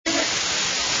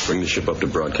Bring the ship up to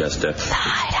broadcast deck.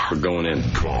 We're going in.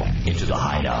 Into the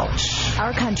hideout.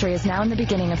 Our country is now in the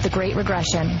beginning of the Great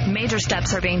Regression. Major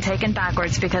steps are being taken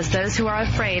backwards because those who are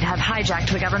afraid have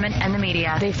hijacked the government and the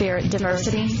media. They fear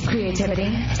diversity, creativity,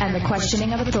 and the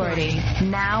questioning of authority.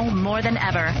 Now, more than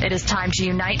ever, it is time to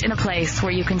unite in a place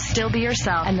where you can still be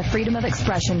yourself and the freedom of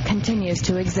expression continues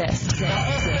to exist.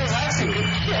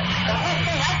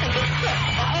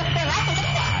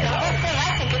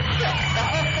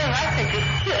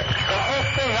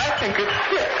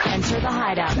 Enter the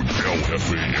hideout and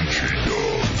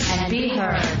be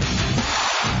heard.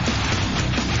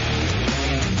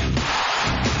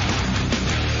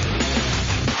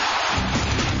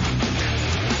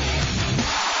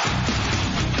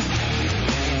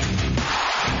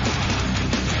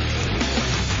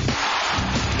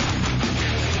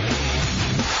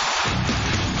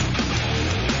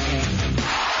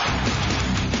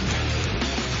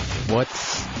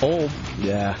 What's old?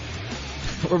 Yeah.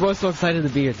 We're both so excited to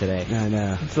be here today. I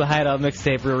know. It's the Hideout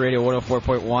Mixtape Real Radio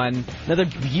 104.1. Another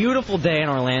beautiful day in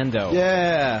Orlando.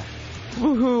 Yeah.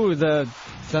 Woohoo! The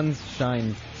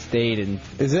sunshine state and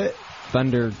is it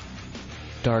thunder,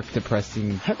 dark,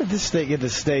 depressing. How did this state get the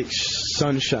state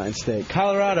sunshine state?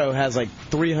 Colorado has like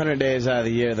 300 days out of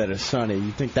the year that are sunny.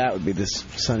 You'd think that would be this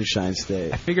sunshine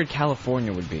state. I figured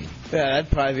California would be. Yeah,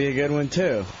 that'd probably be a good one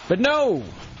too. But no!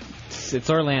 It's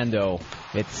Orlando.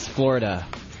 It's Florida.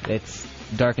 It's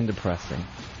dark and depressing.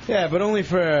 Yeah, but only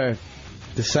for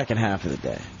the second half of the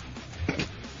day.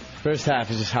 First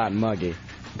half is just hot and muggy.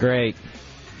 Great.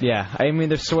 Yeah, I'm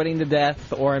either sweating to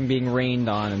death or I'm being rained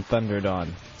on and thundered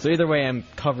on. So either way, I'm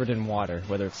covered in water,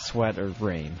 whether it's sweat or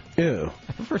rain. Ew.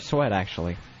 I prefer sweat,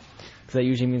 actually. Because that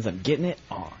usually means I'm getting it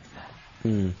on.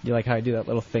 You like how I do that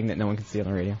little thing that no one can see on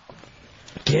the radio?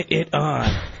 Get it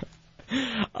on.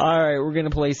 All right, we're going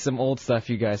to play some old stuff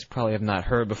you guys probably have not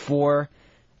heard before.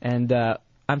 And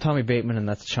I'm Tommy Bateman, and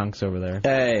that's Chunks over there.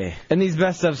 Hey. And these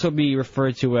best ofs will be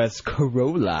referred to as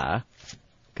Corolla,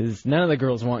 because none of the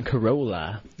girls want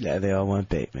Corolla. Yeah, they all want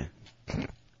Bateman.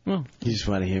 Well, you just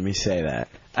want to hear me say that.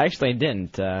 Actually, I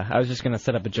didn't. I was just going to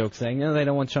set up a joke saying, no, they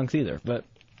don't want Chunks either. But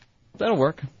that'll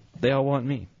work. They all want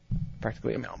me.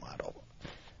 Practically a male model.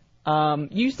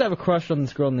 You used to have a crush on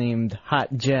this girl named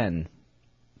Hot Jen.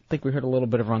 I think we heard a little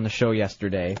bit of her on the show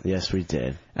yesterday. Yes, we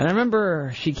did. And I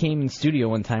remember she came in studio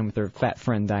one time with her fat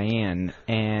friend Diane,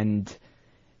 and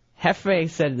Hefe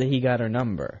said that he got her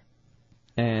number.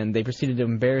 And they proceeded to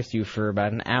embarrass you for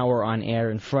about an hour on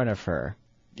air in front of her.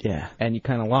 Yeah. And you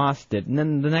kind of lost it. And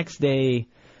then the next day,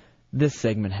 this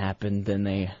segment happened, and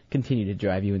they continued to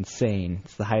drive you insane.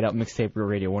 It's the Hideout Mixtape Real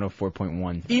Radio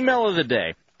 104.1. Email of the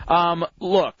day.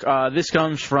 Look, this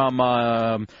comes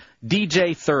from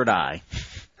DJ Third Eye.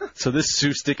 So this is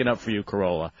who's sticking up for you,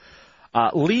 Corolla.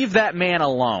 Leave that man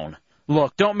alone.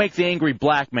 Look, don't make the angry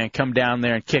black man come down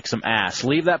there and kick some ass.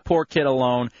 Leave that poor kid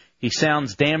alone. He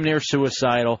sounds damn near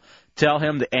suicidal. Tell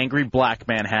him the angry black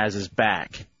man has his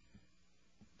back.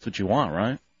 That's what you want,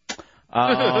 right?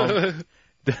 All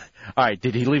right,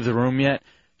 did he leave the room yet?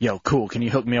 Yo, cool. Can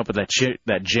you hook me up with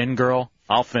that Jen girl?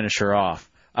 I'll finish her off.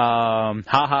 Ha,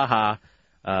 ha,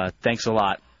 ha. Thanks a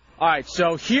lot. All right,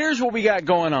 so here's what we got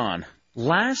going on.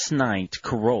 Last night,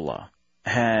 Corolla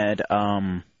had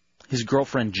his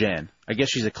girlfriend Jen. I guess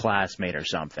she's a classmate or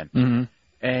something. Mm-hmm.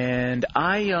 And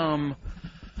I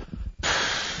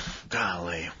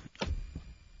golly,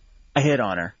 I hit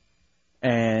on her.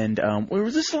 And there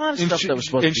was just a lot of stuff that was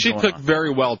supposed to be going on. And she took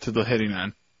very well to the hitting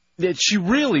on. She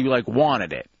really,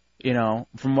 wanted it,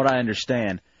 from what I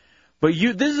understand. But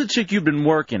this is a chick you've been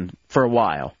working for a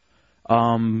while.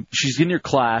 She's in your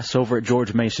class over at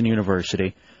George Mason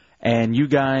University. And you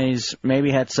guys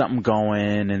maybe had something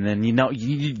going, and then,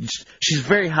 she's a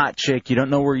very hot chick. You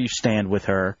don't know where you stand with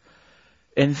her.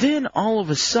 And then, all of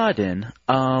a sudden,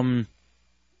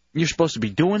 you're supposed to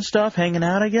be doing stuff, hanging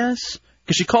out, I guess?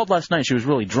 Because she called last night. She was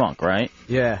really drunk, right?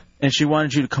 Yeah. And she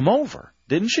wanted you to come over,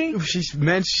 didn't she? She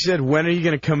said, when are you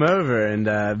going to come over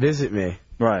and visit me?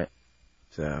 Right.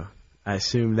 So I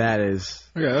assume that is,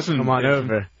 that's come on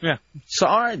over. Yeah. So,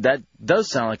 all right, that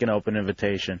does sound like an open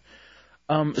invitation.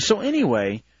 So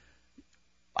anyway,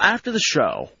 after the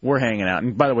show, we're hanging out.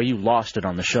 And by the way, you lost it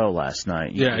on the show last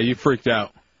night. You freaked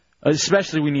out.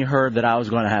 Especially when you heard that I was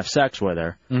going to have sex with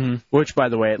her. Mm-hmm. Which, by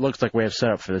the way, it looks like we have set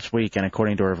up for this weekend,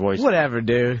 according to her voice. Whatever,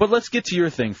 dude. But let's get to your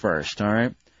thing first, all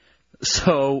right?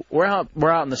 So we're out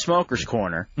in the smoker's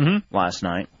corner last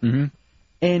night. Mm-hmm.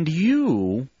 And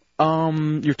you're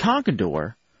talking to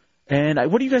her. And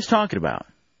what are you guys talking about?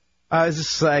 I was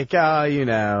just like,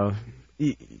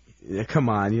 come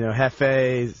on,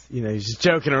 Hefe, he's just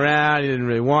joking around. He didn't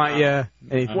really want you,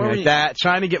 anything like that.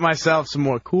 Trying to get myself some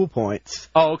more cool points.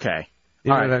 Oh, okay.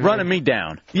 All right, running me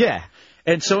down. Yeah.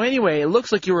 And so anyway, it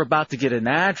looks like you were about to get an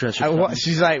address or something.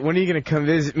 She's like, when are you going to come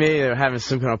visit me? They're having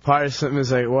some kind of party or something.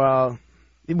 It's like, well,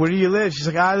 where do you live? She's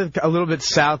like, I live a little bit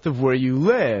south of where you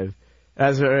live.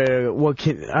 All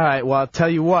right, well, I'll tell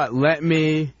you what, let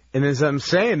me, and as I'm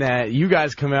saying that, you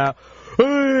guys come out,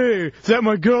 hey, is that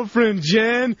my girlfriend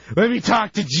Jen? Let me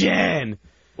talk to Jen.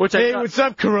 Hey, what's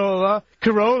up, Corolla?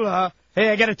 Corolla, hey,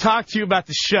 I got to talk to you about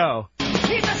the show.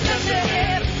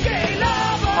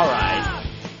 All right.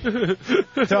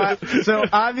 So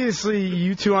obviously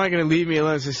you two aren't going to leave me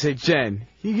alone. So say, Jen,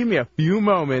 you give me a few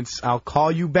moments. I'll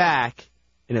call you back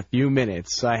in a few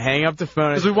minutes. So I hang up the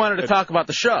phone. Because we wanted to talk about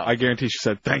the show. I guarantee she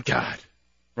said, thank God.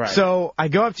 Right. So I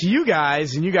go up to you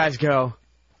guys, and you guys go,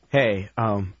 hey,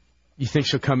 you think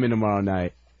she'll come in tomorrow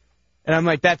night? And I'm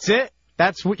like, that's it?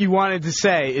 That's what you wanted to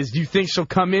say, is you think she'll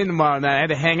come in tomorrow night? I had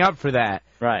to hang up for that.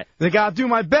 Right. Like, I'll do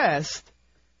my best.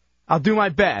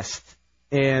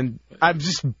 And I'm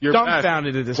just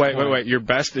dumbfounded at this point. Wait. Your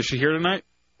best? Is she here tonight?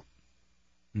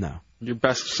 No. Your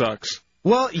best sucks.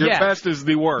 Well, Your best is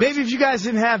the worst. Maybe if you guys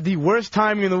didn't have the worst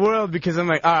timing in the world, because I'm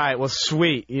like, all right, well,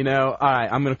 sweet, all right,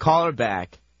 I'm going to call her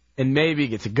back and maybe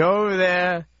get to go over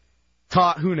there,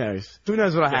 talk, who knows? Who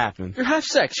knows what'll happen? You're have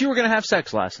sex. You were going to have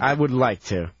sex last night. I would like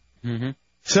to. Mm-hmm.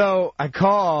 So I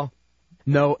call,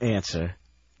 no answer.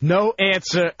 No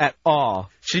answer at all.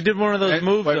 She did one of those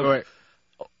moves. Wait.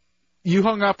 You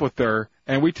hung up with her,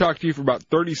 and we talked to you for about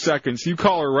 30 seconds. You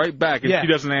call her right back, and she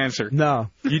doesn't answer. No.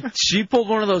 She pulled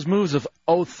one of those moves of,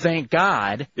 oh, thank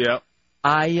God. Yep.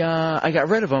 I got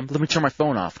rid of him. Let me turn my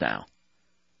phone off now.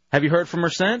 Have you heard from her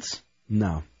since?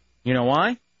 No. You know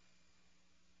why?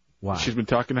 Why? She's been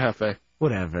talking to Hefe.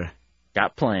 Whatever.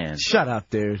 Got plans. Shut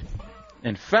up, dude.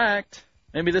 In fact,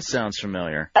 maybe this sounds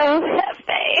familiar. Oh,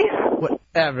 Hefe.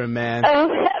 Whatever, man. Oh,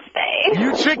 Hefe.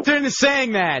 You tricked her into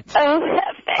saying that. Oh,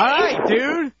 Hefe. All right,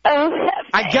 dude. Oh, Hefe.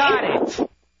 I got it.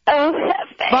 Oh,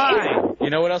 Hefe. Fine. You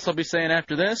know what else I'll be saying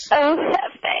after this? Oh,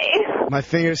 Hefe. My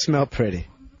fingers smell pretty.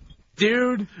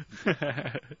 Dude. It's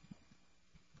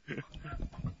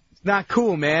not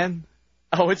cool, man.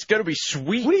 Oh, it's going to be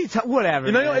sweet. What are you whatever,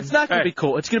 You know, man. it's not going to be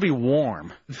cool. It's going to be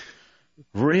warm.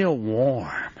 Real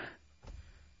warm.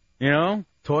 You know?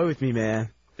 Toy with me, man.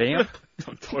 Damn.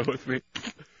 Don't toy with me.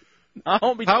 I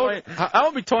won't be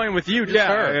toying with you, just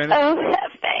her. Oh,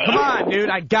 Hefe. Come on, dude.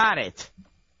 I got it.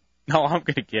 No, I'm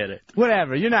going to get it.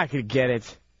 Whatever. You're not going to get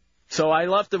it. So I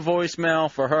left a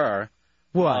voicemail for her.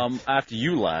 What? After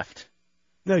you left.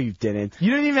 No, you didn't. You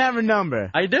didn't even have her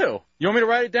number. I do. You want me to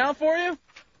write it down for you?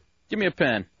 Give me a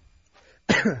pen.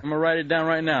 I'm going to write it down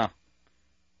right now.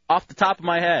 Off the top of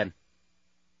my head.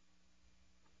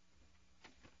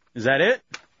 Is that it?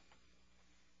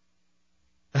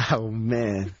 Oh,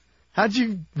 man. How'd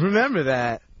you remember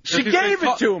that? She gave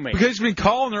it to me. Because he's been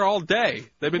calling her all day.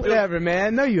 They've been Whatever,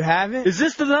 man. No, you haven't. Is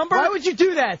this the number? Why would you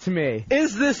do that to me?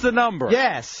 Is this the number?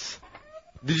 Yes.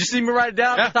 Did you see me write it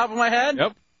down off the top of my head?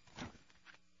 Yep.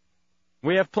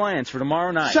 We have plans for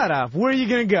tomorrow night. Shut up. Where are you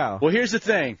going to go? Well, here's the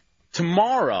thing.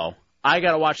 Tomorrow, I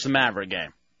got to watch the Maverick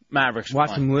game. Mavericks.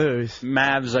 Watch them lose.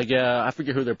 Mavs, I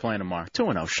forget who they're playing tomorrow.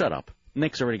 2-0. Shut up.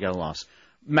 Knicks already got a loss.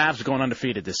 Mavs are going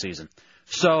undefeated this season.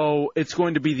 So it's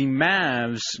going to be the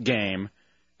Mavs game,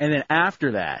 and then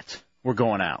after that, we're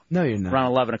going out. No, you're not.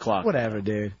 Around 11 o'clock. Whatever,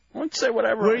 dude. I won't say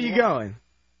whatever. Where are you going?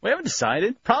 We haven't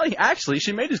decided. Probably, actually,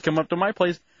 she may just come up to my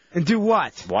place. And do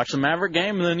what? Watch the Maverick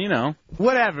game, and then,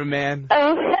 Whatever, man.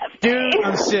 Oh, Hefe. Dude,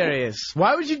 I'm serious.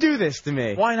 Why would you do this to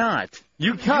me? Why not?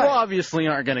 You obviously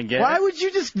aren't going to get Why it. would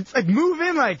you just move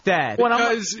in like that?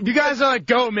 Because you guys are like,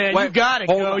 go, man. You got it,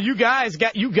 go. On. You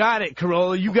got it,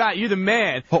 Corolla. You're the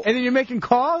man. And then you're making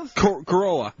calls?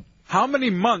 Corolla, how many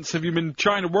months have you been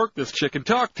trying to work this chick and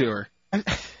talk to her?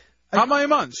 How many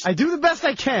months? I do the best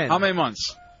I can. How many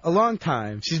months? A long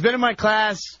time. She's been in my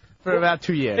class for about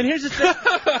 2 years. And here's the thing.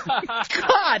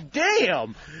 God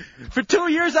damn. For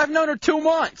 2 years, I've known her 2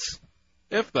 months.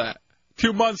 If that.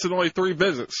 2 months and only 3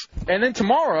 visits. And then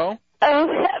tomorrow. Oh,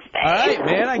 Hefe. All right,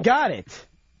 man, I got it.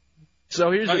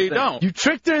 So here's the thing. You don't. You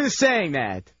tricked her into saying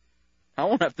that. I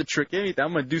won't have to trick anything.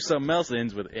 I'm going to do something else that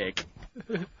ends with ick.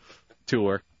 To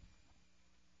her.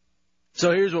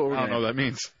 So here's what we're going to do. I don't know what that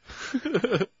means.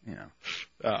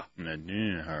 Oh.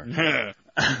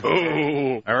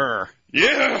 Oh. Oh.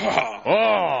 Yeah.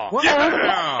 Oh. What?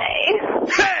 Yeah.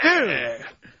 Dude.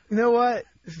 You know what?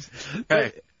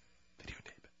 Hey.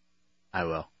 I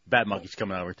will. Bad Monkey's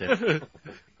coming over, too.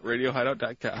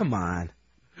 RadioHideout.com. Come on.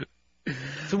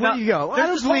 So where do you go? I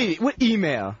don't believe it. What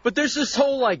email? But there's this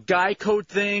whole, like, guy code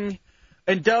thing.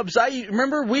 And, Dubs, I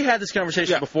remember we had this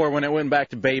conversation before when it went back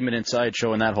to Bateman and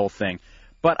Sideshow and that whole thing.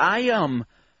 But I've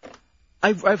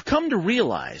come to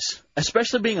realize,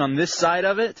 especially being on this side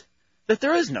of it, that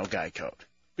there is no guy code.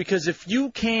 Because if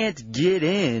you can't get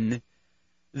in,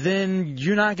 then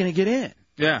you're not going to get in.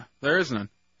 Yeah, there is none.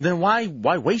 Then why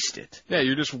waste it? Yeah,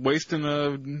 you're just wasting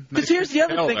a. Because here's the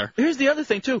other thing. Here's the other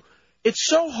thing too. It's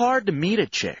so hard to meet a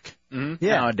chick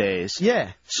nowadays.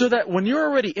 Yeah. So that when you're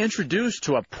already introduced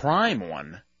to a prime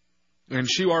one, and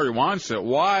she already wants it,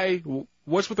 why?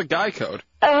 What's with the guy code?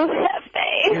 Oh,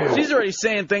 Hefe. She's already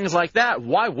saying things like that.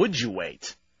 Why would you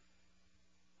wait?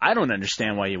 I don't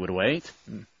understand why you would wait.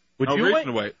 Would no you reason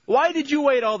to wait? Why did you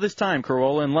wait all this time,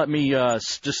 Corolla? And let me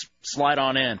just slide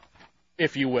on in,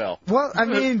 if you will. Well, I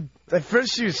mean, at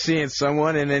first she was seeing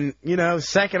someone, and then,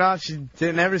 second off, she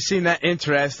didn't ever seem that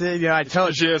interested. I tell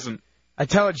her she isn't. I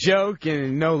tell a joke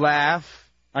and no laugh.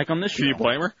 Like on this show. Do you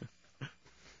blame her?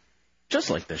 Just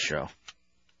like this show.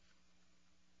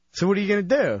 So what are you going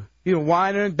to do? You going to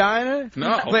wine her and dine her?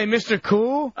 No. Play Mr.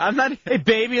 Cool? I'm not. Hey,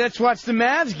 baby, let's watch the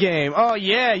Mavs game. Oh,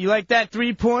 yeah, you like that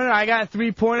three-pointer? I got a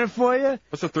three-pointer for you.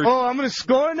 What's a three? Oh, I'm going to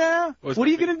score now? What are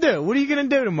you going to do? What are you going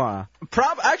to do tomorrow?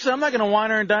 Actually, I'm not going to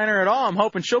wine her and dine her at all. I'm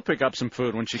hoping she'll pick up some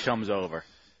food when she comes over.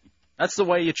 That's the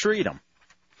way you treat them.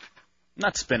 I'm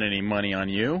not spending any money on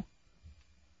you.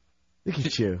 Look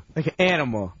at you, like an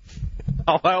animal.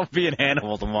 Oh, I'll be an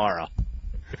animal tomorrow.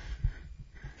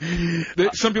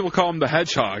 Some people call him the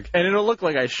hedgehog. And it'll look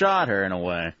like I shot her in a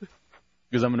way.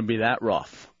 Because I'm going to be that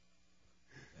rough.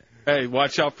 Hey,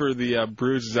 watch out for the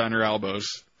bruises on her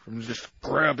elbows from just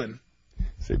grabbing.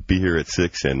 Say, be here at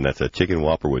 6, and that's a chicken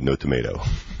Whopper with no tomato.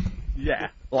 Yeah,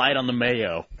 light on the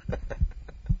mayo.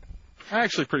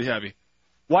 Actually pretty heavy.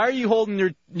 Why are you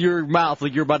holding your mouth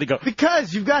like you're about to go?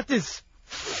 Because you've got this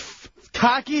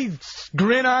cocky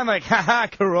grin on like, haha,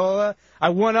 Corolla, I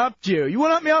one-upped you. You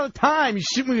one-up me all the time. You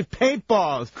shoot me with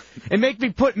paintballs and make me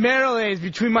put Marilays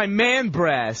between my man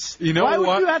breasts. You know Why what?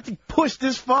 would you have to push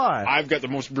this far? I've got the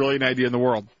most brilliant idea in the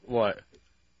world. What?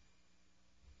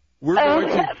 We're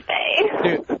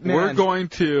going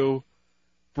to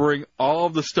bring all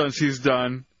of the stunts he's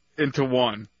done into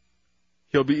one.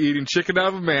 He'll be eating chicken out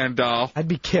of a man doll. I'd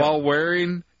be killed. While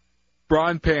wearing bra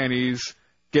and panties,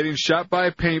 getting shot by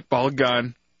a paintball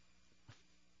gun.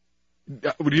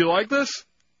 Would you like this?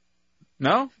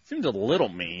 No? Seems a little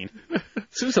mean.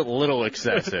 Seems a little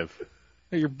excessive.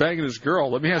 Hey, you're banging this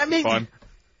girl. Let me have some fun.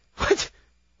 What?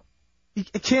 You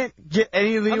can't get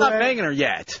any leeway? I'm not banging her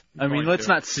yet. Let's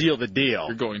not seal the deal.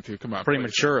 You're going to. Come on.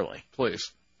 Prematurely.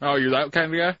 Please. Oh, you're that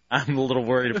kind of guy? I'm a little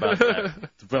worried about that.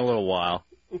 It's been a little while.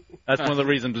 That's one of the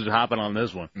reasons I'm hopping on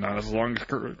this one. Not as long as...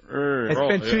 It's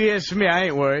been 2 years for me. I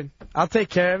ain't worried. I'll take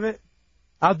care of it.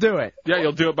 I'll do it. Yeah,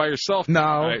 you'll do it by yourself. No.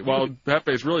 Right, well,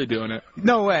 Hefe's really doing it.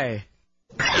 No way.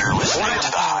 You're listening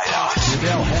to the Hideout with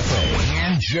El Jefe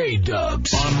and J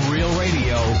Dubs on Real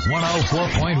Radio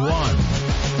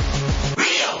 104.1.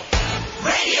 Real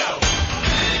Radio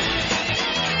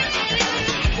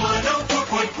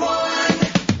 104.1.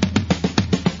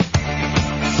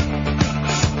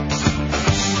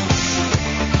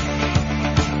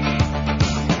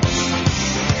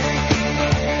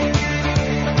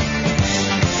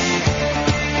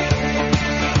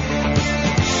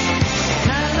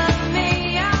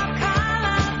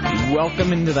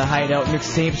 Welcome into the Hideout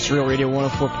Mixtapes, Real Radio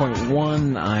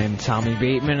 104.1. I'm Tommy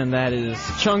Bateman, and that is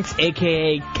Chunks,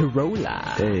 a.k.a.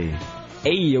 Corolla. Hey.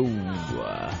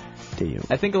 Ayo.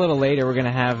 I think a little later we're going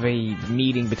to have a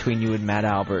meeting between you and Matt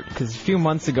Albert, because a few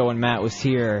months ago when Matt was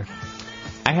here,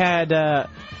 I had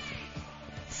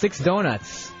 6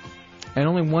 donuts, and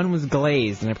only one was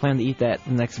glazed, and I planned to eat that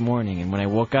the next morning, and when I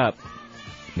woke up,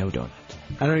 no donut.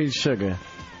 I don't eat sugar.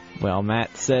 Well,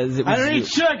 Matt says it was I don't eat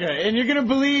sugar, and you're gonna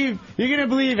believe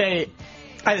a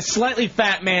slightly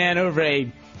fat man over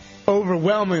a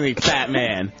overwhelmingly fat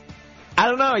man. I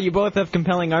don't know. You both have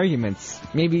compelling arguments.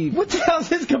 Maybe. What the hell's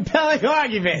his compelling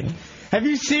argument? Have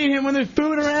you seen him when there's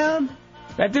food around?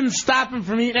 That didn't stop him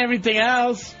from eating everything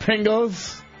else.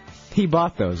 Pringles. He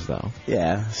bought those, though.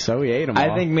 Yeah, so he ate them all.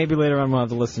 I think maybe later on we'll have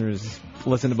the listeners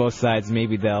listen to both sides.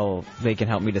 Maybe they can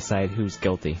help me decide who's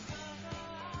guilty.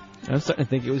 I'm starting to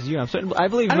think it was you. I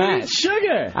believe Matt. I don't eat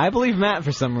sugar. I believe Matt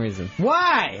for some reason.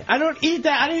 Why? I don't eat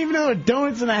that. I didn't even know there were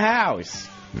donuts in the house.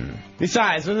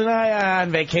 Besides, wasn't I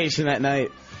on vacation that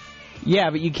night?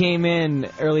 Yeah, but you came in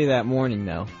early that morning,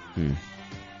 though.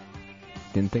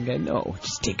 Didn't think I'd know.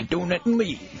 Just take a donut and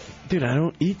leave. Dude, I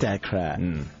don't eat that crap.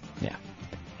 Yeah.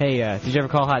 Hey, did you ever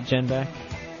call Hot Jen back?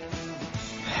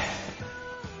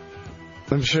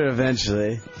 I'm sure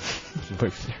eventually.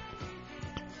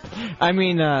 I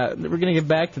mean, we're going to get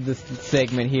back to this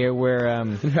segment here where...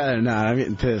 rather not. I'm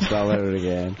getting pissed all over it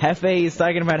again. Hefe is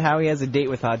talking about how he has a date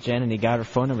with Hot Jen and he got her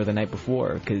phone number the night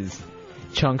before because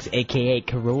Chunks, a.k.a.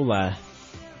 Corolla,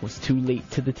 was too late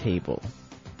to the table.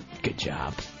 Good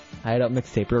job. Hideout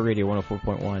Mixtape, Real Radio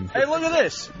 104.1. Hey, look at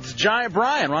this. It's Giant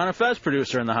Brian, Ron and Fez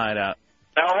producer in the Hideout.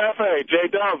 El Jefe,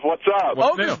 J-Dub, what's up?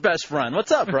 Ogre's best friend.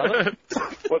 What's up, brother?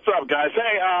 What's up, guys?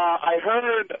 Hey, I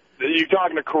heard you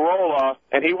talking to Corolla,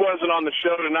 and he wasn't on the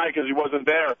show tonight because he wasn't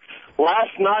there.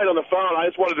 Last night on the phone, I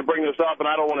just wanted to bring this up, and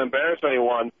I don't want to embarrass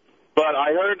anyone, but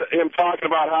I heard him talking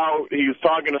about how he was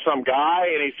talking to some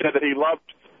guy, and he said that he loved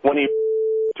when he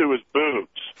to his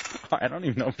boobs. I don't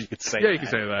even know if you could say Yeah, that. you can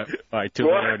say that. All right, too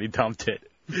late. I already dumped it.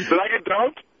 Did I get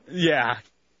dumped? Yeah.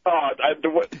 How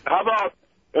about...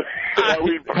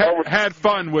 had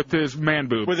fun with his man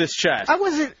boob. With his chest. I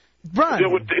wasn't... Brian.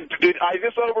 I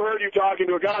just overheard you talking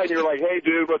to a guy, and you're like, hey,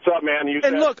 dude, what's up, man? And you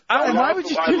said, look, I why would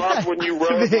you do love that when you to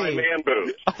rode me? my man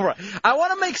boobs. All right. I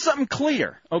want to make something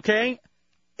clear, okay?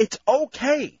 It's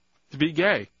okay to be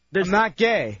gay. I'm not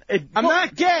gay. I'm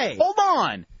not gay. Hold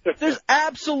on. There's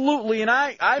absolutely, and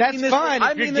I That's mean this. fine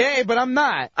I if you're mean gay, but I'm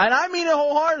not. And I mean it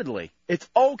wholeheartedly. It's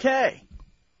okay.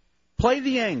 Play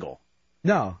the angle.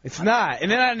 No, it's not. And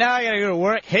then now I gotta go to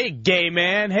work. Hey, gay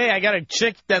man. Hey, I got a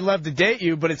chick that love to date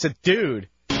you, but it's a dude.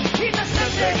 He's a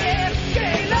sensitive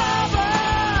gay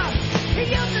lover. He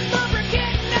uses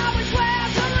lubricant, now he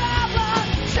wears a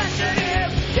rubber.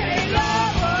 Sensitive gay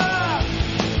lover.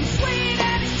 He's sweet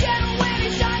and he's gentle when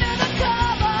he's under the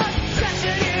cover.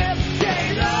 Sensitive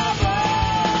gay lover.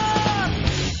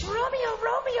 Romeo,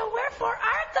 Romeo, wherefore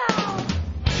art thou?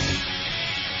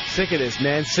 Sick of this,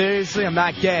 man. Seriously, I'm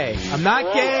not gay. I'm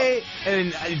not gay.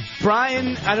 And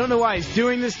Brian, I don't know why he's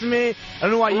doing this to me. I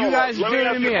don't know why you guys are doing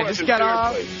it to me. I just got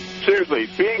off. Seriously,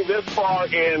 being this far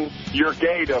in your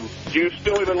gaydom, do you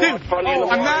still even watch Funny in the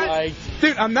Morning?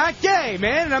 Dude, I'm not gay,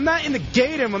 man, and I'm not in the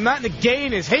gaydom. I'm not in the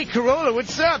gayness. Hey, Corolla,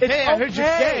 what's up? It's hey, I heard you're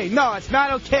okay. gay. No, it's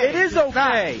not okay. It is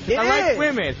okay. I like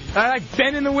women. I like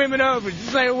bending the women over,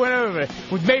 just like I went over,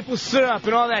 with maple syrup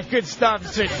and all that good stuff.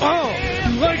 It's like, oh,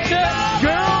 you like that,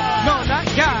 girl? No, not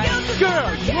guy.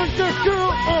 Girl, you like that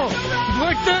girl? Oh, you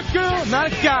like that girl? Not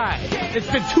a guy. It's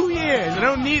been 2 years. I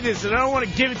don't need this, and I don't want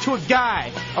to give it to a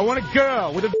guy. I want a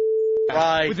girl with a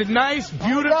with a nice,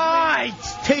 beautiful,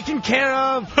 taken care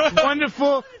of,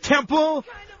 wonderful temple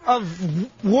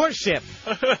of worship.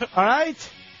 All right?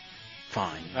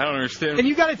 Fine. I don't understand. And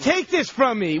you got to take this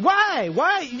from me. Why?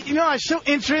 Why? You know, I show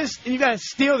interest, and you got to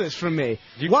steal this from me.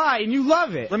 Why? And you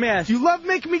love it. Let me ask you. Love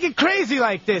making me get crazy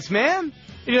like this, man.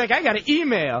 And you're like, I got an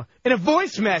email and a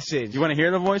voice message. You want to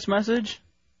hear the voice message?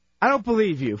 I don't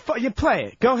believe you. You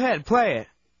play it. Go ahead, play it.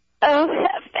 Oh,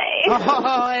 Hefe.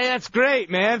 Oh, hey, that's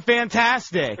great, man.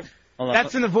 Fantastic. Hold on.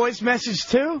 That's in the voice message,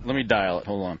 too? Let me dial it.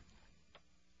 Hold on.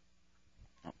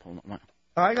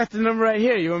 Oh, I got the number right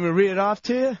here. You want me to read it off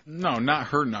to you? No, not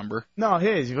her number. No,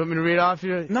 his. You want me to read it off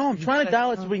your... No, I'm trying to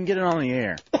dial it so we can get it on the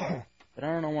air. But I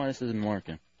don't know why this isn't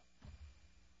working.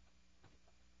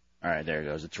 All right, there it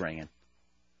goes. It's ringing.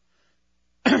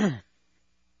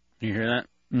 You hear that?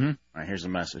 Mm-hmm. All right, here's the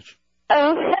message.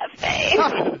 Oh,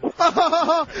 Hefe.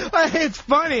 Oh, it's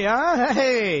funny, huh?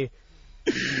 Hey.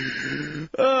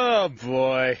 Oh,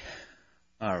 boy.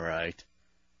 All right.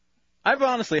 I've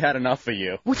honestly had enough of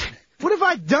you. What have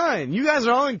I done? You guys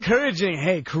are all encouraging.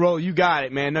 Hey, Corolla, you got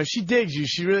it, man. No, she digs you.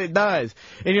 She really does.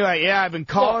 And you're like, yeah, I've been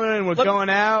calling her and we're going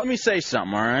out. Let me say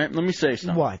something, all right? Let me say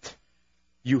something. What?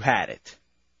 You had it.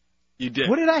 You did.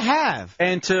 What did I have?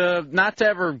 And not to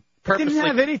ever purposely... I didn't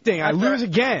have anything. I lose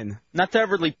again. Not to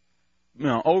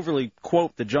overly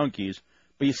quote the junkies,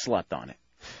 but you slept on it.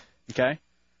 Okay?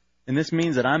 And this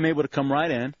means that I'm able to come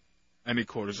right in. Any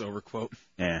quote is overquote.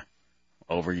 Yeah.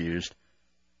 Overused.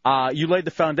 You laid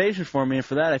the foundation for me, and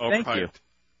for that, I thank you.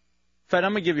 Fed,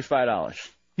 I'm going to give you $5.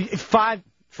 $5?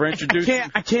 For introducing...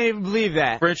 I can't even believe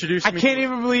that. For introducing me... I can't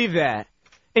even believe that.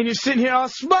 And you're sitting here all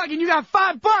smug, and you got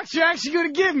 $5 you're actually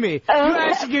going to give me. Oh, you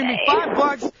actually give me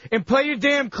 $5 and play your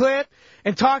damn clip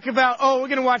and talk about, oh, we're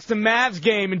going to watch the Mavs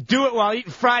game and do it while eating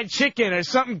fried chicken or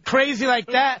something crazy like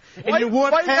that. And Why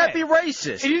would that be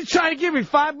racist? And you're trying to give me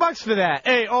 $5 for that.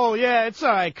 Hey, oh, yeah, it's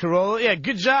all right, Corolla. Yeah,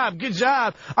 good job, good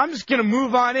job. I'm just going to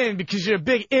move on in because you're a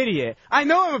big idiot. I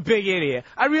know I'm a big idiot.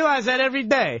 I realize that every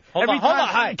day. Every time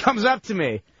something comes up to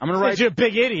me. I'm going to write... You're a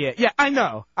big idiot. Yeah, I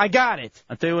know. I got it.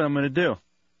 I'll tell you what I'm going to do.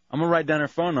 I'm going to write down her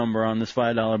phone number on this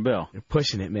 $5 bill. You're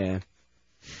pushing it, man.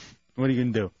 What are you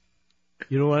going to do?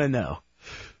 You don't want to know.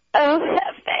 Oh,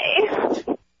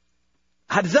 Hefe.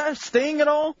 Does that sting at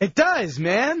all? It does,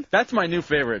 man. That's my new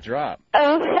favorite drop.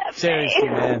 Oh, Hefe. Seriously,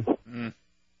 man.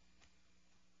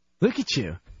 Look at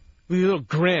you. With your little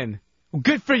grin. Well,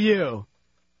 good for you.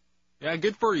 Yeah,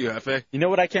 good for you, Hefe. You know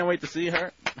what I can't wait to see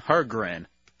her? Her grin.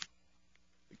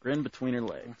 The grin between her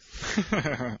legs.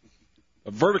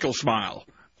 A vertical smile.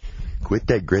 Quit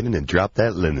that grinning and drop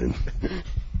that linen.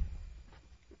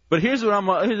 But here's the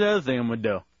other thing I'm going to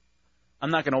do. I'm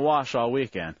not going to wash all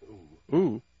weekend.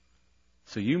 Ooh.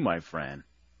 So you, my friend,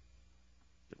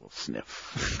 will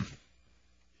sniff.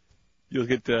 You'll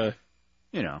get to,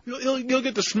 you'll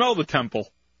get to smell the temple.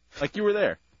 Like you were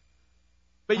there.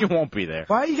 But you won't be there.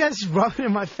 Why are you guys rubbing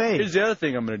in my face? Here's the other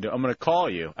thing I'm going to do. I'm going to call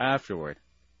you afterward.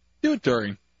 Do it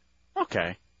during.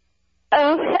 Okay.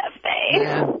 Oh, Hefe.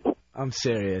 Man, I'm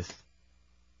serious.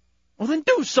 Well, then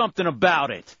do something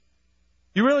about it.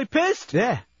 You really pissed?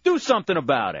 Yeah. Do something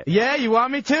about it. Yeah, you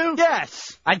want me to?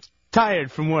 Yes. I'm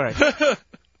tired from work.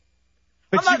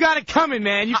 But you got it coming,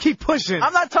 man. You keep pushing.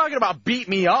 I'm not talking about beat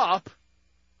me up.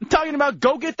 I'm talking about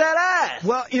go get that ass.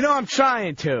 Well, I'm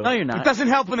trying to. No, you're not. It doesn't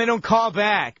help when they don't call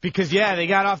back because, they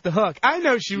got off the hook. I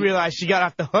know she realized she got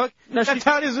off the hook. That's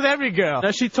how it is with every girl.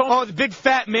 No, she told Oh, the big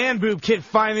fat man boob kid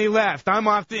finally left. I'm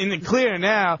off in the clear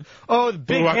now. Oh, the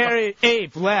big hairy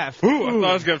ape left. Ooh, I thought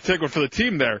I was going to take one for the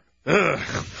team there. Ugh.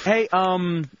 Hey,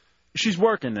 she's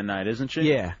working tonight, isn't she?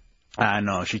 Yeah. I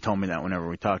know. She told me that whenever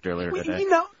we talked earlier today. You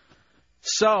know.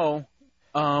 So,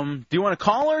 do you want to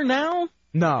call her now?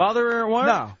 No. Bother her at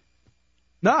work?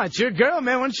 No, it's your girl,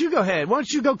 man. Why don't you go ahead? Why don't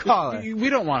you go call her? We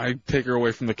don't want to take her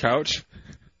away from the couch.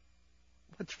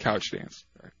 Let's couch dance.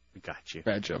 Right. We got you.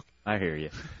 Bad joke. I hear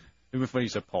you. Even if you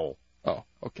said pole. Oh,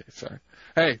 okay. Sorry.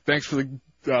 Hey, thanks for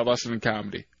the lesson in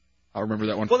comedy. I'll remember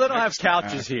that one. Well, they don't have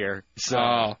couches here. So,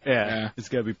 yeah. It's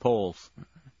got to be poles.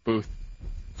 Booth.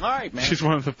 All right, man. She's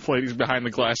one of the ladies behind the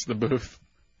glass in the booth.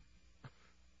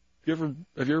 Have you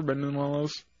ever been in one of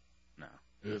those? No.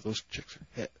 Ew, those chicks are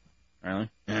hit. Really?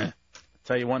 Yeah. I'll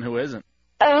tell you one who isn't.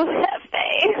 Oh,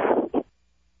 Hefe.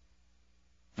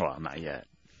 Well, not yet.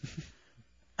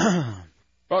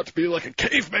 About to be like a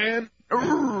caveman.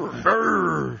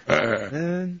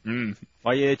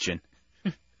 Why you itching?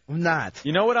 I'm not.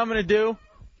 You know what I'm going to do?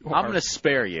 I'm going to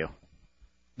spare you.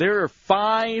 There are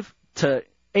 5 to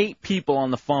 8 people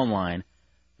on the phone line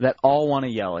that all want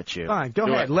to yell at you. Fine,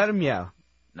 go ahead. Let them yell.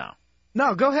 No.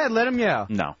 No, go ahead. Let them yell.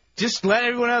 No. Just let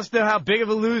everyone else know how big of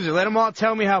a loser. Let them all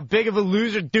tell me how big of a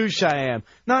loser douche I am.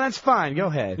 No, that's fine. Go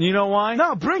ahead. You know why?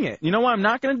 No, bring it. You know why I'm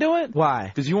not going to do it? Why?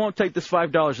 Because you won't take this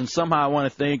 $5, and somehow I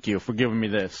want to thank you for giving me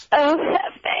this. Oh,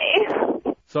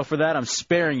 Hefe. So for that, I'm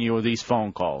sparing you of these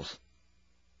phone calls.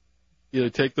 Either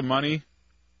take the money.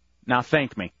 Now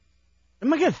thank me. I'm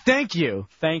not going to thank you.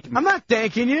 Thank me. I'm not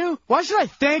thanking you. Why should I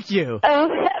thank you? Oh,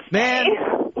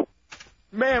 Hefe.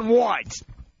 Man, what?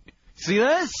 See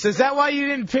this? Is that why you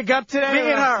didn't pick up today? Me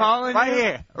and her. Calling Right you?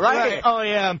 here. Right here. Oh,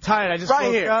 yeah, I'm tired. I just Right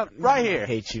woke here. up. Right here. I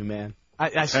hate you, man.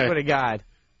 I swear to God.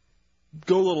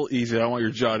 Go a little easy. I don't want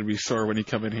your jaw to be sore when you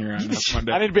come in here on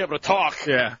Monday. I need to be able to talk.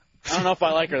 Yeah. I don't know if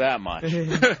I like her that much.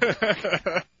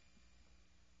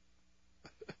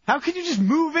 How could you just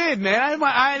move in, man? I had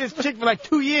my eye on this chick for like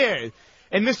 2 years.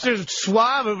 And Mr.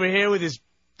 Suave over here with his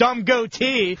dumb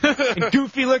goatee and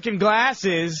goofy-looking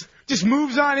glasses just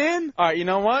moves on in? All right, you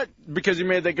know what? Because you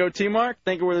made that goatee mark,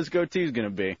 think of where this goatee is going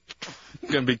to be.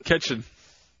 It's going to be kitchen.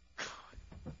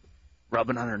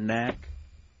 Rubbing on her neck.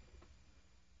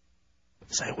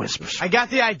 Say whispers. I got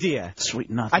the idea. Sweet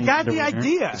nothing. I got the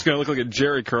idea. It's going to look like a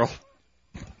Jerry curl.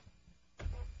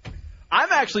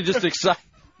 I'm actually just excited.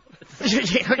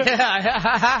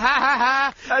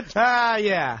 Yeah.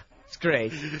 It's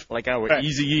great. Like our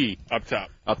Easy-E. Up top.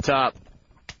 Up top.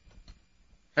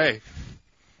 Hey.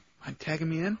 Mind tagging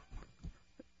me in?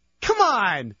 Come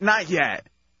on. Not yet.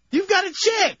 You've got a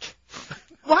chick.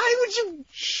 Why would you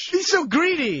be so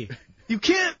greedy? You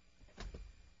can't.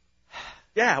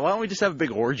 Yeah, why don't we just have a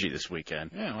big orgy this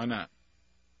weekend? Yeah, why not?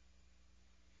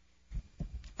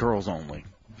 Girls only.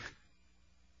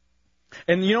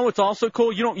 And you know what's also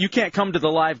cool? You can't come to the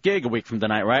live gig a week from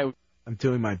tonight, right? I'm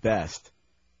doing my best.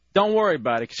 Don't worry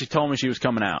about it, because she told me she was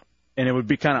coming out. And it would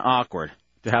be kind of awkward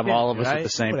to have all of us at the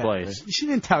same place. She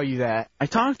didn't tell you that. I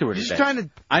talked to her today. You're just trying to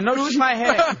I know screw with my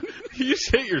head. You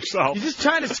just hit yourself. You're just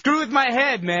trying to screw with my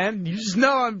head, man. You just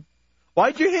know I'm...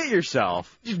 Why'd you hit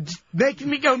yourself? You're just making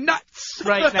me go nuts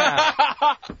right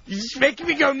now. You're just making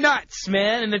me go nuts,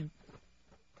 man. And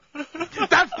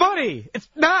it's not funny. It's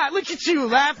not. Look at you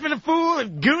laughing a fool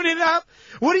and gooning up.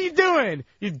 What are you doing?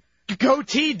 You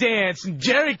goatee dance and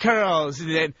jerry curls. And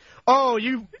then, oh,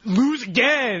 you lose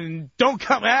again and don't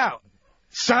come out.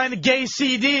 Sign the gay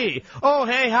CD. Oh,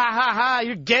 hey, ha, ha, ha,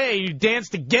 you're gay. You dance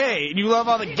to gay. And you love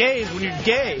all the gays when you're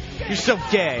gay. You're so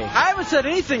gay. I haven't said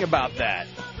anything about that.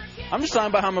 I'm just talking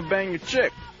about how I'm going to bang your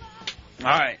chick. All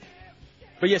right.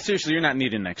 But yeah, seriously, you're not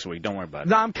needed next week. Don't worry about it.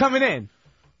 No, I'm coming in.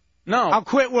 No. I'll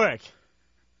quit work.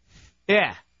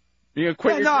 Yeah. You're going to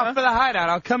quit Yeah, your no, job? for the Hideout.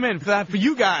 I'll come in for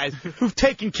you guys who've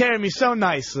taken care of me so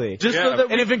nicely. Just so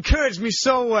that and have encouraged me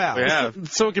so well. Yeah.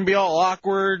 So it can be all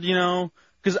awkward, you know.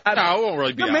 Because no, it won't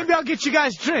really be. No, maybe I'll get you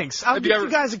guys drinks. I'll get you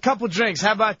guys a couple drinks.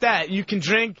 How about that? You can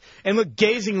drink and look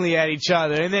gazingly at each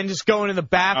other, and then just go into the Oh,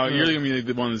 bathroom. you're going to be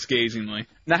the one that's gazingly.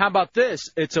 Now, how about this?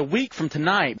 It's a week from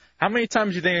tonight. How many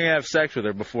times do you think you're going to have sex with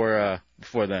her before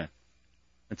then?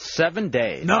 It's 7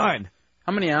 days. None.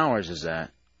 How many hours is that?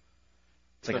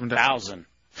 It's like 1,000.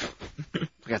 It's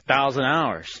like 1,000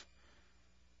 hours.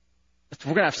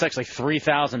 We're going to have sex like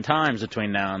 3,000 times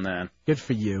between now and then. Good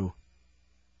for you.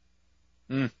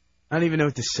 I don't even know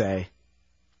what to say.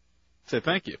 Say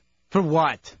thank you. For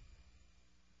what?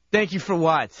 Thank you for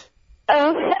what?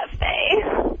 Oh,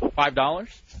 Hefe.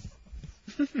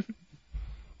 $5?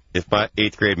 If my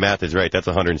 8th grade math is right, that's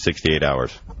 168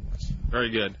 hours.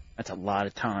 Very good. That's a lot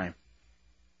of time.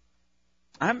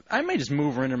 I may just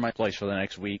move her into my place for the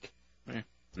next week. Yeah.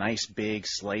 Nice big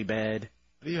sleigh bed.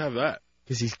 How do you have that?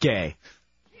 Because he's gay.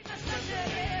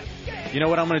 You know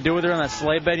what I'm going to do with her on that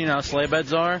sleigh bed? You know how sleigh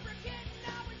beds are?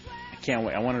 I can't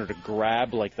wait. I want her to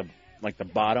grab like the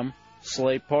bottom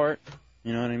sleigh part.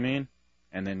 You know what I mean?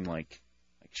 And then like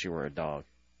she were a dog.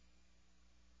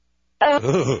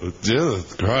 Oh,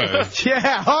 Jesus Christ.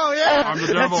 Yeah, oh yeah, I'm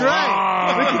the devil. that's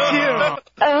right. Look at you.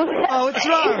 Oh, What's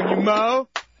wrong, you Mo?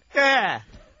 Yeah.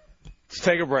 Let's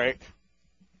take a break.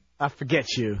 I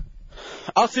forget you.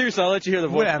 I'll seriously, I'll let you hear the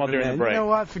voicemail Whatever, during man. the break. You know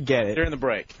what? Forget it. During the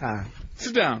break.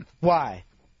 Sit down. Why?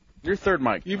 Your third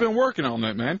mic. You've been working all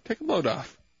night, man. Take a load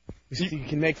off. You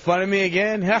can make fun of me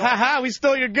again? Ha ha ha, we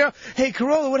stole your girl. Hey,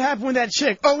 Corolla, what happened with that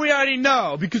chick? Oh, we already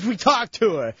know, because we talked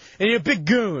to her. And you're a big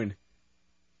goon.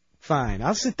 Fine,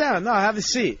 I'll sit down. No, have a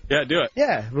seat. Yeah, do it.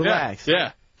 Yeah, relax.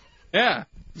 Yeah. Hey,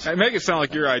 make it sound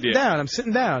like your idea. Down, I'm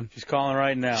sitting down. She's calling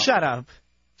right now. Shut up.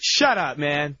 Shut up,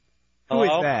 man. Who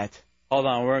Hello? is that? Hold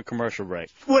on, we're in commercial break.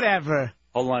 Whatever.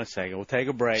 Hold on a second. We'll take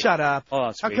a break. Shut up. Hold on,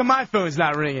 How sweetie. come my phone's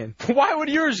not ringing? Why would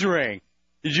yours ring?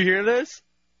 Did you hear this?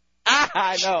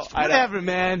 I know. Whatever,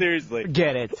 man. Seriously.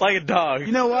 Forget it. It's like a dog.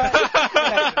 You know what?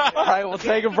 All right, we'll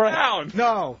take a break.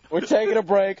 No. We're taking a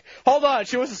break. Hold on.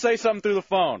 She wants to say something through the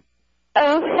phone.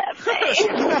 Oh,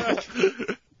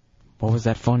 Hefe. What was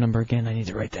that phone number again? I need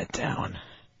to write that down.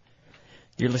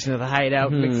 You're listening to the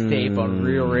Hideout mixtape on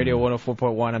Real Radio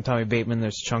 104.1. I'm Tommy Bateman.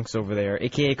 There's Chunks over there,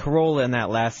 a.k.a. Corolla in that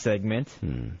last segment.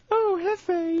 Oh,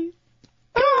 Hefe.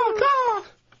 Oh, God.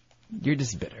 You're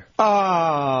just bitter.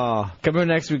 Oh. Coming up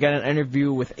next, we got an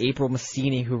interview with April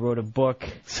Massini, who wrote a book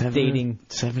dating...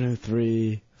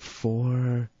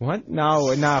 703-4. What?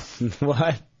 No, enough.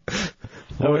 What?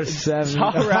 4-7.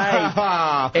 All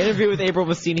right. Interview with April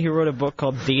Massini, who wrote a book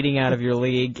called Dating Out of Your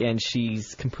League, and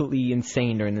she's completely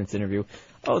insane during this interview.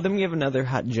 Oh, then we have another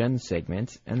Hot Gen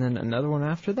segment, and then another one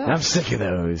after that. I'm sick of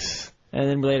those. And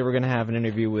then later we're going to have an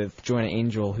interview with Joanna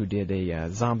Angel, who did a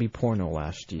zombie porno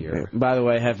last year. By the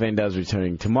way, Hefe does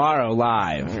returning tomorrow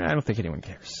live. I don't think anyone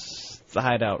cares. It's the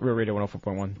Hideout, Real Radio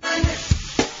 104.1.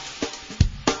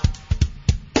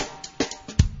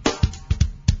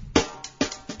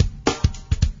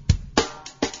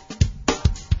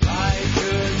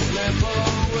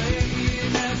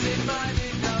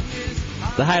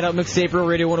 The Hideout mixtape, Real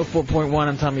Radio 104.1.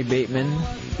 I'm Tommy Bateman.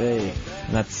 Hey.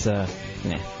 That's,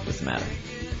 doesn't matter.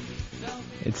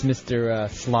 It's Mr.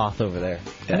 Sloth over there.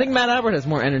 I think Matt Albert has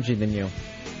more energy than you.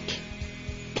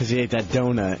 Because he ate that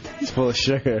donut. It's full of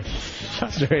sugar.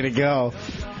 It's ready to go.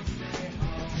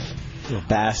 You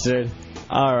bastard.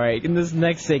 All right. In this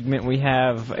next segment, we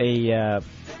have a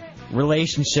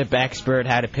relationship expert,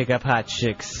 how to pick up hot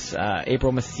chicks,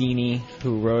 April Massini,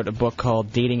 who wrote a book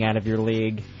called Dating Out of Your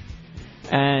League.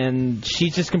 And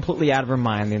she's just completely out of her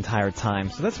mind the entire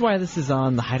time. So that's why this is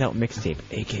on the Hideout mixtape,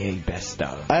 a.k.a. Best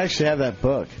Of. I actually have that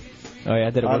book. Oh, yeah?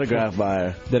 Did it work? Autographed by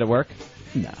her. Did it work?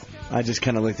 No. I just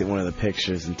kind of looked at one of the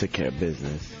pictures and took care of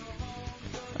business.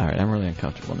 All right. I'm really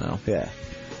uncomfortable now. Yeah.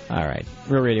 All right.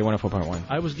 Real Radio 104.1.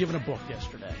 I was given a book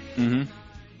yesterday. Mm-hmm.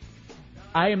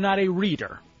 I am not a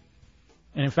reader.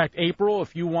 And in fact, April,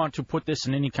 if you want to put this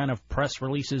in any kind of press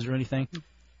releases or anything,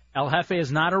 El Jefe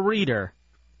is not a reader,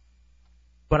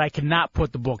 but I cannot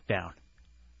put the book down.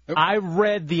 Yep. I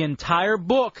read the entire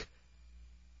book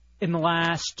in the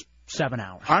last 7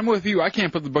 hours. I'm with you. I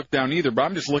can't put the book down either, but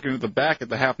I'm just looking at the back at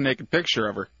the half-naked picture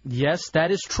of her. Yes,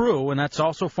 that is true, and that's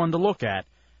also fun to look at.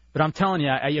 But I'm telling you,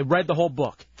 I read the whole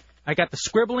book. I got the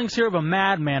scribblings here of a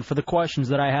madman for the questions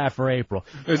that I have for April.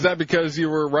 Is that because you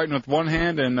were writing with one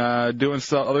hand and doing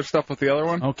other stuff with the other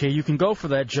one? Okay, you can go for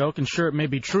that joke, and sure, it may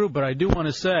be true, but I do want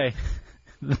to say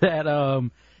that,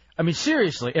 I mean,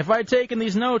 seriously, if I'd taken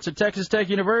these notes at Texas Tech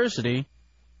University,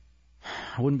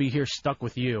 I wouldn't be here stuck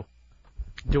with you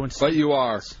doing. But you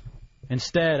are.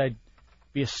 Instead, I'd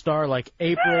be a star like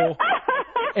April.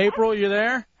 April, you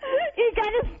there? You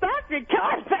gotta stop your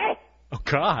coffee. Oh,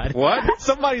 God. What?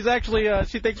 Somebody's actually,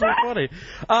 she thinks we're funny.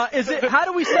 Is it, how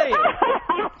do we say it?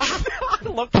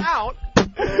 Look out.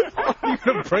 You're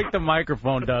going to break the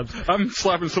microphone, Dubs. I'm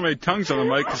slapping so many tongues on the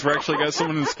mic because we actually got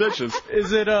someone in stitches.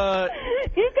 Is it,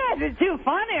 You guys are too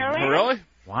funny, right? Really?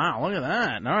 Wow, look at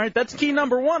that. All right, that's key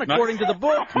number 1 according to the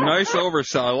book. Nice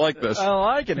oversight. I like this. I'm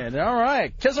liking it. All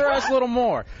right. Kiss her ass a little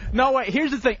more. No, wait,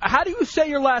 here's the thing. How do you say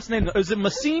your last name? Is it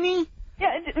Massini?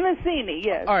 Yeah, it's Massini,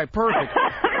 yes. All right, perfect.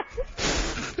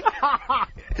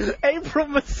 April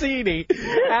Massini.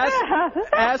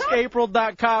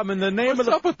 AskApril.com, and the name What's of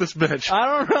the... up with this bitch?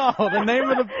 I don't know. The name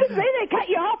of the... See, they cut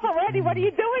you off already. What are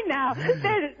you doing now?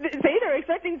 They're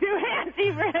expecting 2 hands.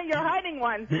 You're hiding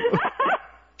one.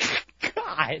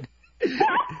 God.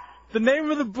 The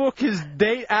name of the book is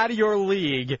Date Out of Your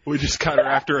League. We just cut her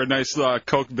after a nice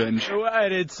Coke binge.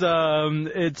 And it's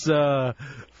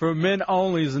for men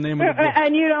only is the name of the book.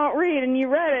 And you don't read, and you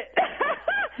read it.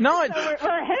 No, so we're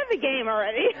ahead of the game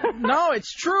already. No,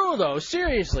 it's true, though.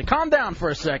 Seriously. Calm down for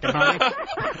a second, honey.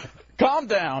 Calm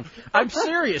down. I'm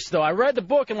serious, though. I read the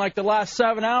book in like the last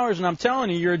 7 hours, and I'm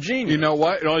telling you, you're a genius. You know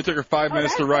what? It only took her 5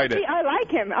 minutes to write it. I like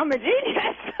him. I'm a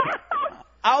genius.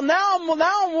 Now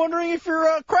I'm wondering if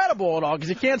you're credible at all, because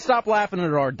you can't stop laughing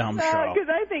at our dumb show. Because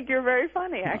I think you're very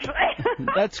funny, actually.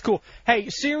 That's cool. Hey,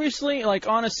 seriously, like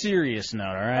on a serious note,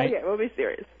 all right? Okay, we'll be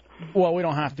serious. Well, we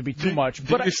don't have to be too much.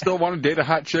 Do you still want to date a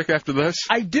hot chick after this?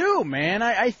 I do, man.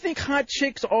 I think hot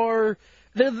chicks are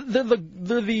they're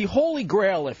the holy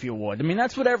grail, if you would. I mean,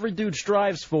 that's what every dude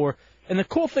strives for. And the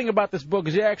cool thing about this book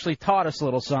is it actually taught us a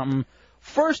little something.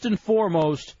 First and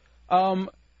foremost,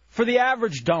 for the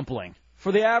average dumpling,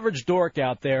 for the average dork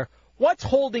out there, what's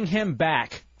holding him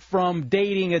back from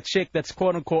dating a chick that's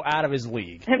quote-unquote out of his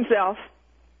league? Himself.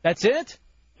 That's it?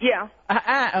 Yeah.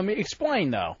 I mean, explain,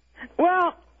 though.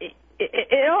 Well,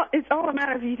 it's all a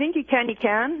matter of if you think you can, you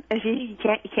can. If you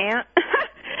can't, you can't.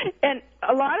 And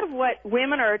a lot of what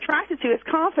women are attracted to is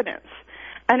confidence.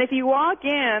 And if you walk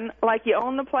in like you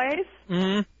own the place,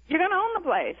 you're going to own the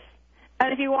place.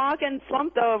 And if you walk in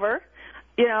slumped over,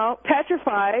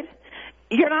 petrified,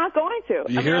 you're not going to.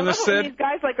 You hearing this, Sid? These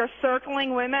guys are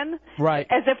circling women, right?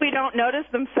 As if we don't notice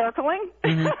them circling.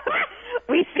 Mm-hmm.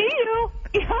 We see you,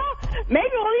 maybe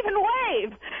we'll even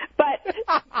wave. But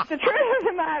the truth of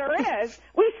the matter is,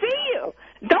 we see you.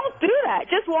 Don't do that.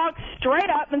 Just walk straight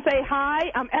up and say, "Hi,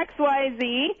 I'm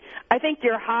XYZ. I think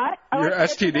you're hot." You're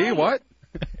STD? What?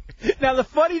 Now, the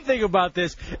funny thing about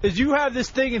this is you have this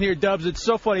thing in here, Dubs. It's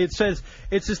so funny. It says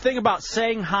it's this thing about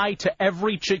saying hi to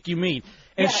every chick you meet.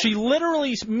 And she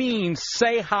literally means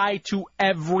say hi to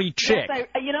every chick. Yes,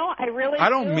 I really I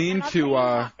don't mean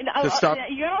to stop.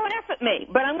 You're going to laugh at me,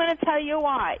 but I'm going to tell you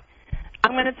why.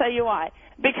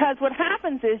 Because what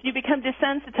happens is you become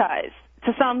desensitized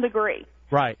to some degree.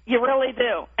 Right. You really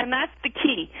do. And that's the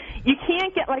key. You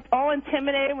can't get, all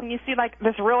intimidated when you see,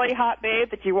 this really hot babe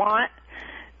that you want,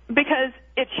 because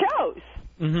it shows.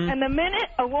 Mm-hmm. And the minute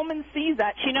a woman sees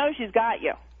that, she knows she's got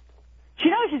you. She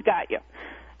knows she's got you.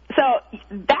 So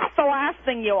that's the last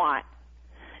thing you want.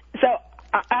 So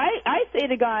I say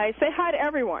to guys, say hi to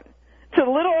everyone. To the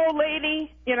little old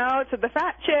lady, to the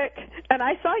fat chick. And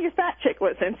I saw your fat chick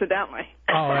list, incidentally.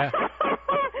 Oh, yeah.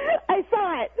 I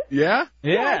saw it. Yeah?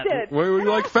 Yeah, I did. Why would you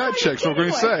like fat chicks? What are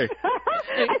we going to say?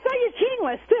 I saw your cheating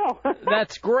list, too.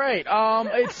 That's great.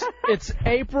 It's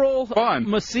April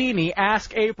Massini,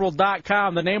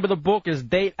 AskApril.com. The name of the book is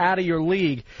Date Out of Your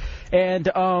League.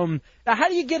 And now how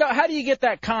do you get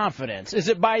that confidence? Is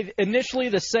it by initially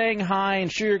the saying hi and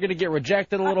sure you're going to get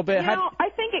rejected a little bit? I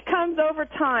think it comes over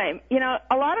time.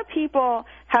 A lot of people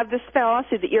have this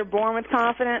fallacy that you're born with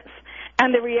confidence,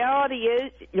 and the reality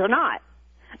is you're not.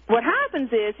 What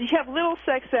happens is you have little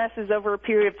successes over a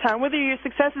period of time, whether your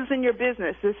successes in your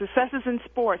business, the successes in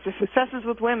sports, the successes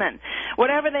with women,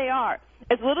 whatever they are.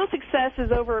 As little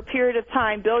successes over a period of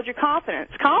time build your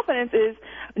confidence. Confidence is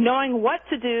knowing what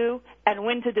to do and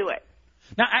when to do it.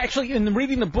 Now, actually, in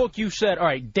reading the book, you said, all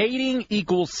right, dating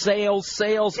equals sales,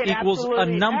 sales equals a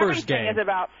numbers game. Everything is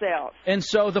about sales. And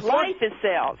so life is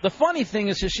sales. The funny thing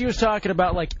is she was talking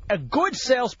about, a good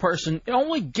salesperson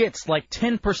only gets,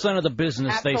 10% of the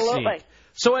business they see.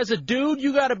 So as a dude,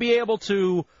 you got to be able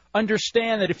to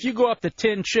understand that if you go up to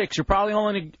 10 chicks, you're probably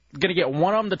only going to get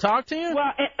one of them to talk to you?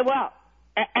 Well,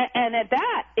 and at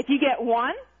that, if you get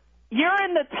one, you're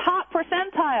in the top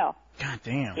percentile. God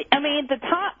damn. I mean, the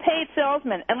top paid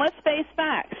salesman, and let's face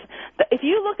facts, If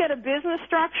you look at a business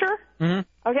structure,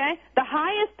 okay, the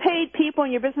highest paid people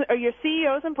in your business are your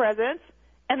CEOs and presidents,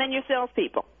 and then your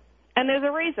salespeople. And there's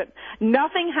a reason.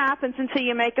 Nothing happens until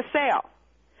you make a sale.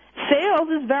 Sales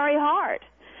is very hard.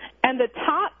 And the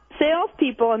top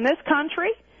salespeople in this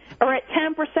country are at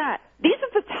 10%. These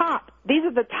are the top. These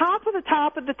are the top of the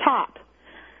top of the top.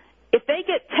 If they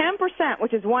get 10%,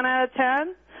 which is 1 out of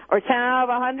 10 or 10 out of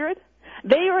 100,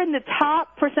 they are in the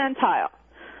top percentile.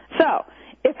 So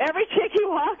if every chick you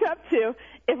walk up to,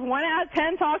 if 1 out of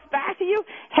 10 talks back to you,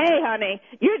 hey, honey,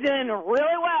 you're doing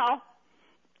really well,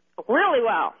 really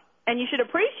well. And you should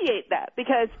appreciate that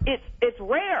because it's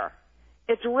rare.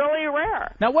 It's really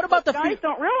rare. Now, what about what guys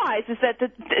don't realize is that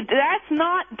that's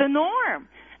not the norm.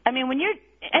 I mean, when you're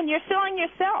selling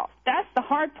yourself, that's the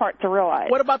hard part to realize.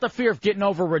 What about the fear of getting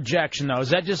over rejection, though? Is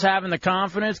that just having the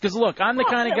confidence? Because, look, I'm the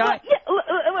kind of guy.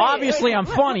 Obviously, I'm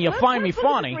funny. You'll find me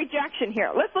funny. Let's look at rejection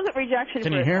here. Let's look at rejection.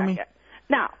 Can you hear me?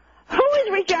 Now, who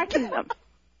is rejecting them?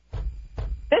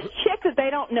 This chick that they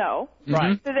don't know.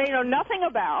 Right. That they know nothing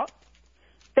about.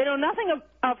 They know nothing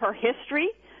of her history.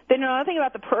 They know nothing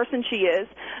about the person she is.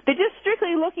 They're just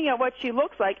strictly looking at what she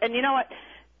looks like. And you know what?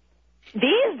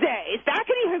 These days, that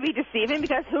can even be deceiving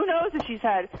because who knows if she's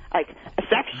had, like, a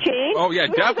sex change. Oh, yeah,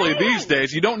 definitely these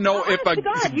days. You don't know if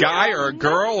it's a guy or a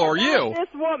girl or you. This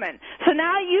woman. So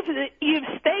now you've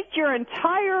staked your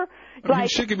entire,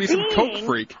 she could be some coke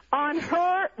freak. On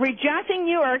her rejecting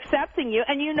you or accepting you,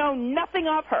 and you know nothing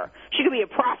of her. She could be a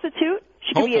prostitute.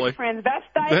 She could be a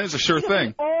transvestite. That is a sure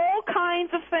thing. All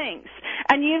kinds of things.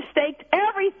 And you've staked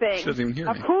everything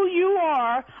of who you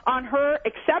are on her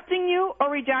accepting you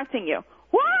or rejecting you.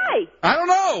 Why? I don't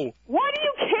know. Why do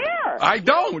you care? I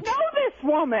don't. You don't know this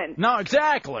woman. No,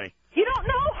 exactly. You don't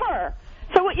know her.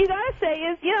 So what you got to say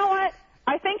is, you know what?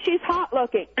 I think she's hot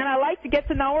looking, and I like to get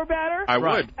to know her better. I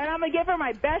would. And I'm going to give her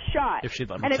my best shot. If she'd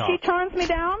let me and talk. if she turns me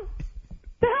down,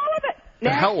 the hell with it.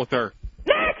 The hell with her.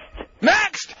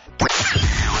 Next! You're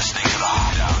listening to the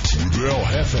Hideout with Real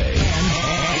Hefe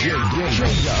and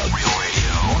J-Dub. Real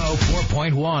Radio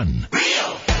 104.1.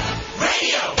 Real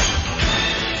Radio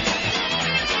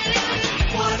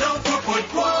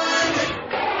 104.1.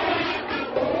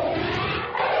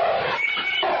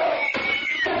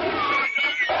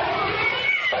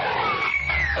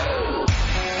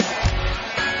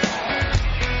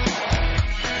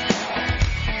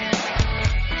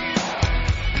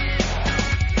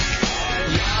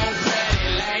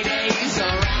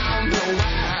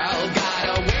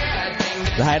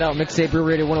 The Hideout Mixtape Real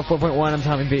Radio 104.1. I'm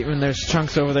Tommy Bateman. There's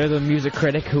Chunks over there, the music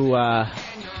critic who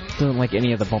doesn't like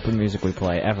any of the bumper music we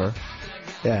play ever.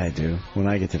 Yeah, I do. When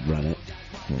I get to run it.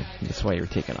 That's why you're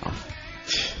taking off.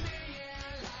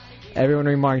 Everyone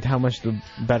remarked how much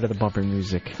better the bumper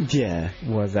music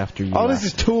was after you All left.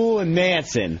 this is Tool and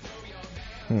Manson.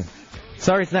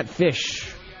 Sorry, it's not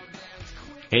Fish.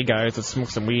 Hey guys, let's smoke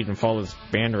some weed and follow this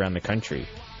band around the country.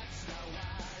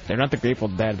 They're not the Grateful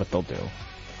Dead, but they'll do.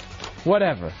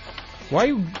 Whatever. Why are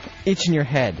you itching your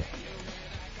head?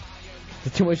 Is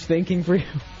it too much thinking for you?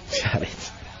 Shut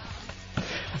it.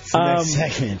 It's the next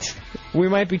segment. We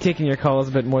might be taking your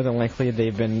calls, but more than likely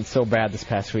they've been so bad this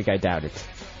past week, I doubt it.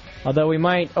 Although we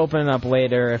might open it up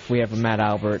later if we have a Matt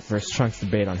Albert versus Trunks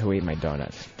debate on who ate my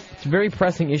donuts. It's a very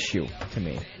pressing issue to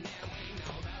me.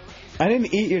 I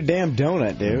didn't eat your damn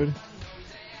donut, dude.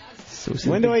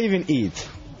 When do I even eat?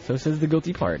 So says the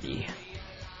guilty party.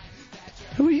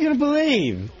 Who are you going to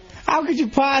believe? How could you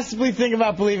possibly think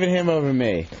about believing him over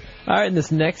me? All right, in this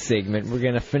next segment, we're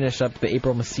going to finish up the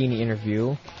April Massini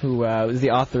interview, who is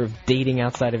the author of Dating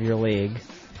Outside of Your League,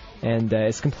 and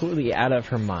is completely out of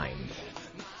her mind.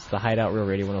 It's the Hideout Real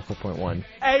Radio 104.1.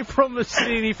 April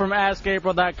Massini from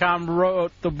AskApril.com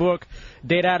wrote the book,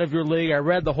 Date Out of Your League. I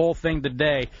read the whole thing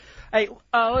today. Hey,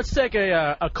 let's take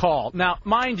a call. Now,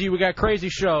 mind you, we got a crazy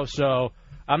show, so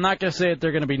I'm not going to say that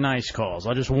they're going to be nice calls.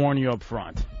 I'll just warn you up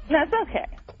front. That's okay.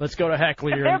 Let's go to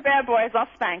Heckler. If they're bad boys, I'll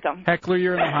spank them. Heckler,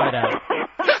 you're in the Hideout.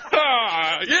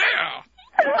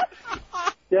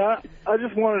 Yeah, I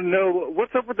just want to know,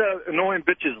 what's up with that annoying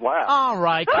bitch's laugh? All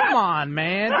right, come on,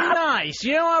 man. Be nice.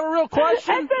 You don't have a real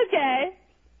question? That's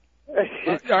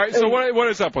okay. All right, so what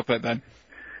is up with it then?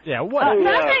 Yeah, what?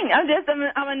 Nothing.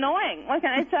 I'm annoying. What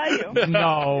can I tell you?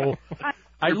 No.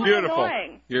 You're beautiful.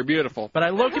 Annoying. You're beautiful. But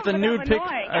I look at the nude picture.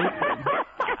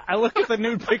 I look at the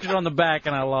nude picture on the back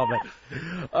and I love it.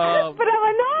 But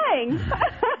I'm annoying.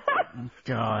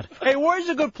 God. Hey, where's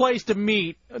a good place to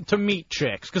meet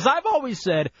chicks? Because I've always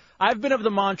said I've been of the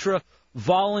mantra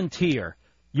volunteer.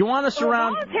 You want to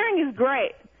surround. Volunteering is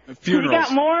great. Funerals. You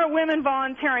got more women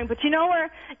volunteering, but you know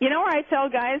where I tell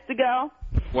guys to go?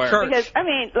 Where? Because I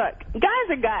mean, look, guys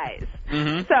are guys.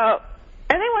 Mm-hmm. So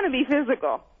and they want to be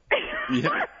physical.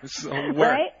 Yeah. So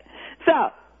where? Right?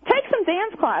 So, take some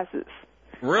dance classes.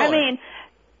 Really? I mean,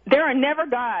 there are never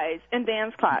guys in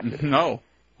dance classes. No.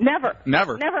 Never.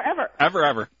 Never. Never, ever.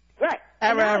 Ever. Right.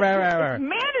 Ever. It's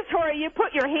mandatory you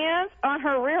put your hands on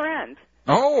her rear end.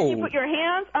 Oh. You put your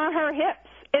hands on her hips.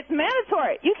 It's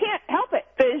mandatory. You can't help it.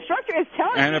 The instructor is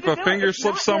telling you And if to a do finger it. It's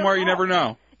slips not your somewhere, you fault. never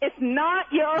know. It's not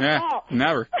your Yeah. fault.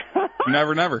 Never.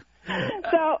 Never.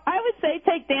 So I would say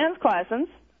take dance classes.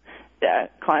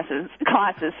 Classes.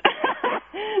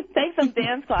 Take some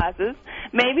dance classes.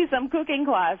 Maybe some cooking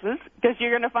classes, because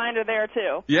you're going to find her there,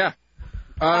 too. Yeah.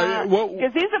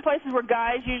 Because these are places where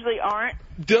guys usually aren't.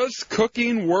 Does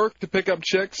cooking work to pick up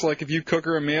chicks, like if you cook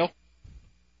her a meal?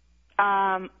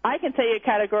 I can tell you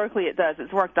categorically it does.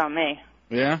 It's worked on me.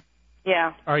 Yeah?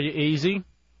 Yeah. Are you easy?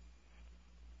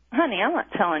 Honey, I'm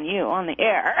not telling you on the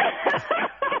air.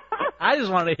 I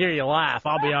just wanted to hear you laugh,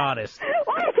 I'll be honest.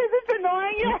 Why? Because it's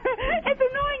annoying your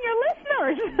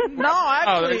listeners. No,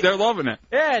 actually. Oh, they're loving it.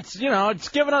 Yeah, it's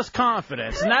giving us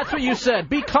confidence, and that's what you said.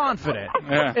 Be confident.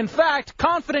 Yeah. In fact,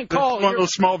 confident That's call. one of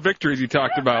those small victories you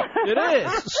talked about. It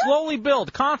is. Slowly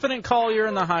build. Confident call. You're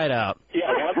in the hideout.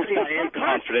 Yeah, one thing I am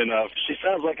confident of, she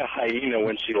sounds like a hyena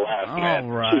when she laughs, man.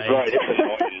 All right. She's right, it's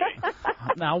annoying me.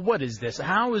 Now, what is this?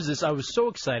 How is this? I was so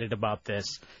excited about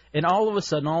this, and all of a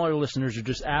sudden, all our listeners are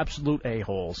just absolute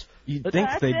a-holes. You'd think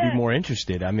they'd be more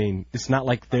interested. I mean, it's not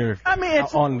like they're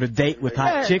on the date with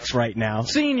hot chicks right now,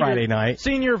 Friday night.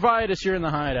 Senior Vitus, you're in the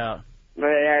hideout. Hey,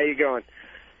 how you going?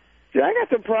 Yeah, I got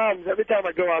some problems. Every time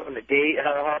I go out on a date, I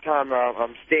have a hard time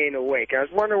I'm staying awake. I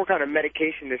was wondering what kind of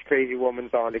medication this crazy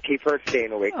woman's on to keep her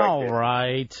staying awake. All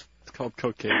right. It's called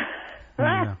cocaine.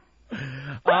 Huh?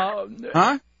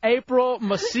 April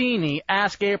Massini,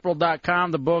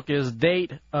 AskApril.com. The book is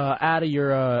Date Out of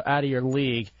Your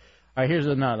League. All right, here's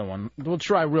another one. We'll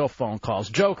try real phone calls.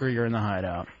 Joker, you're in the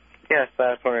hideout. Yes, I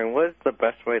was wondering, what is the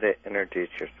best way to introduce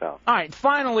yourself? All right,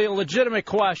 finally, a legitimate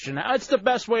question. What's the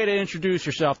best way to introduce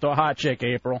yourself to a hot chick,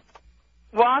 April?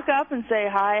 Walk up and say,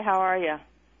 hi, how are you?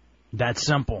 That's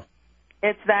simple.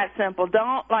 It's that simple.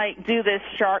 Don't, do this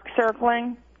shark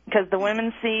circling, because the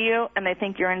women see you and they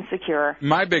think you're insecure.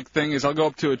 My big thing is I'll go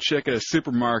up to a chick at a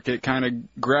supermarket, kind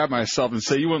of grab myself and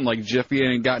say, you wouldn't like Jiffy,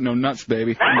 ain't got no nuts,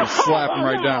 baby. And just slap him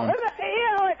right down.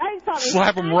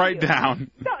 Slap him right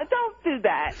down. Don't do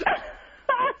that.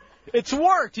 It's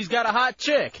worked. He's got a hot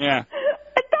chick. Yeah.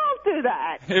 Don't do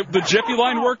that. If the Jiffy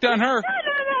line worked on her.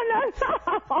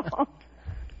 No.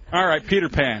 All right, Peter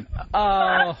Pan.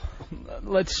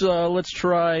 Let's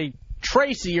try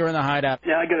Tracy. You're in the hideout.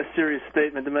 Yeah, I got a serious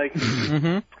statement to make.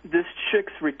 This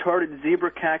chick's retarded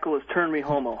zebra cackle has turned me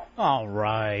homo. All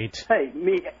right. Hey,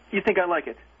 me, you think I like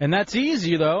it? And that's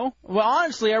easy, though. Well,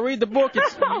 honestly, I read the book.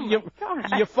 It's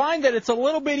you find that it's a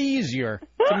little bit easier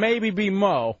to maybe be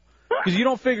Mo. Because you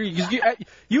don't figure,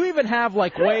 you even have,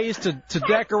 ways to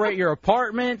decorate your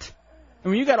apartment. I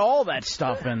mean, you got all that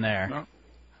stuff in there.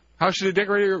 How should you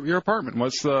decorate your apartment?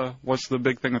 What's the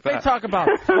big thing with that? They talk about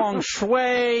feng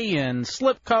shui and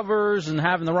slip covers and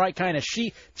having the right kind of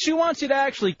sheet. She wants you to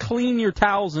actually clean your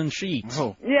towels and sheets.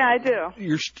 Oh. Yeah, I do.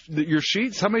 Your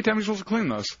sheets? How many times are you supposed to clean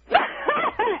those?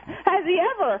 Has he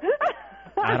ever?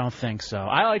 I don't think so.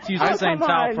 I like to use the same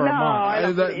towel for a month. I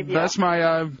don't believe you. That's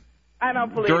my... I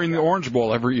don't believe during you. the Orange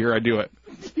Bowl every year I do it.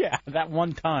 Yeah, that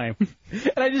one time.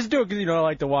 And I just do it because, I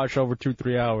like to wash over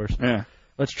 2-3 hours. Yeah.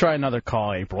 Let's try another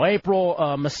call, April.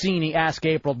 April Massini,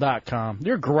 AskApril.com.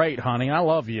 You're great, honey. I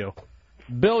love you.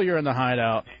 Bill, you're in the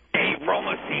hideout. April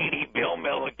Massini, Bill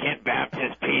Milliken,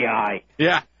 Baptist PI.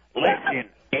 Yeah. Listen,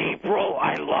 April,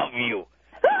 I love you.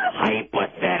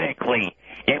 Hypothetically,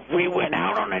 if we went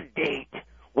out on a date,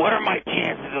 what are my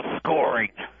chances of scoring?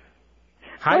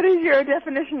 What is your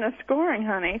definition of scoring,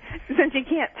 honey? Since you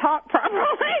can't talk properly.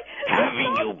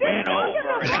 Having you been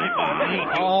over and I'm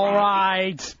behind you. All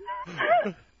right.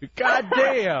 God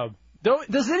damn.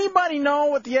 Does anybody know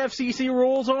what the FCC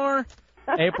rules are?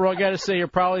 April, I got to say, you're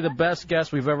probably the best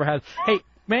guest we've ever had. Hey,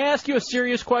 may I ask you a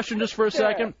serious question just for a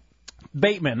second?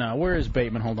 Bateman, where is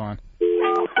Bateman? Hold on. Who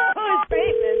is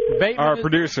Bateman? Our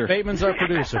producer. Bateman's our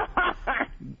producer.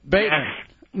 Bateman.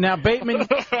 Now, Bateman,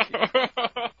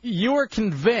 you are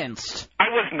convinced. I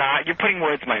was not. You're putting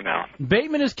words in my mouth.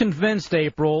 Bateman is convinced,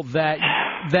 April,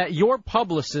 that your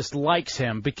publicist likes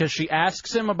him because she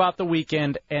asks him about the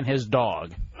weekend and his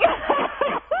dog.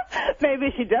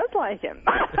 Maybe she does like him.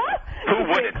 Who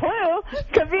wouldn't?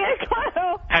 Could be a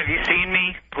clue. Have you seen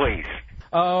me? Please.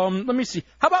 Let me see.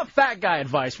 How about fat guy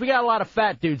advice? We got a lot of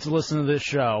fat dudes to listen to this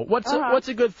show. What's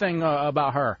a good thing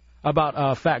about her?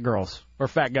 About fat girls or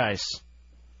fat guys?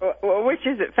 Well, which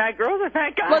is it, fat girls or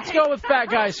fat guys? Let's go with fat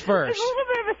guys first. There's a little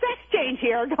bit of a sex change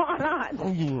here going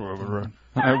on.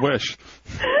 I wish.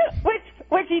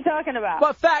 Which are you talking about?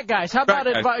 But fat guys, how about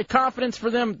Fat guys. confidence for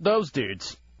them, those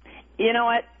dudes? You know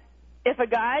what? If a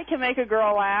guy can make a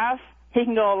girl laugh, he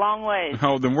can go a long way.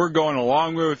 Oh, then we're going a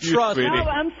long way with you, Trust me. sweetie. No,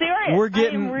 I'm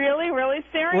serious. I'm really, really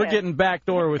serious. We're getting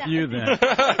backdoor with you then. Wait,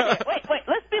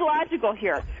 let's be logical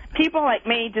here. People like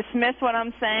me dismiss what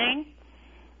I'm saying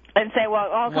and say, well,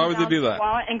 all Why would they do that?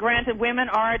 Wallet. And granted, women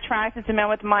are attracted to men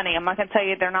with money. I'm not going to tell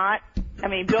you they're not. I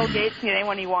mean, Bill Gates can get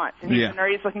anyone he wants, and he's Yeah. the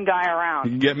nerdiest looking guy around.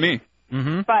 You can get me.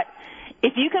 Mm-hmm. But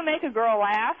if you can make a girl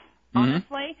laugh,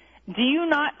 honestly, do you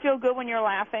not feel good when you're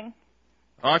laughing?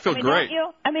 Oh, I feel great. Don't you?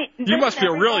 I mean, You must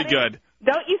feel really everybody- good.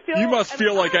 Don't you feel? You must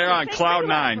feel like I'm on cloud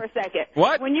nine. For a second.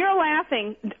 What? When you're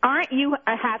laughing, aren't you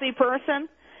a happy person?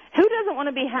 Who doesn't want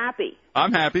to be happy?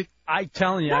 I'm happy. I'm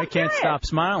telling you, I can't stop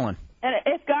smiling. And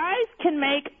if guys can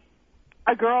make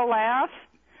a girl laugh,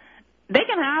 they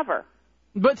can have her.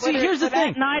 But see, Whether here's it's the for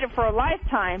thing. That night or for a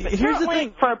lifetime. But Here's the certainly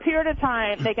thing. for a period of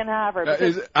time, they can have her.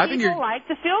 Because I think people you're- like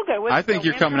to feel good. With I think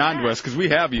you're coming on to us because we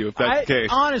have you, if that's the case.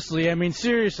 Honestly, I mean,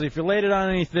 seriously, if you laid it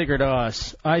on any thicker to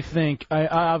us, I think,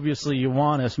 obviously, you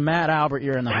want us. Matt Albert,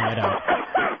 you're in the Hideout.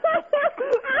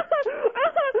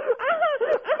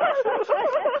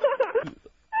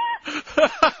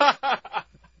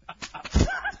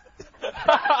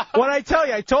 What I tell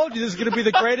you, I told you this is going to be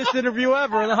the greatest interview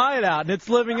ever in the Hideout, and it's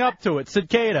living up to it.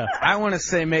 Cicada. I want to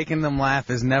say making them laugh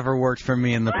has never worked for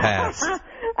me in the past.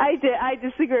 I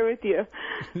disagree with you.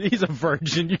 He's a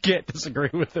virgin. You can't disagree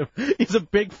with him. He's a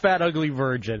big, fat, ugly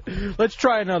virgin. Let's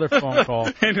try another phone call.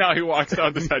 And now he walks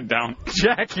out with his head down.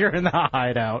 Jack, you're in the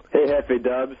Hideout. Hey, Hefe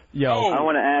Dubs. Yo. I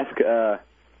want to ask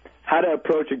how to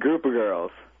approach a group of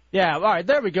girls. Yeah, all right,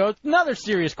 there we go. Another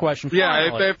serious question. Yeah,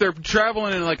 finally. if they're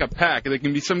traveling in like a pack, they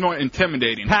can be somewhat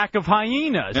intimidating. Pack of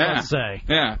hyenas, Yeah. let's say.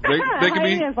 Yeah, they can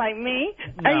be. Hyenas like me?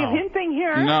 Are you hinting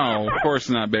here? No, of course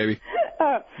not, baby.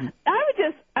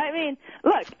 I mean,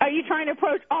 look, are you trying to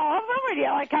approach all of them, or do you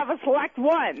like have a select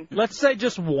one? Let's say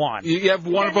just one. You have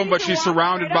one of them, but she's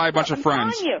surrounded by a bunch of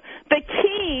friends. I'm telling you, the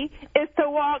key is to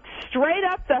walk straight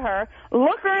up to her,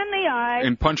 look her in the eye,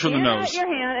 And punch her in the hand nose. out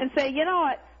your hand, and say, you know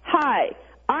what? Hi,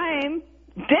 I'm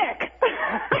Dick.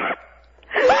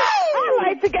 I'd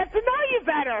like to get to know you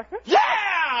better.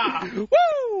 Yeah!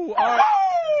 Woo! All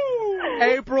right.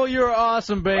 April, you're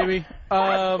awesome, baby.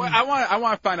 I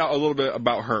want to find out a little bit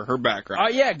about her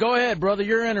background. Yeah, go ahead, brother.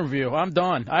 Your interview. I'm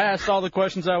done. I asked all the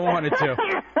questions I wanted to.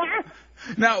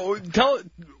 Now,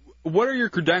 what are your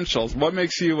credentials? What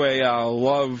makes you a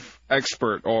love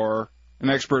expert or an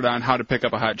expert on how to pick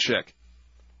up a hot chick?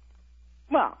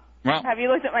 Well, have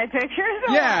you looked at my pictures?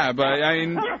 Yeah, but I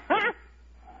mean,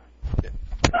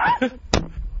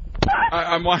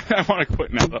 I want to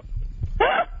quit now. Though.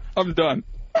 I'm done.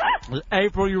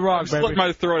 April, you rock, baby. Slit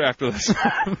my throat after this.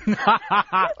 Next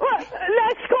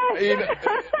question.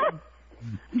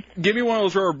 Give me one of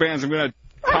those rubber bands. I'm gonna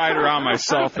tie it around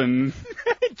myself and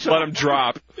let them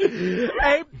drop.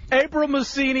 April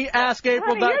Massini,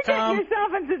 AskApril.com. You're getting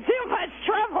yourself into too much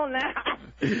trouble now.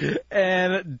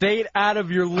 And date out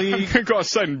of your league. I'm gonna go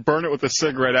outside and burn it with a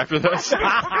cigarette after this.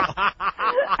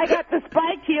 I got the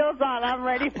spiked heels on. I'm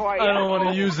ready for you. I don't want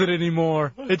to use it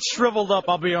anymore. It's shriveled up,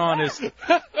 I'll be honest.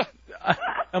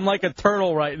 I'm like a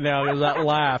turtle right now because that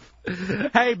laugh.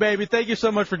 Hey, baby, thank you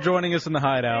so much for joining us in the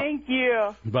Hideout. Thank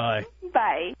you. Bye.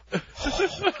 Bye.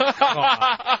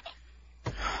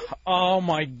 Oh,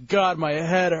 my God, my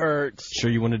head hurts. Sure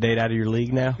you want to date out of your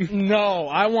league now? No,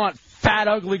 I want fat,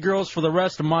 ugly girls for the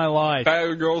rest of my life.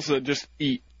 Fat girls that just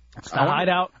eat. It's the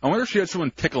Hideout. I wonder if she had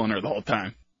someone tickling her the whole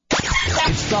time.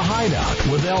 It's the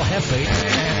Hideout with El Jefe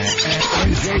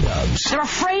and J-Dubs. They're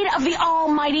afraid of the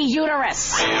almighty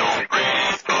uterus.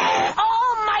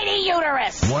 Almighty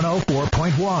uterus.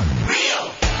 104.1.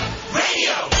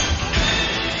 Radio.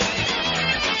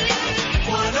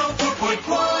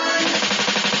 104.1.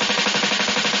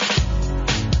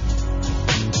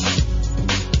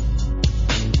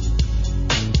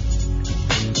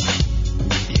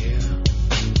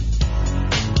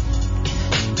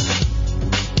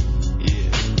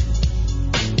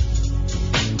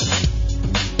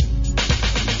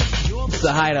 It's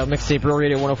the Hideout, Mixtape Real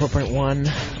Radio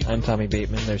 104.1. I'm Tommy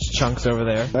Bateman. There's Chunks over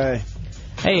there. Hey.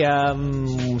 Hey,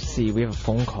 let's see. We have a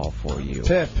phone call for you.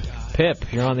 Pip.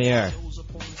 Pip, you're on the air.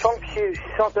 Chunks, you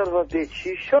son of a bitch.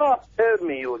 You should have heard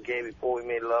me, you were gay before we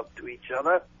made love to each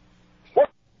other.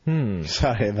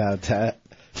 Sorry about that.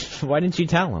 Why didn't you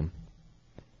tell him?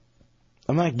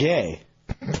 I'm not gay.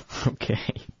 Okay.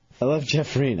 I love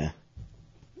Jeffrina.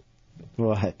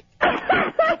 What?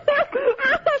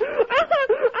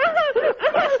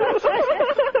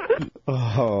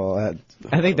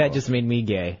 I think that just made me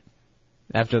gay.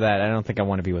 After that, I don't think I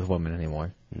want to be with women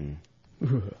anymore.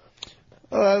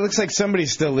 Well, it looks like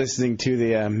somebody's still listening to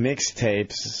the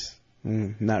mixtapes.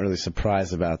 Not really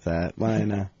surprised about that.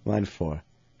 Line 4.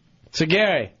 Sir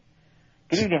Gary.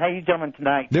 Good evening. How you doing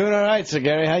tonight? Doing all right, Sir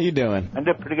Gary. How you doing? I'm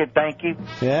doing pretty good, thank you.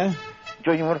 Yeah?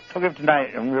 Enjoying your program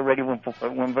tonight. I'm ready one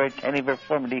very attentive, very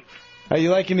informative. Are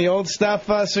you liking the old stuff,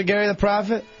 Sir Gary the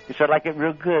Prophet? Yes, I like it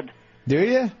real good. Do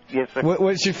you? Yes, sir.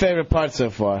 What's your favorite part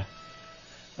so far?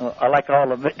 I like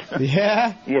all of it.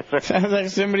 Yeah? Yes, sir. Sounds like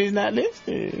somebody's not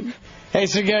listening. Hey,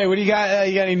 Sir Gary, what do you got?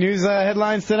 You got any news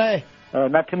headlines today?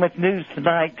 Not too much news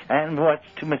tonight. I haven't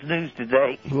watched too much news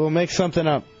today. We'll make something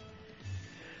up.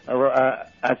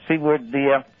 I see where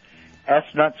the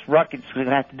astronauts' rockets are going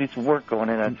to have to do some work on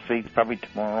it. I'd see probably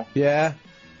tomorrow. Yeah?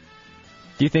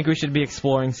 Do you think we should be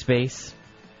exploring space?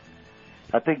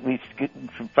 I think we should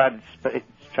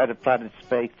try to fly to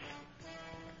space.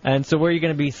 And so where are you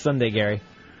going to be Sunday, Gary?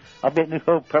 I'll be at New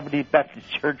Hope Property Baptist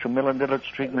Church on Millen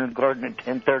Street in the Garden at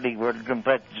 10:30, where the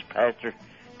Baptist pastor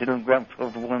did on ground floor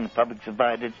for one of the public's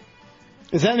invited.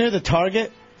 Is that near the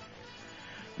Target?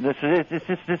 This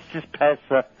is just past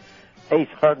Ace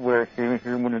Hardware here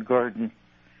in Winter Garden.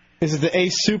 Is it the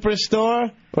Ace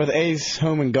Superstore or the Ace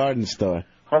Home and Garden Store?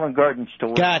 Home and Garden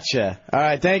Store. Gotcha. All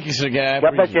right, thank you, Sir Gary.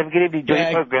 God bless you. Have a good evening. Enjoy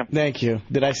your program. Thank you.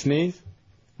 Did I sneeze?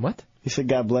 What? He said,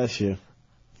 God bless you.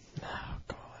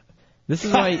 This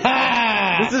is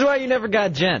why you never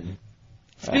got Jen.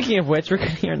 Speaking of which, we're going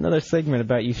to hear another segment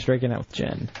about you striking out with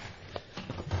Jen.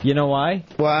 You know why?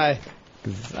 Why?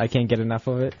 Because I can't get enough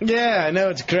of it. Yeah, I know,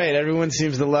 it's great. Everyone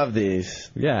seems to love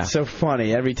these. Yeah. It's so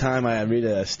funny. Every time I read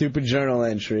a stupid journal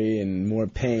entry and more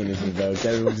pain is invoked,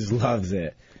 everyone just loves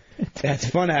it. It's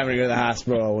fun having to go to the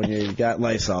hospital when you got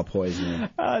Lysol poisoning.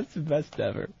 It's the best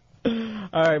ever. All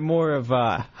right, more of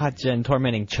Hot Jen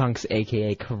tormenting Chunks,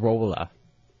 a.k.a. Corolla.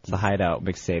 It's the Hideout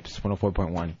mixtapes,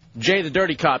 104.1. Jay, the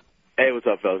dirty cop. Hey, what's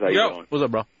up, fellas? How you doing? What's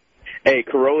up, bro? Hey,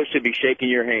 Corolla should be shaking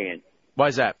your hand. Why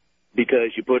is that?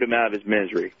 Because you put him out of his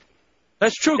misery.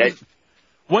 That's true.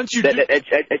 Once you that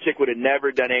chick would have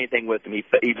never done anything with him. He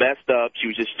messed up. She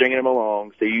was just stringing him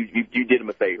along, so you did him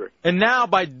a favor. And now,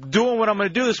 by doing what I'm going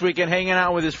to do this weekend, hanging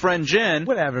out with his friend Jen,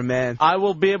 whatever, man, I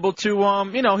will be able to, he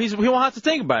won't have to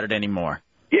think about it anymore.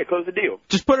 Yeah, close the deal.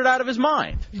 Just put it out of his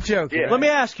mind. You're joking. Yeah. Let me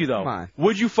ask you, though. Come on.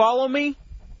 Would you follow me?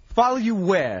 Follow you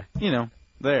where?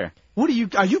 There. Are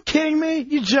you kidding me?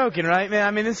 You're joking, right, man?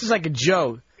 I mean, this is like a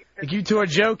joke. Like, you two are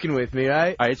joking with me,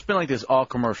 right? All right, it's been like this all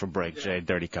commercial break, Jay,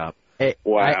 dirty cop. Hey,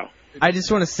 wow. I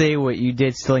just want to say what you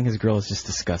did stealing his girl is just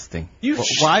disgusting.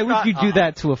 Why would you do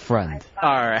that to a friend? All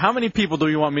right, how many people do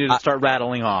you want me to start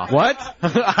rattling off? What?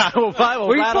 I will what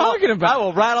are you talking about? I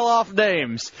will rattle off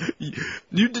names.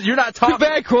 You're not talking. Too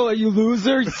bad, Corolla, you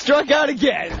loser. You struck out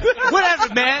again.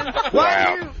 Whatever, man.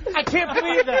 I can't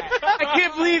believe that. I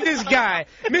can't believe this guy,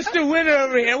 Mr. Winner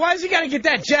over here. Why does he got to get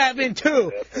that jab in,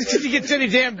 too? Just because he gets any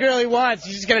damn girl he wants,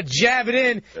 he's just got to jab it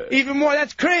in even more.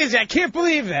 That's crazy. I can't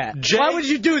believe that. Jay, why would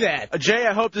you do that? Jay,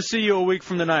 I hope to see you a week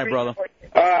from tonight, brother.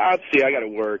 I'll see. I got to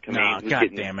work. I mean, God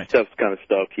damn it. Tough kind of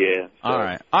stuff, yeah. So, All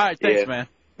right, thanks, man.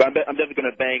 But I'm definitely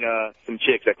going to bang some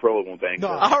chicks that Corolla won't bang. No.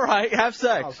 So. All right, have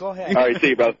sex. Oh, go ahead. All right, see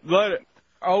you, brother. Later.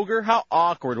 Ogre, how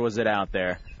awkward was it out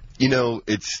there?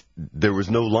 There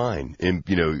was no line. And,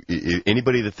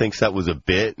 anybody that thinks that was a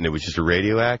bit and it was just a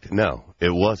radio act, no, it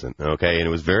wasn't, okay? And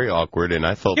it was very awkward, and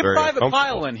I felt very uncomfortable. Get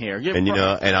Private Pile in here.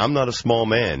 And I'm not a small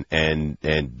man, and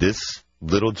this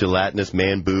little gelatinous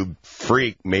man boob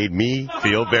freak made me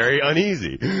feel very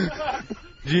uneasy. Did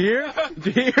you hear?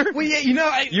 Well,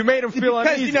 yeah, you made him feel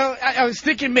uneasy. I was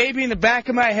thinking maybe in the back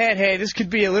of my head, hey, this could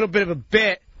be a little bit of a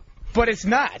bit, but it's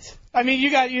not. I mean,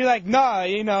 you're like, nah,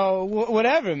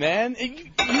 whatever, man.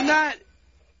 You're not.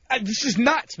 This is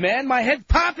nuts, man. My head's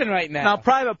popping right now. Now,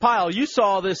 Private Pile, you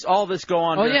saw all this go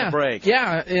on during the break.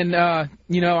 Yeah, and,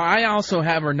 I also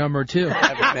have her number, too.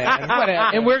 Whatever.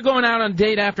 And we're going out on a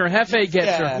date after Hefe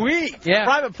gets her. Sweet. Yeah.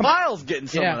 Private Pile's getting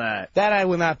some of that. That I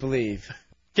will not believe.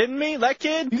 Kidding me? That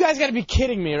kid? You guys got to be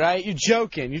kidding me, right? You're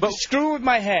joking. You're just screwing with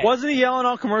my head. Wasn't he yelling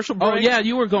on commercial break? Oh, yeah,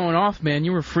 you were going off, man.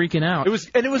 You were freaking out.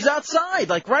 It was outside,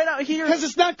 like right out here. Because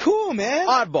it's not cool, man.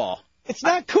 Oddball. It's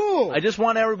not cool. I just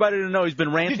want everybody to know he's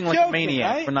been ranting like a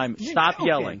maniac for 9 minutes. Stop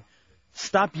yelling.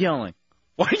 Stop yelling.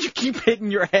 Why do you keep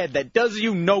hitting your head? That does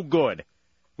you no good.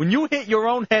 When you hit your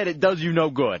own head, it does you no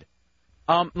good.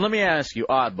 Let me ask you,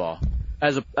 Oddball,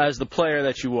 as the player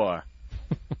that you are,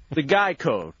 the guy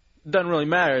code doesn't really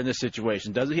matter in this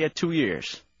situation, does it? He had 2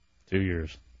 years. 2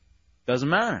 years. Doesn't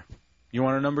matter. You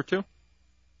want her number 2?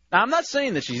 Now, I'm not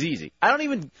saying that she's easy. I'm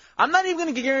not even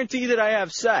going to guarantee that I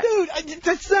have sex. Dude,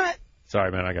 that's not. Sorry,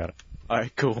 man, I got it. All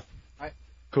right, cool.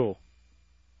 Cool.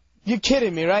 You're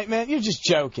kidding me, right, man? You're just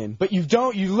joking. But you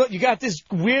don't. You got this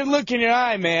weird look in your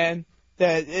eye, man.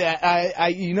 That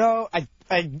I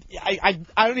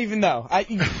don't even know.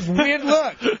 Weird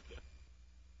look.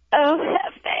 Oh,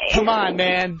 Hefe. Come on,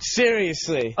 man.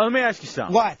 Seriously. Let me ask you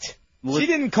something. What? She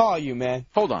didn't call you, man.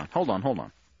 Hold on.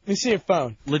 Let me see your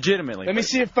phone. Legitimately. Let me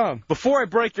see your phone. Before I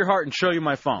break your heart and show you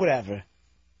my phone. Whatever.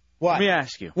 What? Let me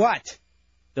ask you. What?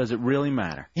 Does it really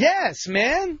matter? Yes,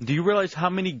 man. Do you realize how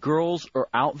many girls are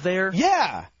out there?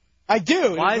 Yeah, I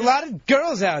do. There's a lot of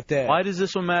girls out there. Why does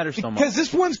this one matter so much? Because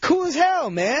this one's cool as hell,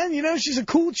 man. You know, she's a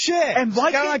cool chick. And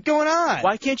why she's got a lot going on.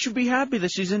 Why can't you be happy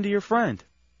that she's into your friend?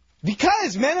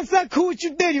 Because, man, it's not cool what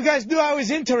you did. You guys knew I was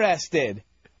interested.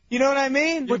 You know what I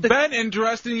mean? You've been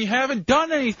interested and you haven't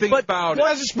done anything about it. You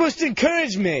guys are supposed to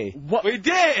encourage me. What? We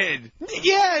did.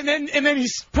 Yeah, and then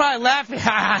he's probably laughing. Ha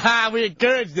ha ha, we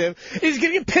encouraged him. He's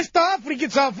going to get pissed off when he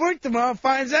gets off work tomorrow and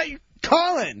finds out you're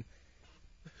calling.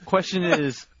 Question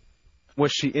is,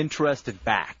 was she interested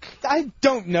back? I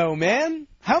don't know, man.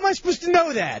 How am I supposed to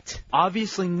know that?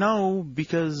 Obviously no,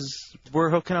 because we're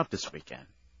hooking up this weekend.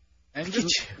 And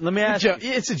let me ask you.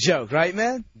 It's a joke, right,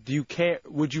 man? Do you care?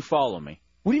 Would you follow me?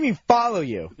 What do you mean follow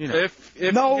you? You know, if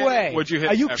no you way. Would you hit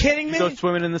Are you kidding me? You go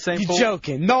swimming in the same pool? You're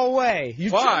joking. No way.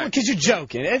 Why? Because you're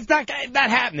joking. It's not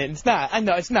happening. It's not. I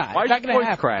know it's not. Why it's not are gonna you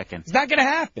happen. cracking? It's not gonna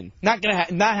happen. Not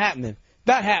happening.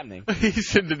 Not happening.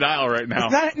 He's in denial right now.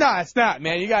 It's not,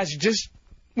 man. You guys are just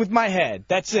with my head.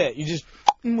 That's it. You just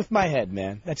with my head,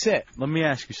 man. That's it. Let me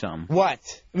ask you something. What?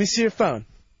 Let me see your phone.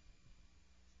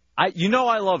 You know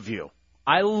I love you.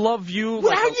 I love you.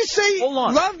 Well, how'd you say hold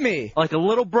on. Love me? Like a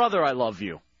little brother, I love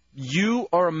you. You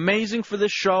are amazing for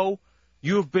this show.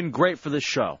 You have been great for this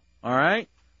show. All right?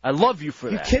 I love you for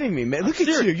that. You're kidding me, man. Look at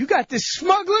you. You got this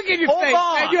smug look in your face. Hold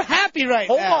on. Man. You're happy right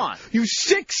now. Hold on. You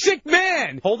sick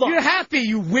man. Hold on. You're happy,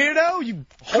 you weirdo. You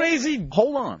crazy.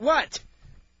 Hold on. What?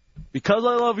 Because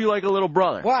I love you like a little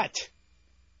brother. What?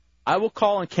 I will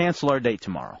call and cancel our date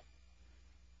tomorrow.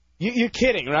 You're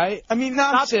kidding, right? I mean,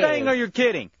 Stop saying or you're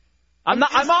kidding. I'm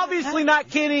obviously not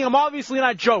kidding. I'm obviously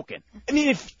not joking. I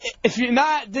mean, if you're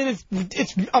not, then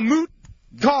it's a moot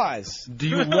cause. Do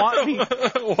you want me?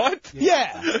 What?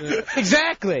 Yeah,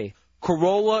 exactly.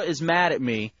 Corolla is mad at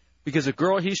me because a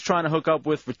girl he's trying to hook up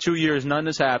with for 2 years, none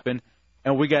has happened,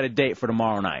 and we got a date for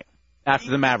tomorrow night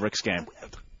after the Mavericks game.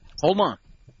 Hold on.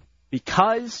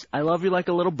 Because I love you like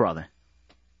a little brother,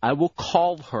 I will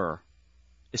call her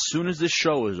as soon as this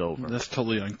show is over. That's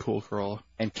totally uncool, Corolla.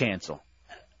 And cancel.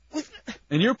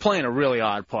 And you're playing a really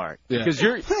odd part. Yeah. Because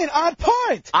you're playing odd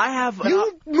part.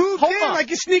 You moved in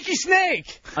like a sneaky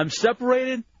snake. I'm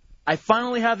separated. I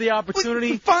finally have the opportunity.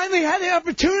 You finally had the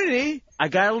opportunity. I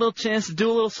got a little chance to do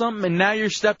a little something, and now you're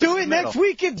stepping in the middle. Next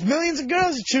week. It's millions of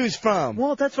girls to choose from.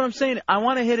 Well, that's what I'm saying. I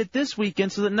want to hit it this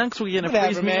weekend so that next weekend it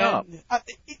frees me up.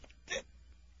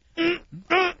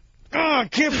 I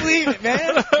can't believe it,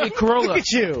 man. Hey, Corolla. Look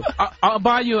at you. I'll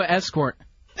buy you an escort.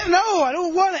 No, I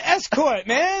don't want an escort,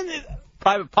 man.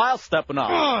 Private Pile stepping up.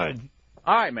 God.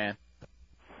 All right, man.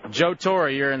 Joe Torre,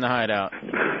 you're in the hideout.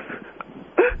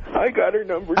 I got her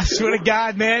number. I swear to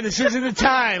God, man, this isn't the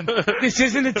time. This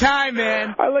isn't the time,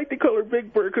 man. I like to call her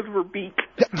Big Bird because of her beak.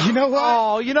 You know what?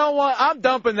 Oh, you know what? I'm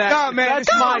dumping that. No, man, that's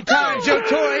it's my time, show. Joe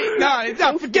Torre. No,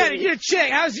 forget it. You're a chick.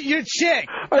 How's it? You're a chick.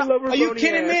 I love her. Are you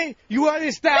kidding me? You want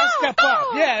to step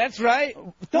up? Yeah, that's right.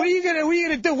 What are you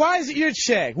gonna do? Why is it your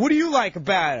chick? What do you like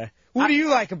about her? What do you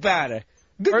like about her?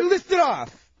 List it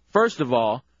off. First of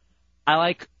all, I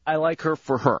like her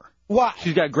for her. Why?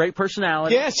 She's got great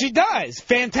personality. Yeah, she does.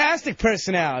 Fantastic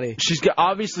personality. She's got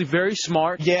obviously very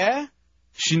smart. Yeah.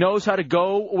 She knows how to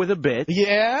go with a bit.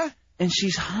 Yeah. And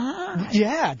she's hot.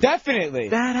 Yeah, definitely.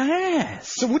 That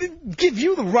ass. So what did give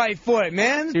you the right for it,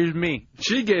 man? Here's me.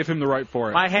 She gave him the right for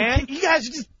it. My hand. You guys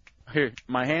are just... Here,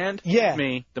 my hand. Yeah.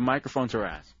 Me. The microphone's her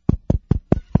ass.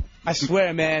 I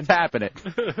swear, man. Tapping it.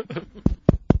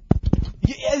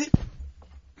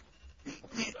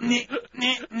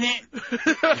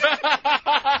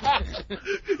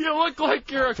 You look like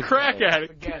you're a crack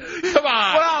addict. Come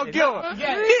on. Well, go.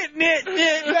 Having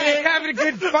a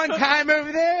good fun time over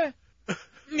there?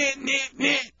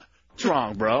 What's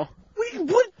wrong, bro?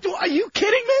 What? Are you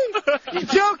kidding me? You're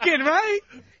joking, right?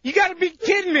 You gotta be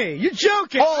kidding me. You're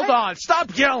joking. Hold on.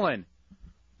 Stop yelling.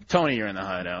 Tony, you're in the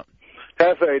hideout.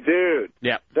 Hefe, dude.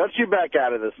 Yeah. That's you back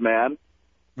out of this, man.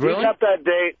 Really? You got that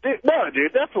date. No,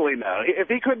 dude, definitely no. If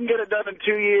he couldn't get it done in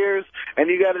 2 years and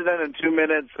you got it done in 2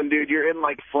 minutes, then, dude, you're in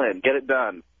like Flynn. Get it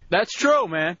done. That's true,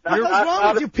 man. What's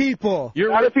wrong with you people?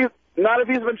 Not if he's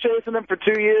been chasing him for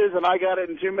 2 years and I got it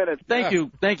in 2 minutes. Thank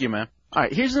you, man. All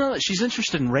right, here's another. She's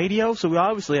interested in radio, so we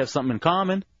obviously have something in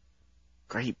common.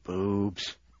 Great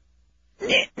boobs.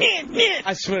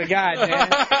 I swear to God, man.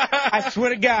 I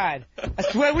swear to God. I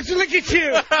swear, look at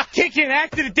you. Kicking,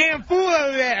 acting a damn fool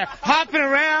over there. Hopping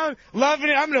around, loving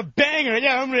it. I'm going to bang her.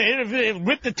 Yeah, I'm going to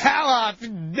rip the towel off.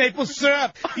 Maple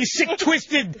syrup. You sick,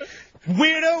 twisted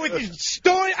weirdo with your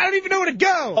story. I don't even know where to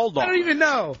go. Hold on. I don't even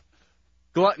know.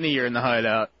 Gluttony, you're in the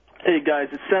hideout. Hey, guys,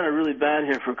 it sounded really bad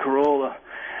here for Corolla.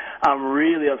 I'm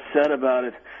really upset about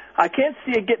it. I can't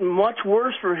see it getting much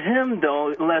worse for him,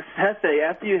 though, unless, Hefe,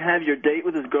 after you have your date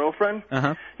with his girlfriend,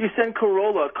 you send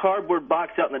Corolla a cardboard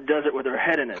box out in the desert with her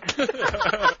head in it.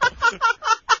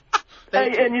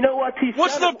 Hey, and you know what?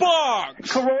 What's the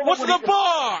box? Corolla, What's the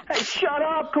box? Hey, shut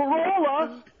up,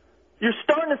 Corolla! You're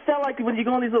starting to sound like, when you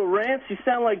go on these little rants, you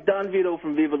sound like Don Vito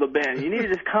from Viva La Band. You need to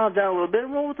just calm down a little bit,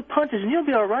 roll with the punches, and you'll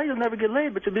be all right. You'll never get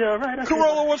laid, but you'll be all right. Okay.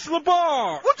 Corolla, what's in the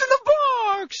box? What's in the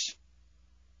box?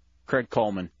 Craig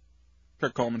Coleman.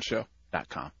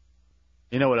 CraigColemanShow.com.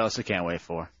 You know what else I can't wait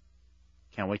for?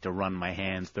 Can't wait to run my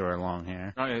hands through her long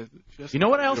hair. Oh, yeah, You know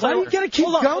what else? Why you gotta keep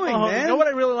going, man? You know what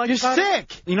I really like You're about her?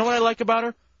 sick. You know what I like about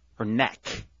her? Her neck.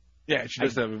 Yeah, she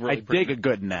does have a really I dig a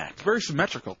good neck. very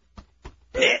symmetrical.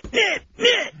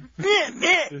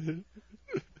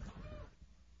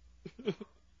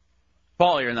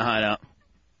 Paul, you're in the hideout.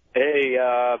 Hey,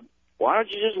 why don't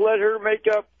you just let her make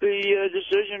up the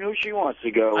decision who she wants to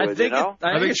go with, you know?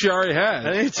 I think she already has.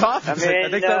 I think it's off. I mean, I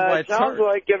think that's why it it's sounds hard.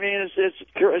 like, I mean,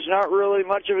 it's not really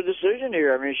much of a decision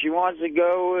here. I mean, she wants to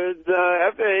go with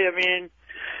Hefe. I mean,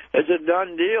 it's a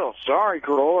done deal. Sorry,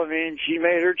 Corolla. I mean, she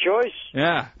made her choice.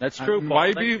 Yeah, that's true.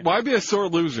 Why be a sore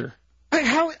loser?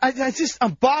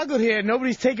 I'm boggled here.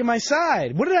 Nobody's taking my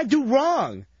side. What did I do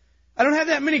wrong? I don't have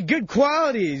that many good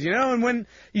qualities, you know. And when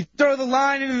you throw the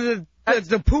line into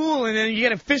the pool, and then you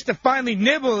get a fish to finally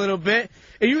nibble a little bit,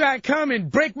 and you gotta come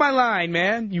and break my line,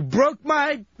 man. You broke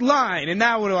my line, and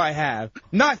now what do I have?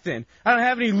 Nothing. I don't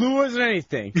have any lures or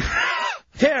anything.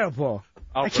 Terrible.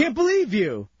 I can't believe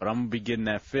you. But I'm gonna be getting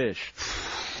that fish.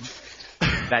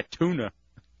 That tuna.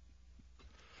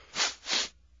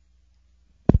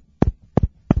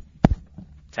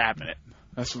 Tapping it.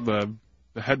 That's what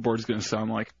the headboard's going to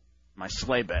sound like. My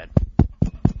sleigh bed.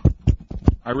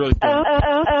 I really feel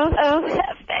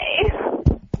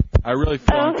I really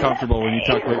feel uncomfortable when you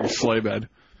talk about your sleigh bed.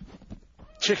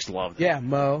 Chicks love that. Yeah,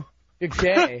 Mo. You're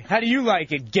gay. How do you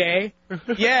like it, gay?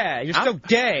 Yeah, you're still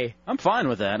gay. I'm fine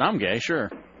with that. I'm gay,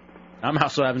 sure. I'm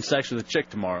also having sex with a chick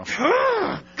tomorrow.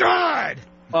 God!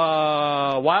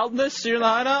 Wildness, you're in the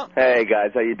hideout? Hey,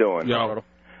 guys, how you doing? Yo.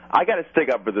 I got to stick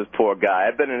up for this poor guy.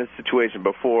 I've been in a situation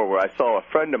before where I saw a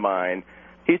friend of mine.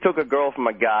 He took a girl from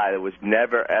a guy that was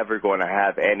never, ever going to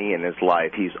have any in his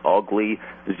life. He's ugly,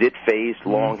 zit-faced,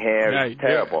 long hair. Yeah, He's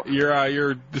terrible.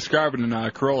 You're describing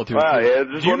Corolla to Well, me. yeah,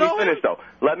 just let me finish, though.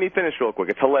 Let me finish real quick.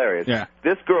 It's hilarious. Yeah.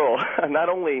 This girl, not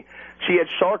only she had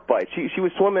shark bites. She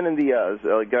was swimming in the I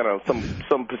don't know,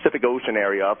 some Pacific Ocean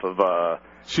area off of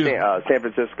San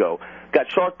Francisco. Got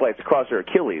shark bites across her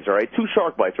Achilles. All right, 2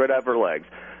 shark bites right out of her legs.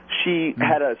 She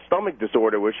had a stomach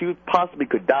disorder where she possibly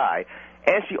could die,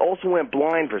 and she also went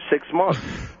blind for 6 months.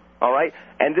 All right,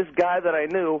 and this guy that I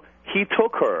knew, he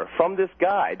took her from this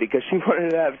guy because she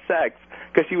wanted to have sex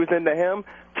because she was into him.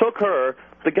 Took her,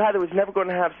 the guy that was never going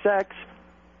to have sex.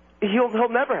 He'll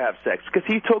never have sex because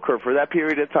he took her for that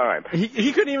period of time.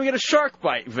 He couldn't even get a shark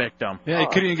bite victim. Yeah, he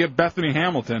couldn't even get Bethany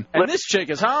Hamilton. And this chick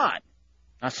is hot.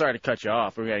 I'm sorry to cut you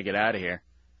off. We got to get out of here.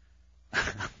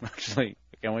 Actually,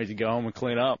 I can't wait to go home and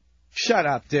clean up. Shut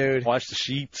up, dude. Wash the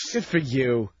sheets. Good for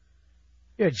you.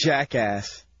 You're a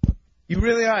jackass. You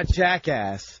really are a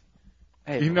jackass.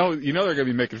 Hey, you know they're going to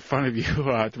be making fun of you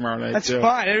tomorrow night, That's too.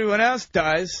 fine. Everyone else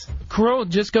does. Crow,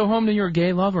 just go home to your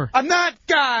gay lover. I'm not.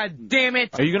 God damn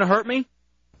it. Are you going to hurt me?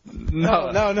 No.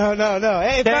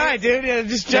 Hey, fine, dude. Yeah,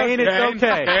 just joking. Kane, it's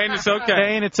okay. Kane, it's okay.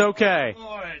 Kane, it's okay.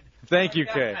 Thank you,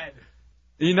 Kane.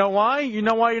 You know why? You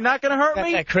know why you're not going to hurt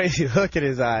me? That crazy look in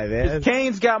his eye, man.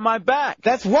 Kane's got my back.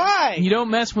 That's why. You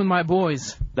don't mess with my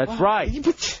boys. That's right.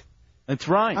 That's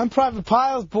right. I'm Private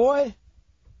Piles, boy.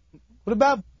 What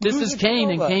about... This is Kane,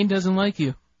 and Kane doesn't like you.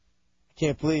 I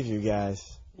can't believe you guys.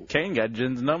 Kane got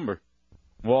Jen's number.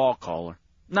 We'll all call her.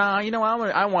 Nah, you know,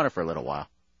 I want her for a little while.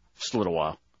 Just a little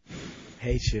while.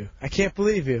 Hate you. I can't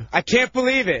believe you. I can't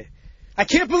believe it. I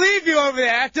can't believe you over there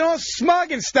acting all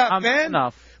smug and stuff, man.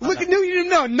 Enough. Look at you.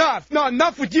 No, enough. No,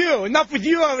 enough with you. Enough with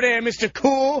you over there, Mr.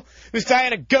 Cool. Mr. I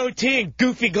had a goatee and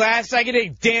goofy glasses. I get any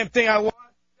damn thing I want.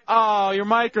 Oh, your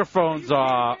microphone's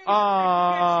off.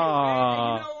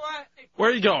 Oh. You know what? Where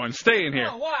are you going? Stay in here.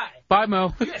 No, why? Bye,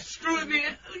 Mo. You're screwing me.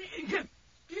 You're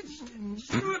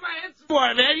screwing my head some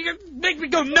more, man. You're going to make me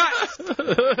go nuts.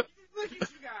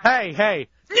 Hey,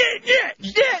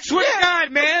 Swear to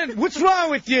God, man. What's wrong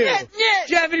with you? Do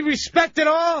you have any respect at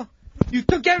all? You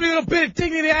took every little bit of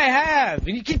dignity I have,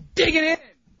 and you keep digging in.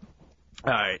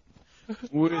 All right. Hey,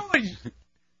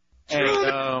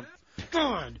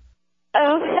 Oh,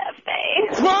 Hefe.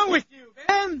 what's wrong with you,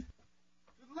 man?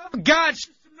 For the love of God,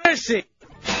 show some mercy.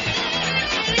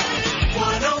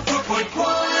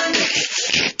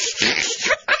 104.1.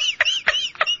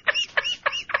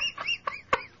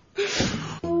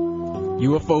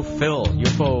 UFO Phil.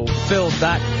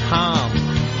 UFOphil.com.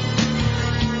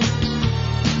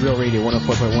 Real Radio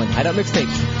 104.1. Hideout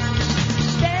Mixtapes.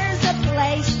 There's a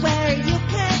place where you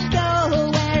can go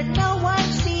where no one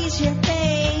sees your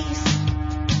face.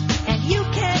 And you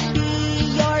can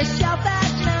be yourself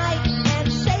at night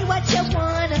and say what you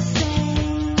want to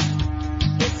say.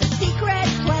 It's a secret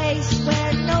place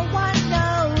where no one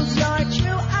knows your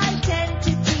true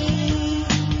identity.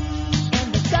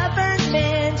 And the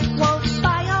government won't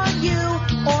spy on you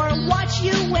or watch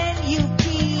you when you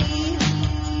pee.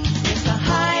 It's a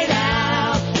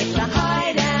hideout. It's a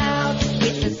hideout.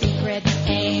 It's a secret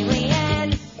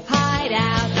alien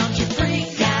hideout. Don't you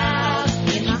freak out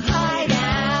in the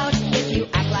hideout. If you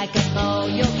act like a mo,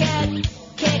 you'll get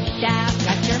kicked out.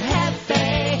 Got your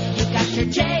Hefe, you got your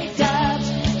J-dubs.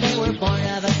 They were born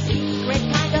of a secret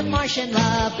kind of Martian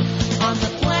love. On the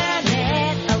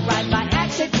planet, arrived by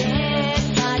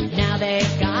accident. But now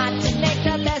they've got to make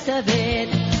the best of it.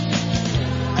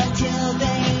 Until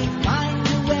they find a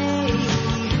way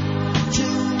to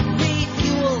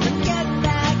refuel and get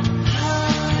back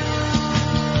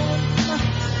home.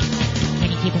 Can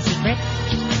you keep a secret?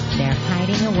 They're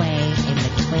hiding away in the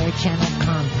Clear Channel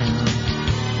compound,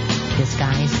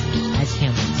 disguised as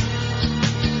humans.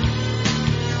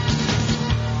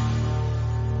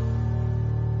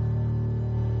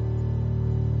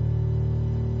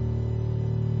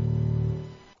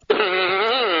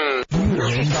 You're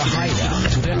in the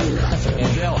Hideout and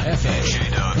El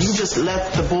Jefe. You just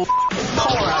let the bull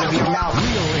pour out of your mouth.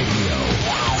 Real Radio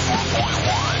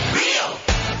 104.1. Real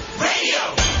Radio.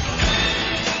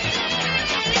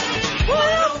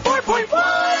 104.1.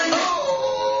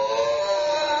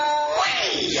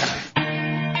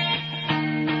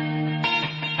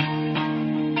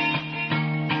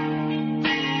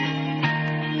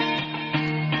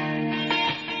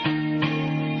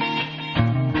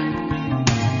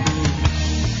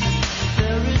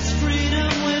 There is freedom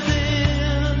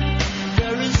within.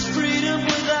 There is freedom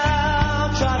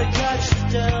without. Try to catch the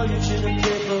deluge in a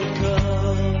paper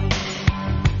cup.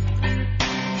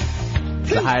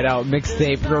 The Hideout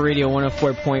Mixtape. Real Radio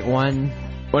 104.1.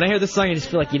 When I hear this song, I just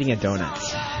feel like eating a donut.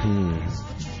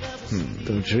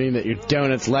 Don't dream that your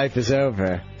donut's life is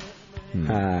over.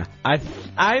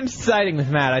 I'm siding with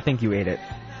Matt. I think you ate it.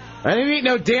 I didn't eat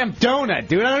no damn donut,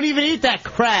 dude. I don't even eat that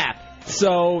crap.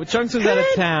 So, Chunks was out of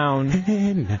town,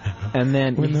 and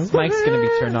then his mic's going to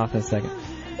be turned off in a second.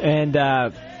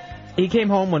 And he came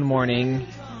home one morning,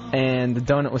 and the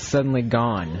donut was suddenly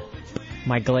gone.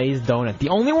 My glazed donut. The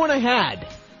only one I had.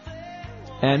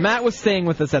 And Matt was staying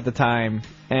with us at the time,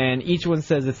 and each one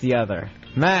says it's the other.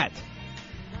 Matt.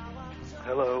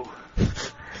 Hello.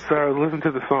 Sorry, I was listening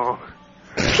to the song.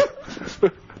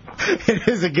 It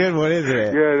is a good one, isn't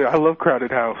it? Yeah, I love Crowded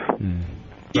House.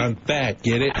 I'm fat,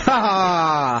 get it?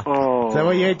 Ha! Oh. Is that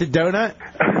why you ate the donut?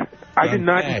 I did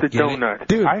not eat the donut.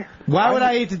 Dude, why would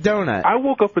I eat the donut? I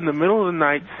woke up in the middle of the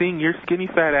night seeing your skinny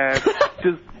fat ass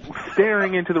just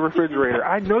staring into the refrigerator.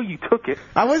 I know you took it.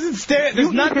 I wasn't staring.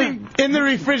 There's nothing in the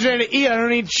refrigerator to eat. I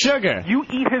don't eat sugar. You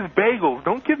eat his bagels.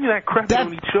 Don't give me that crap. You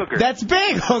don't eat sugar. That's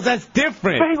bagels. That's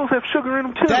different. Bagels have sugar in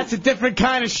them too. That's a different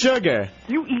kind of sugar.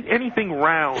 You eat anything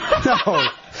round.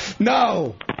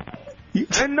 No.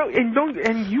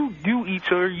 And you do eat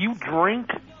sugar. You drink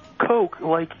Coke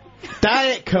like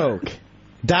Diet Coke.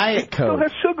 Diet it still Coke.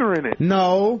 has sugar in it.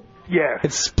 No. Yes.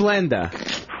 It's Splenda.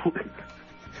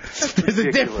 There's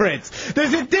a difference.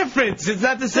 There's a difference. It's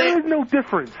not the same. There is no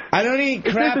difference. I don't eat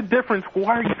If crap. there's a difference,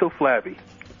 why are you so flabby?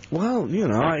 Well, you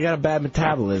know, I got a bad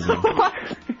metabolism.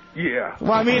 Yeah.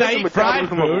 Well, I mean, I eat fried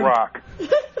Metabolism of food. rock.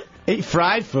 Eat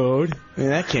fried food. I mean,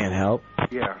 that can't help.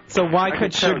 Yeah. So why I cut can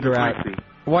tell sugar you're out? greasy.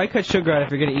 Why cut sugar out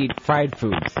if you're going to eat fried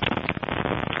foods?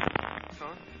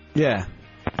 Yeah.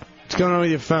 What's going on with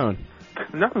your phone?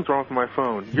 Nothing's wrong with my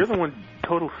phone. You're the one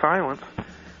total silence.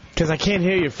 Because I can't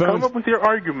hear your phone. Come up with your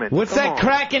argument. What's Come that on.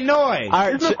 cracking noise?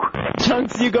 All right,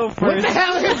 Chunks, you go first. What the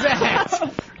hell is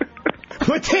that?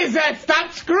 What is that?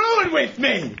 Stop screwing with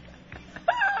me!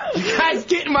 You guys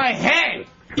get in my head!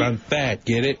 I'm fat,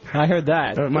 get it? I heard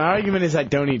that. My argument is I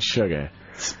don't eat sugar.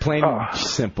 It's plain and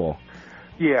simple.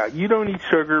 Yeah, you don't eat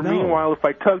sugar. No. Meanwhile, if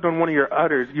I tugged on one of your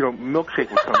udders,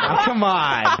 milkshake would come out. Oh, come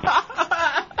on.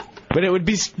 But it would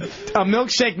be a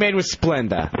milkshake made with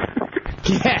Splenda.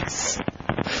 Yes.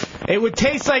 It would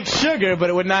taste like sugar, but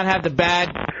it would not have the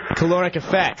bad caloric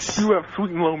effects. You have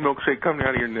sweet and low milkshake coming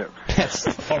out of your nips.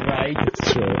 That's all right.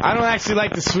 It's true. I don't actually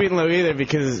like the sweet and low either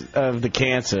because of the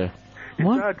cancer. It's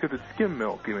not because it's skim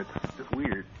milk, and it's just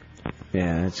weird.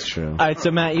 Yeah, that's true. All right, so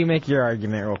Matt, you make your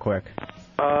argument real quick.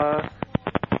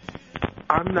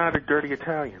 I'm not a dirty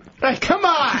Italian. Hey, come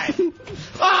on!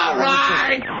 All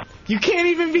right! You can't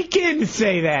even begin to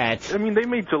say that. I mean, they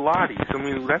made gelatis. I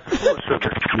mean, that's full of sugar.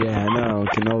 Yeah,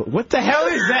 I know. What the hell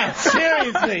is that?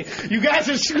 Seriously, you guys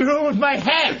are screwing with my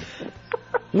head.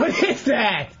 What is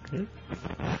that?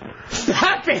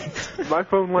 Stop it! My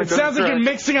phone line It sounds like you're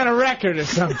mixing on a record or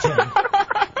something.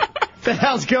 What the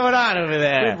hell's going on over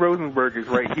there? Ed Rosenberg is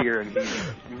right here, and he's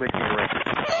mixing a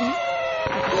record.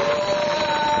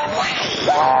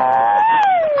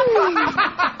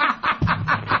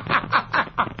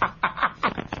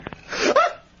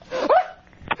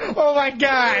 Oh my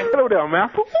God! Slow down,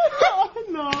 Maffle.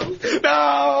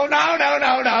 No!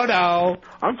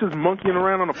 I'm just monkeying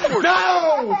around on a porch.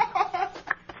 No!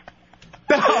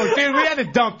 No, dude, we had to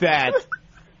dump that.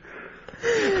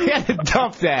 We had to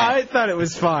dump that. I thought it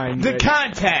was fine. The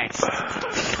context.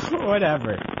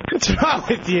 Whatever. What's wrong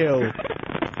with you?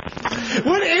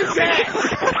 What is that?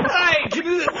 Alright,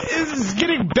 this is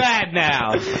getting bad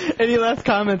now. Any last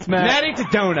comments, Matt? Matt ate the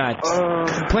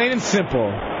donut. Plain and simple.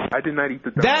 I did not eat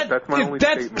the donut. That's my only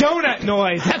That's statement. donut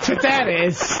noise. That's what that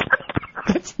is.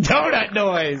 That's donut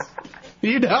noise.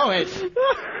 You know it.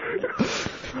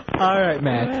 All right,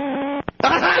 Matt.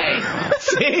 All right.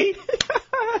 See?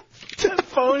 The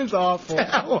phone is awful.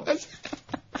 What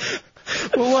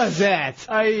was that?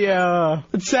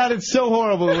 It sounded so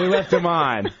horrible when we left him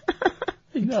on.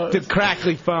 The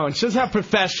crackly phone. Shows how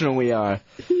professional we are.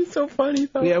 He's so funny,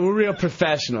 though. Yeah, we're real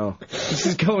professional. This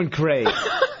is going great.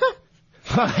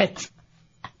 What?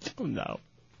 Oh, no.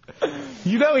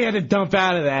 You know he had to dump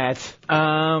out of that.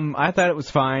 I thought it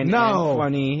was fine. No. And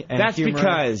funny. And that's humorous.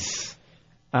 because.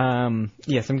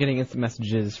 Yes, I'm getting instant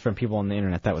messages from people on the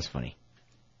internet. That was funny.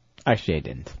 Actually, I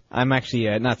didn't. I'm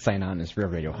actually not signing on as Real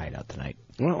Radio Hideout tonight.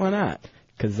 Why not?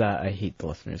 Because I hate the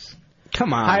listeners.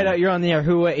 Come on. Hideout, you're on the air.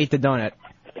 Who ate the donut?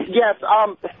 Yes,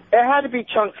 it had to be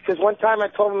Chunks, because one time I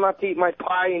told him not to eat my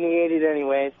pie, and he ate it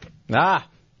anyways. Ah.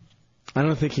 I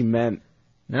don't think he meant.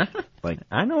 Like,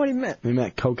 I know what he meant. He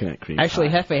meant coconut cream. Actually,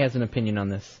 Hefe has an opinion on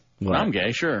this. What? I'm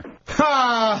gay, sure.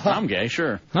 I'm gay,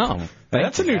 sure. Oh.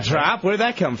 That's a new drop. Where'd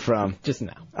that come from? Just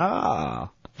now.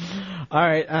 Oh. All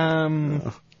right,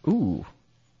 Ooh.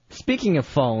 Speaking of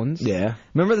phones. Yeah.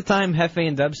 Remember the time Hefe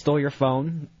and Deb stole your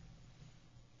phone?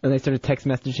 And they started text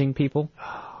messaging people?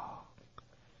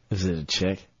 Is it a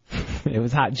chick? It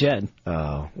was Hot Jed.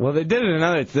 Oh. Well, they did it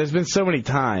another. There's been so many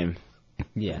times.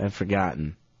 Yeah. I've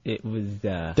forgotten. It was,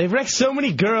 They've wrecked so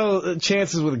many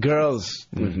chances with girls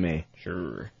with me.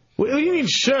 Sure. What do you mean,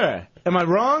 sure? Am I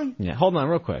wrong? Yeah, hold on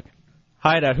real quick.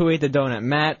 Hideout, who ate the donut,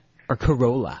 Matt or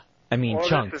Corolla? I mean, Well,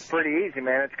 Chunks. this is pretty easy,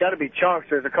 man. It's got to be Chunks.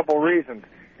 There's a couple reasons.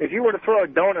 If you were to throw a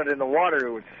donut in the water,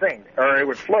 it would sink, or it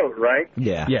would float, right?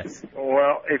 Yeah. Yes.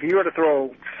 Well, if you were to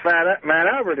throw Matt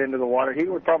Albert into the water, he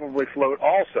would probably float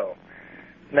also.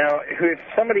 Now, if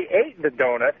somebody ate the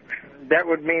donut, that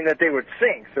would mean that they would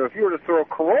sink. So if you were to throw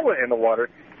Corolla in the water,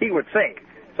 he would sink.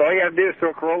 So all you have to do is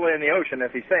throw Corolla in the ocean.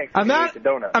 If he sinks, I'm you not. eat the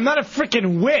donut. I'm not a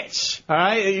freaking witch. All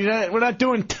right, we're not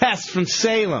doing tests from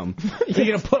Salem. You're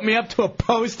gonna put me up to a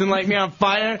post and light me on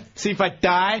fire, see if I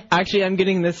die? Actually, I'm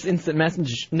getting this instant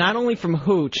message not only from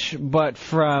Hooch, but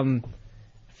from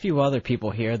a few other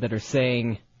people here that are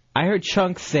saying, I heard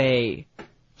Chunks say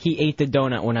he ate the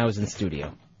donut when I was in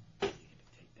studio.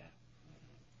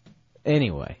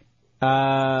 Anyway.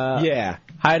 Yeah.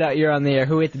 Hideout, you're on the air.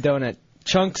 Who ate the donut?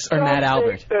 Chunks or Matt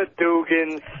Albert? The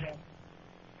Dugans.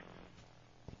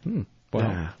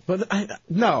 Wow. But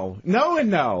no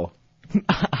and no.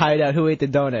 Hideout, who ate the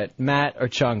donut? Matt or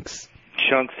Chunks?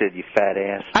 Chunks said, you fat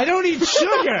ass. I don't eat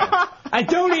sugar. I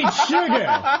don't eat sugar.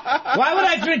 Why would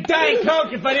I drink Diet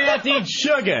Coke if I didn't have to eat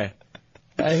sugar?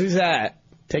 Who's that?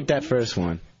 Take that first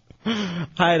one.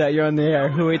 Hideout, you're on the air.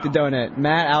 Who ate the donut?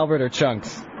 Matt, Albert, or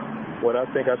Chunks? What I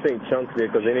think Chunks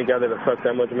did, because any guy that sucks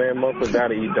that much man muscle got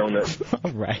to eat donuts.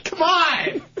 All right. Come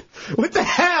on! What the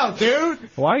hell, dude?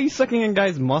 Why are you sucking on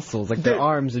guys' muscles, like their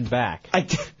arms and back?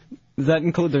 Does that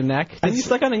include their neck? Did you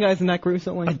suck on a guy's neck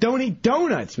recently? I don't eat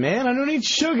donuts, man. I don't eat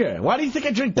sugar. Why do you think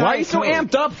I drink Diet Why are you so Coke?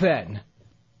 amped up then?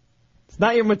 It's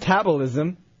not your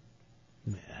metabolism.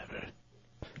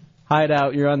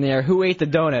 Hideout, you're on the air. Who ate the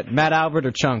donut, Matt Albert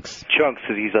or Chunks? Chunks,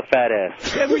 'cause he's a fat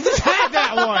ass. Yeah, we just had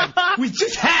that one. We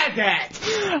just had that.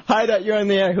 Hideout, you're on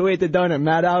the air. Who ate the donut,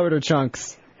 Matt Albert or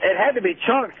Chunks? It had to be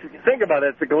Chunks. If you think about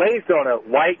it, it's a glazed donut.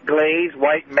 White glaze,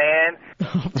 white man.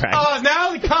 Oh,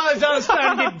 now the callers are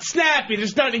starting to get snappy. They're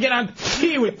starting to get on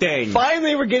key with things.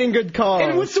 Finally, we're getting good calls.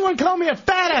 And what's the one calling me a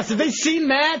fat ass? Have they seen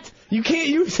that? You can't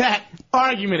use that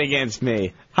argument against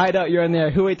me. Hideout, you're on the air.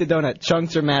 Who ate the donut,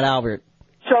 Chunks or Matt Albert?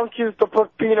 Chunks used to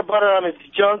put peanut butter on his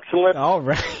junks and let... All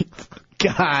right.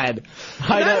 God.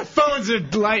 Hideout, phones are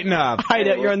lighting up.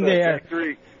 Hideout, you're on the air.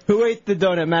 Who ate the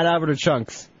donut, Matt Albert or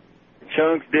Chunks?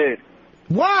 Chunks did.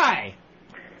 Why?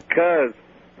 'Cause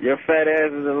your fat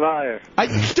ass is a liar.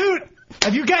 Dude,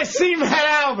 have you guys seen Matt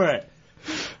Albert?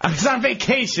 I was on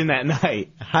vacation that night.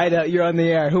 Hideout, you're on the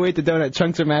air. Who ate the donut,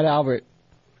 Chunks or Matt Albert?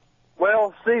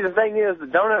 Well, see, the thing is, the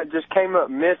donut just came up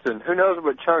missing. Who knows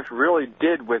what Chunks really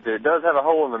did with it? It does have a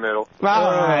hole in the middle.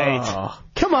 All right.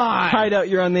 Come on. Hideout,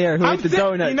 you're on the air. Who ate the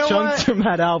donut, you know Chunks or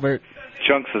Matt Albert?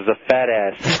 Chunks is a fat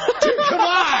ass. Dude, come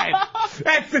on.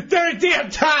 That's the third damn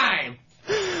time.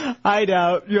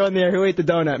 Hideout, you're on the air. Who ate the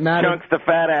donut, Matt? Chunks the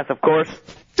fat ass, of course.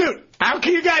 Dude, how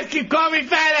can you guys keep calling me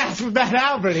fat ass with Matt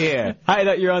Albert here?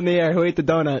 Hideout, you're on the air. Who ate the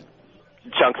donut?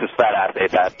 Chunks is fat ass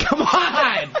ate that. Come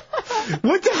on.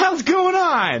 What the hell's going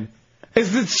on?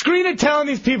 Is the screener telling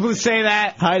these people to say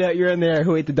that? Hideout, you're on the air.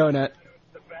 Who ate the donut?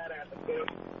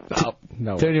 Oh,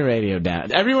 no. Turn your radio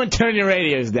down. Everyone turn your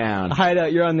radios down.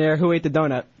 Hideout, you're on the air. Who ate the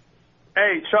donut?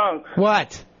 Hey, Chunks.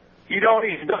 What? You don't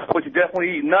eat stuff, but you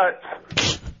definitely eat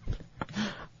nuts.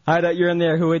 Hideout, you're on the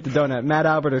air. Who ate the donut, Matt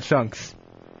Albert or Chunks?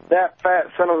 That fat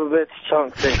son of a bitch,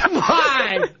 Chunks. Come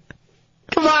on.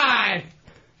 Come on.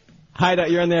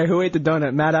 Hideout, you're on the air. Who ate the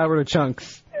donut, Matt Albert or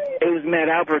Chunks? It was Matt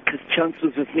Albert, 'cause Chunks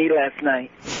was with me last night.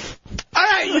 All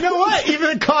right, you know what?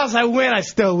 Even the calls I win, I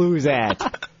still lose at.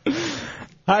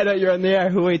 Hideout, you're on the air.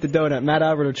 Who ate the donut, Matt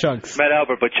Albert or Chunks? Matt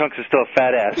Albert, but Chunks is still a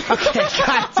fat ass. Okay,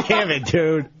 God damn it,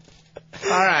 dude.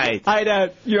 All right.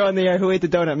 Hideout, you're on the air. Who ate the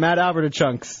donut, Matt Albert or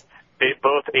Chunks? They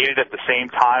both ate it at the same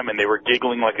time, and they were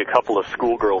giggling like a couple of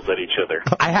schoolgirls at each other.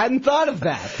 I hadn't thought of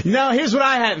that. No, here's what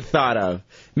I hadn't thought of.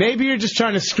 Maybe you're just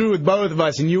trying to screw with both of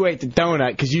us, and you ate the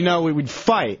donut because you know we would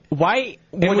fight. Why?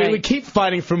 And we would keep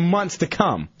fighting for months to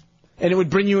come, and it would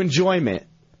bring you enjoyment.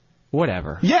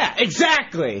 Whatever. Yeah,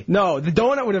 exactly. No, the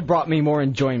donut would have brought me more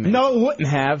enjoyment. No, it wouldn't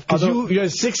have, because you're a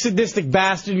sick, sadistic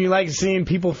bastard, and you like seeing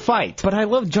people fight. But I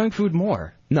love junk food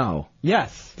more. No.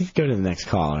 Yes. Let's go to the next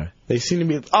caller. They seem to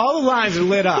be... All the lines are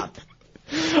lit up.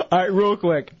 All right, real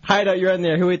quick. Hideout, you're in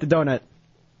there. Who ate the donut?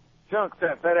 Chunks,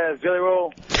 that fat ass jelly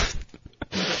roll.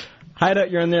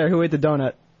 Hideout, you're in there. Who ate the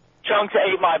donut? Chunks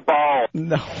ate my ball.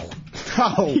 No.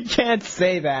 No. You can't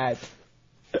say that.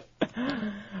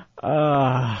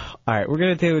 All right, we're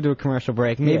going to do a commercial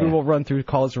break. Maybe we'll run through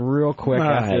calls real quick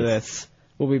after this.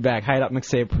 We'll be back. Hideout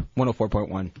Mixtape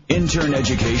 104.1. Intern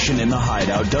education in the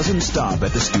Hideout doesn't stop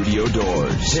at the studio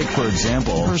doors. Take, for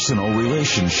example, personal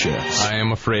relationships. I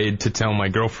am afraid to tell my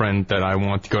girlfriend that I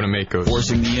want to go to Mako's.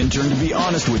 Forcing the intern to be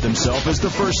honest with himself is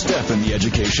the first step in the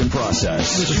education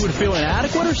process. That you would feel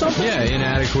inadequate or something? Yeah,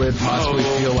 inadequate, possibly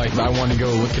feel like I want to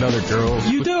go look at other girls.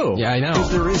 You do? Yeah, I know.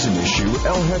 If there is an issue,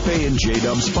 El Jefe and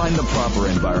J-Dubs find the proper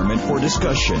environment for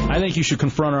discussion. I think you should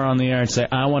confront her on the air and say,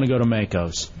 I want to go to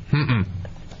Mako's.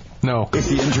 No. If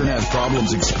the intern has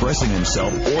problems expressing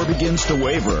himself or begins to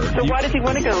waver... So why does he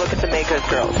want to go look at the Mako's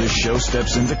girls? The show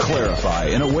steps in to clarify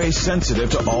in a way sensitive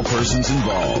to all persons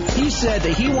involved. He said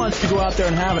that he wants to go out there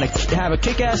and have a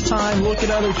kick-ass time, look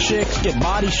at other chicks, get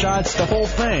body shots, the whole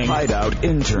thing. Hideout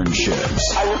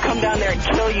internships. I will come down there and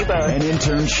kill you both. An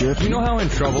internship... You know how in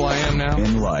trouble I am now?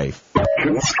 In life.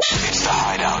 It's the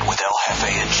Hideout with El Jefe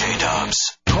and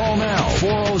J-Dubs. Call now,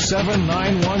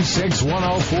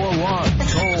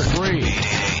 407-916-1041. Toll free.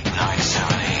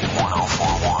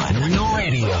 888-978-1041. Real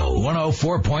Radio,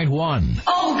 104.1.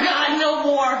 Oh, God, no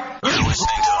more. You're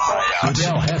listening to the Hideout. With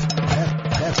El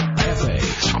Jefe.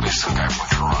 Some guy from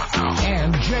Toronto.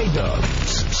 And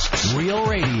J-Dubs. Real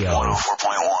Radio.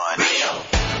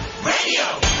 104.1. Radio.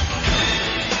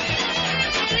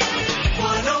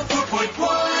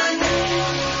 104.1.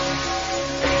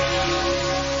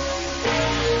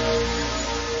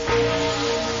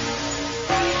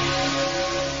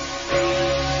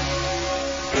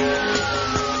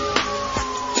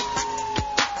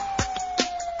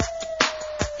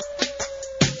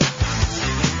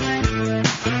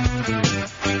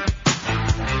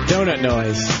 Donut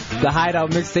noise. The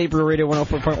Hideout Mixtape Radio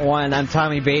 104.1. I'm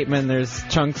Tommy Bateman. There's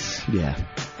Chunks. Yeah.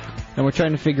 And we're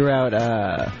trying to figure out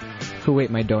who ate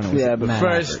my donut. Yeah, but Matt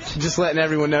first, Albert. just letting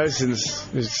everyone know, since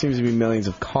there seems to be millions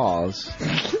of calls,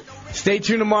 Stay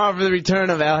tuned tomorrow for the return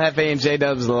of El Jefe and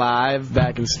J-Dubs live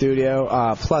back in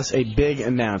studio, plus a big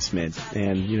announcement.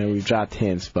 And, you know, we've dropped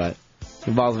hints, but it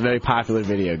involves a very popular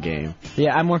video game.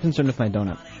 Yeah, I'm more concerned with my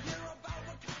donut.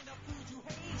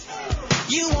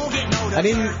 I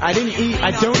didn't eat.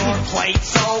 I don't eat.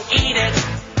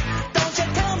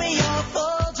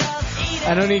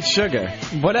 I don't eat sugar.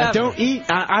 Whatever. I don't eat.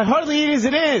 I hardly eat as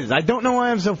it is. I don't know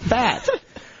why I'm so fat.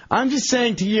 I'm just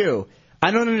saying to you,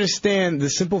 I don't understand. The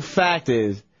simple fact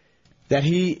is that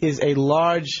he is a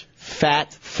large,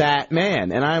 fat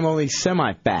man, and I'm only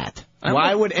semi-fat.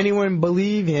 Why would anyone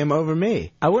believe him over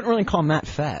me? I wouldn't really call Matt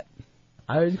fat.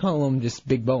 I would call him just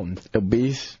big boned.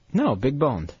 Obese? No, big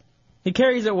boned. He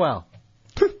carries it well.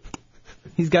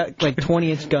 He's got like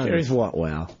 20-inch guns. Carries what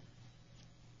well?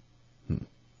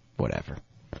 Whatever.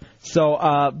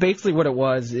 So basically what it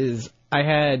was is I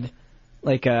had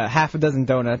like half a dozen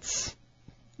donuts.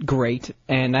 Great.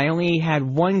 And I only had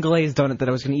one glazed donut that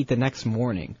I was going to eat the next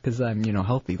morning because I'm, you know,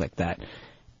 healthy like that.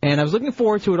 And I was looking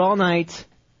forward to it all night.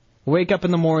 Wake up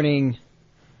in the morning,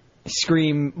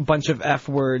 scream a bunch of F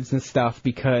words and stuff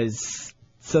because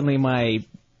suddenly my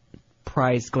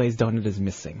prized glazed donut is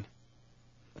missing.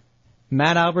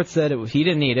 Matt Albert said he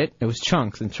didn't eat it. It was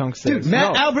Chunks, and Chunks said, dude,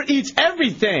 Matt Albert eats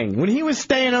everything. When he was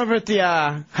staying over at the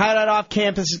Hideout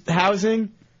off-campus housing,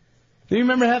 do you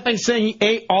remember Hefe saying he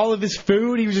ate all of his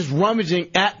food? He was just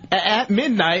rummaging at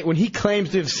midnight when he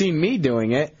claims to have seen me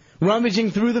doing it,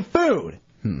 rummaging through the food,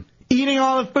 eating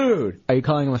all the food. Are you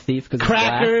calling him a thief? Cause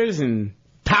crackers and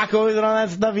tacos and all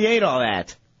that stuff. He ate all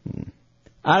that.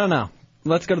 I don't know.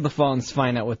 Let's go to the phones to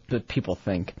find out what the people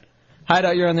think.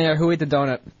 Hideout, you're on the air. Who ate the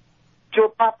donut?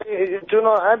 Joe, Papi, you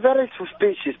know, I'm very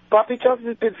suspicious. Papi Chunks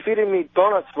has been feeding me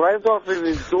donuts right off of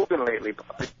his doing lately,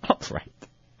 Papi. All right.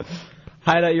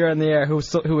 Hideout, you're on the air. Who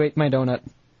ate my donut?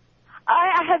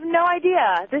 I have no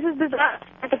idea. This is Bizarro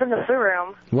Samantha from the Blue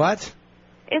Room. What?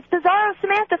 It's Bizarro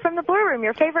Samantha from the Blue Room,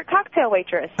 your favorite cocktail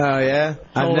waitress. Oh, yeah?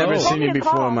 I've never seen you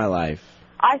before call. in my life.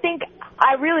 I think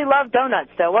I really love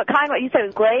donuts, though. What kind? What you said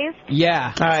was glazed?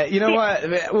 Yeah. All right, you know what?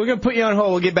 We're going to put you on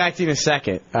hold. We'll get back to you in a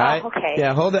second. All right? Okay.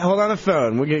 Yeah, hold on the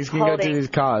phone. We're going to go through these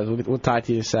calls. We'll talk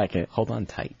to you in a second. Hold on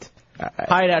tight. All right.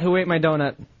 Hideout, who ate my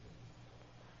donut?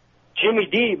 Jimmy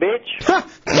D, bitch.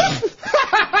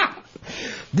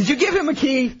 Did you give him a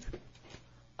key?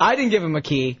 I didn't give him a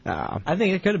key. I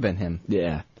think it could have been him.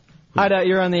 Yeah. Hideout,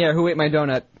 you're on the air. Who ate my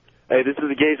donut? Hey, this is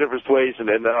the Gays of Persuasion,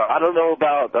 and I don't know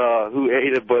about who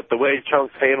ate it, but the way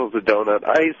Chunks handles the donut,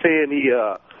 I ain't saying he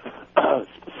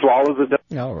swallows the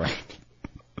donut. All right.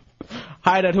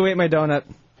 Hideout, who ate my donut?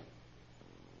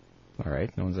 All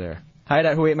right, no one's there.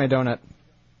 Hideout, who ate my donut?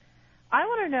 I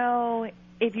want to know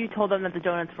if you told them that the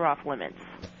donuts were off limits.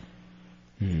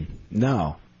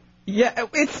 No. Yeah,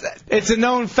 it's a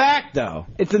known fact, though.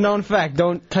 It's a known fact.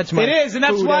 Don't touch my It is, and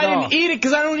that's food why at I all. didn't eat it,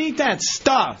 because I don't eat that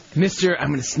stuff. Mister, I'm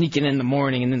going to sneak it in the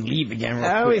morning and then leave again real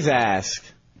quick. I always ask.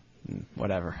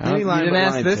 Whatever. Any You line didn't but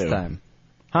ask line this two. time.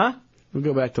 Huh? We'll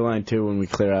go back to line 2 when we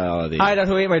clear out all of these. Hideout,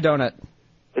 who ate my donut?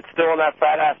 It's still in that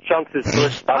fat-ass Chunks'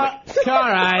 bush stomach. All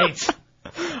right.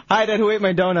 Hideout, who ate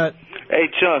my donut? Hey,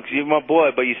 Chunks, you're my boy,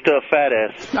 but you're still a fat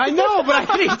ass. I know, but I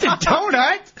can eat the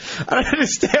donut. I don't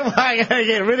understand why I gotta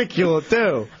get ridiculed,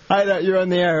 too. Hideout, you're on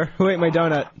the air. Who ate my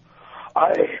donut?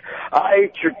 I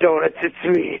ate your donuts.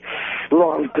 It's me,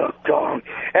 Long Duck Dong,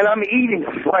 and I'm eating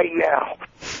them right now.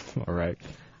 All right.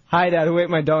 Hideout, who ate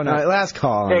my donut? All right, last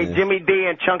call. Hey, Jimmy D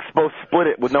and Chunks both split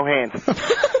it with no hands.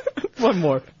 One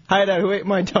more. Hideout, who ate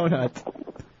my donut?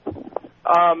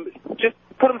 Just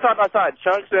put them side by side.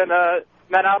 Chunks and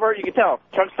Matt Albert, you can tell.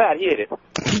 Chunks fat, he ate it.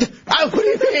 What do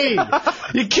you mean?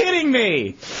 You're kidding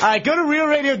me. All right, go to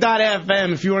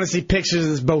realradio.fm if you want to see pictures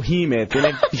of this behemoth.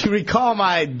 And if you recall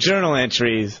my journal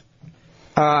entries,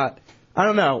 I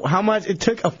don't know how much. It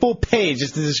took a full page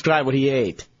just to describe what he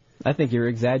ate. I think you're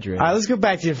exaggerating. All right, let's go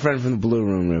back to your friend from the Blue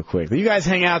Room real quick. You guys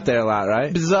hang out there a lot,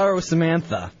 right? Bizarro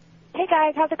Samantha. Hey,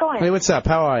 guys. How's it going? Hey, what's up?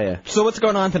 How are you? So what's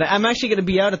going on tonight? I'm actually going to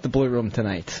be out at the Blue Room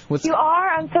tonight. You are?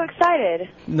 I'm so excited.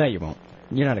 No, you won't.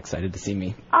 You're not excited to see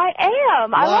me. I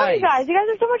am. I love Why? you guys. You guys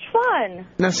are so much fun.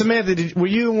 Now, Samantha, were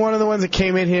you one of the ones that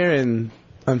came in here and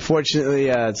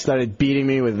unfortunately started beating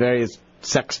me with various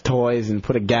sex toys and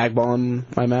put a gag ball in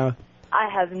my mouth? I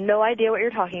have no idea what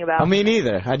you're talking about. Oh, me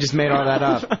neither. I just made all that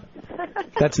up.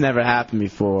 That's never happened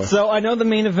before. So I know the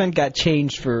main event got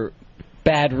changed for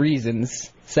bad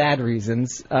reasons, sad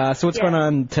reasons. So what's going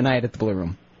on tonight at the Blue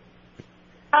Room?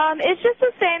 It's just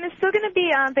the same. There's still going to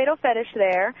be Fatal Fetish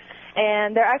there,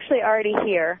 and they're actually already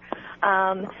here.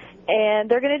 And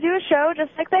they're going to do a show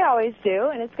just like they always do,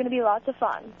 and it's going to be lots of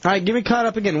fun. All right, get me caught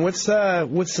up again. What's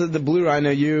the Blue? I know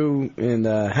you and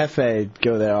Hefe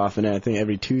go there often. I think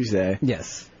every Tuesday.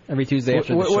 Yes, every Tuesday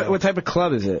after the show. What type of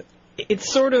club is it?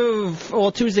 It's sort of,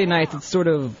 well, Tuesday nights, it's sort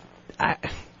of,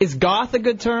 is goth a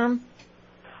good term?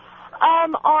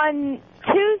 On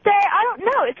Tuesday, I don't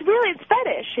know. It's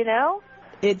fetish, you know?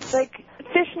 It's like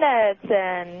fishnets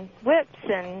and whips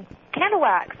and candle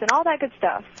wax and all that good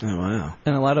stuff. Oh, wow.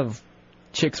 And a lot of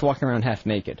chicks walking around half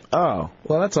naked. Oh,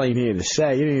 well, that's all you needed to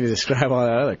say. You didn't need to describe all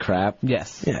that other crap.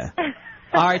 Yes. Yeah.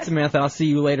 All right, Samantha, I'll see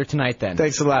you later tonight then.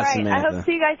 Thanks a lot, All right, Samantha. I hope to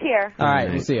see you guys here. All right,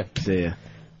 we'll see you. See ya.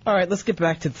 All right, let's get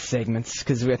back to the segments,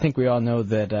 because I think we all know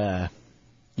that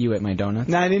you ate my donut.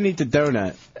 No, I didn't eat the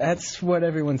donut. That's what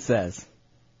everyone says.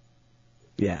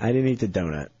 Yeah, I didn't eat the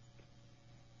donut.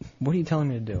 What are you telling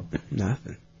me to do?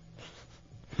 Nothing.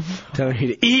 Telling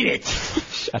you to eat it.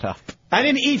 Shut up. I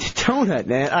didn't eat the donut,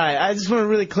 man. All right, I just want to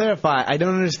really clarify. I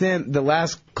don't understand the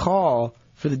last call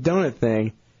for the donut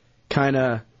thing.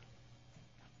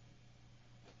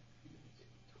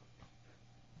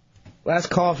 Last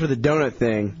call for the donut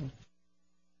thing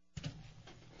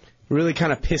really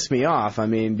kind of pissed me off. I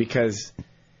mean, because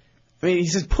he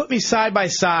says, put me side by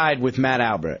side with Matt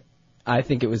Albert. I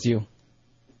think it was you.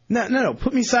 No.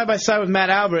 Put me side by side with Matt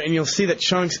Albert, and you'll see that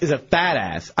Chunks is a fat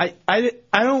ass. I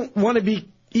don't want to be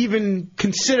even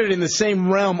considered in the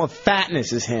same realm of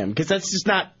fatness as him, because that's just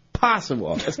not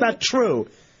possible. That's not true.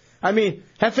 I mean,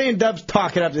 Hefe and Dubs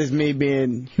talk it up as me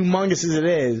being humongous as it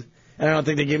is, and I don't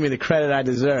think they give me the credit I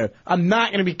deserve. I'm not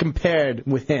going to be compared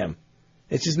with him.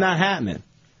 It's just not happening.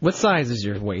 What size is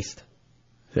your waist?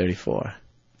 34.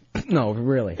 No,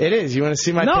 really. It is. You want to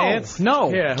see my pants? No.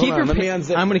 Here, Keep hold your on. Let me pants.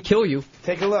 unzip. I'm going to kill you.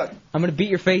 Take a look. I'm going to beat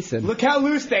your face in. Look how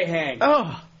loose they hang.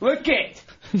 Oh, look it.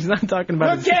 He's not talking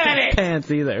about Look his at it. pants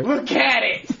either. Look at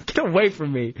it. Get away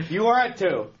from me. You are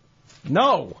too.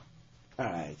 No. All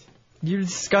right. You're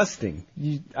disgusting.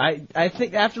 I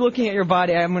think after looking at your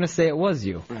body, I'm going to say it was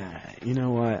you. All right. You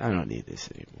know what? I don't need this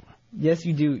anymore. Yes,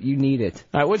 you do. You need it.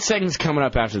 All right. What segment's coming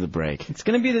up after the break? It's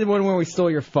going to be the one where we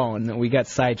stole your phone that we got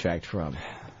sidetracked from.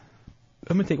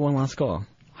 I'm going to take one last call.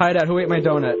 Hideout, who ate my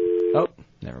donut? Oh,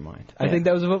 never mind. I think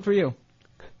that was a vote for you.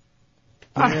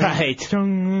 All right.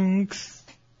 Chunks.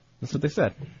 That's what they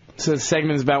said. So the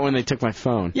segment is about when they took my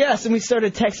phone. Yes, and we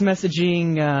started text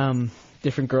messaging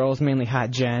different girls, mainly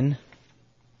Hot Jen.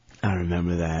 I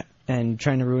remember that. And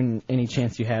trying to ruin any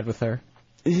chance you had with her.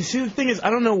 You see, the thing is, I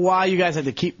don't know why you guys had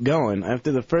to keep going.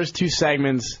 After the first two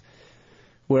segments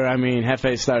where,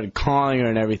 Hefe started calling her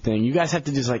and everything, you guys have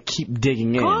to just, keep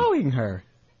digging in. Calling her?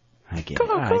 I get it.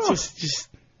 All right, just...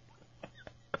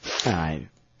 All right.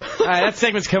 All right, that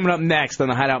segment's coming up next on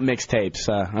the Hideout Mixtapes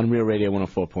on Real Radio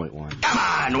 104.1. Come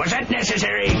on, was that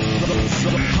necessary? The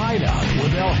Hideout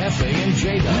with El Jefe and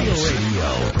J-Dubs. Real Radio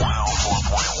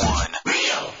 104.1.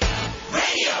 Real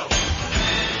Radio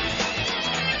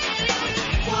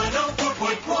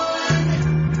 104.1.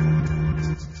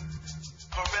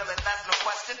 For real, and that's no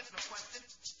question.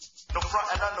 No front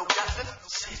and no guessing.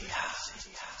 City House.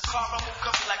 Karma will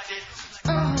come like this.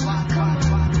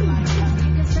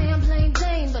 You can say I'm plain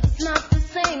Jane, but it's not the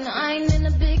same. Now, I ain't in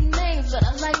the big names, but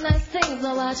I like nice things.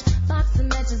 I watch boxing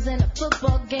matches and the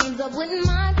football games. I wouldn't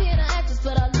mind being an actress,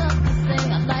 but I love to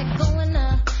sing. I like going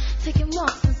out, taking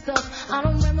walks and stuff. I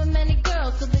don't remember many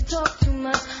girls, cause they talk too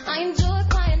much. I enjoy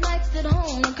quiet nights at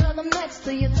home. And girl, I'm next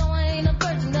to you. Though I ain't a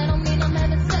virgin, that don't mean I'm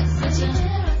having sex with you.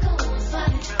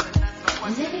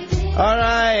 All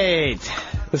right.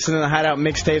 Listen to the Hideout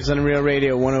Mixtapes on Real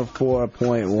Radio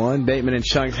 104.1. Bateman and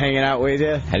Chunks hanging out with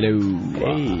you. Hello.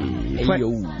 Hey. Hey,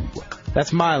 yo.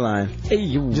 That's my line. Hey,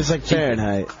 yo. Just like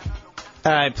Fahrenheit.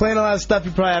 All right, playing a lot of stuff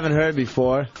you probably haven't heard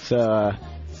before. So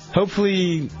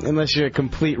hopefully, unless you're a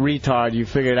complete retard, you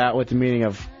figured out what the meaning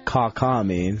of caw-caw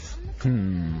means.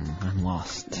 I'm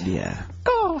lost. Yeah.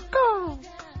 Go.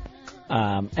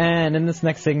 And in this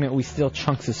next segment, we steal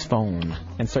Chunks' phone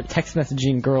and start text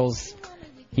messaging girls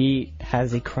he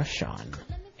has a crush on.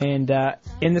 And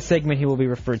in the segment, he will be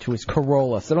referred to as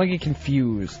Corolla, so don't get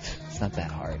confused. It's not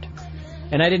that hard.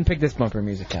 And I didn't pick this bumper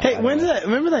music out. Hey,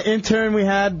 remember that intern we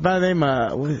had by the name,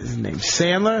 what is his name,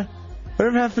 Sandler?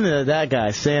 Whatever happened to that guy,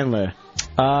 Sandler?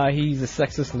 He's a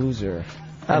sexist loser.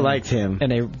 I liked him.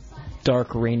 In a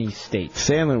dark, rainy state.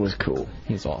 Sandler was cool.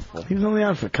 He's awful. He was only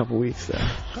on for a couple weeks, though.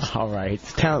 All right.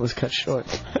 His talent was cut short.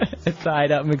 It's the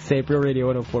Hideout Mixtape, Real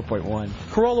Radio 104.1.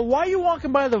 Corolla, why are you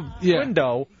walking by the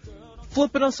window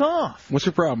flipping us off? What's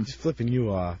your problem? Just flipping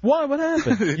you off. Why? What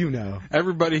happened? You know.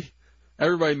 Everybody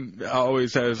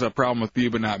always has a problem with you,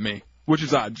 but not me. Which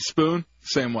is odd. Spoon,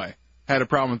 same way. Had a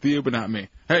problem with you, but not me.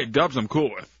 Hey, Dubs, I'm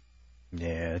cool with.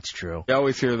 Yeah, it's true. You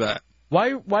always hear that.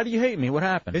 Why do you hate me? What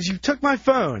happened? Because you took my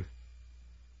phone.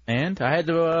 And I had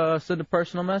to send a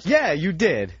personal message? Yeah, you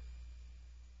did.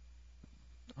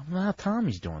 Now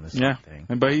Tommy's doing this Yeah, thing.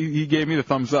 but he gave me the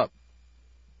thumbs up.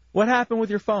 What happened with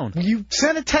your phone? You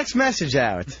sent a text message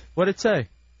out. What did it say? It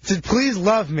said, please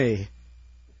love me.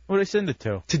 What did I send it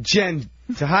to? To Jen.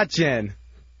 To Hot Jen.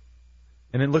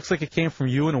 And it looks like it came from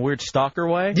you in a weird stalker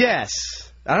way? Yes.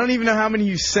 I don't even know how many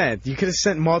you sent. You could have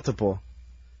sent multiple.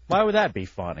 Why would that be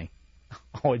funny?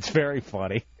 Oh, it's very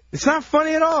funny. It's not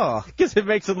funny at all. Because it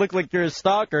makes it look like you're a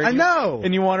stalker. I know.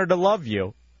 And you want her to love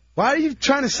you. Why are you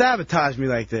trying to sabotage me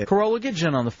like this? Corolla, get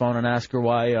Jen on the phone and ask her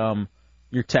why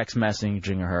you're text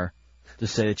messaging her to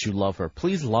say that you love her.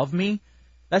 Please love me?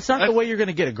 That's not the way you're going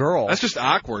to get a girl. That's just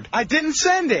awkward. I didn't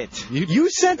send it. You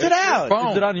sent it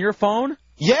out. Is it on your phone?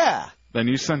 Yeah. Then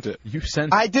you sent it. You sent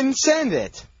it. I didn't send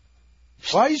it.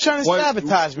 Why are you trying to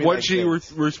sabotage me? What'd she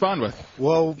respond with?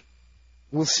 Well,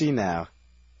 we'll see now.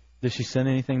 Did she send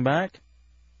anything back?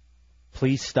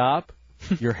 Please stop.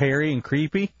 You're hairy and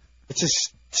creepy. It's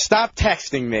just stop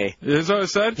texting me. Is that what it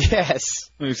said? Yes.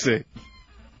 Let me see.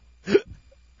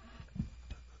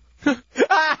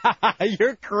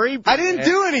 You're creepy. I didn't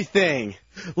do anything.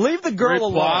 Leave the girl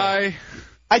alone.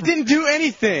 I didn't do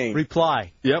anything.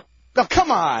 Reply. Yep. Oh, come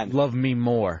on. Love me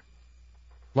more.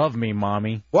 Love me,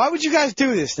 mommy. Why would you guys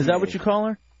do this to Is that me? what you call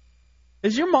her?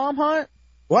 Is your mom hot?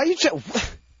 Why are you...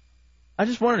 I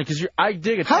just wondered, because I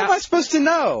dig it. How am I supposed to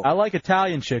know? I like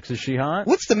Italian chicks. Is she hot?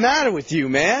 What's the matter with you,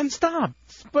 man? Stop.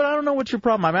 But I don't know what's your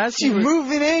problem. I'm asking you. you.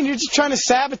 Moving in, you're just trying to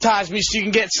sabotage me so you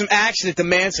can get some action at the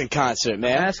Manson concert,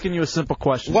 man. I'm asking you a simple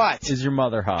question. What? Is your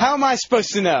mother hot? How am I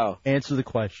supposed to know? Answer the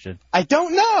question. I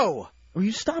don't know. Will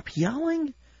you stop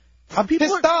yelling? I'm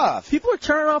pissed off. People are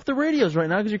turning off the radios right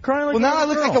now because you're crying like a now I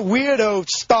little look girl. like a weirdo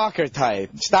stalker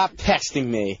type. Stop texting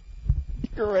me.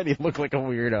 You already look like a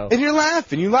weirdo. And you're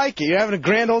laughing. You like it. You're having a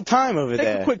grand old time over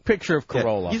there. Take a quick picture of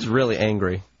Corolla. Yeah, he's really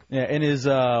angry. Yeah, in his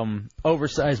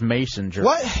oversized Mason jersey.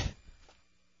 What?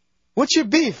 What's your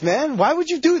beef, man? Why would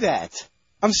you do that?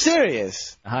 I'm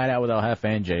serious. Hideout with El Jefe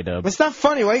and J-Dub. It's not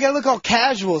funny. Why you gotta look all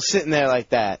casual sitting there like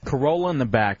that? Corolla in the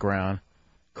background,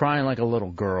 crying like a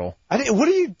little girl. What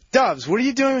are you, Dubs? What are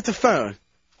you doing with the phone?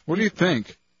 What do you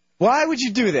think? Why would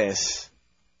you do this?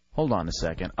 Hold on a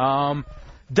second.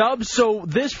 Dubs, so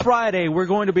this Friday we're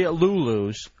going to be at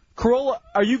Lulu's. Corolla,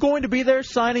 are you going to be there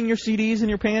signing your CDs and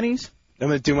your panties? I'm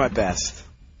going to do my best.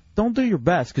 Don't do your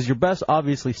best, because your best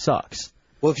obviously sucks.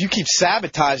 Well, if you keep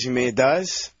sabotaging me, it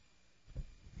does.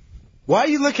 Why are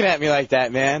you looking at me like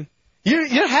that, man?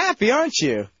 You're happy, aren't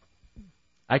you?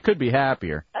 I could be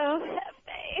happier. Oh,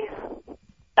 Hefe.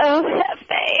 Oh,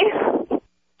 Hefe.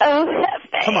 Oh,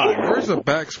 Hefe. Come on, where's the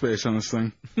backspace on this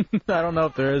thing? I don't know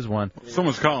if there is one.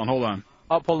 Someone's calling. Hold on.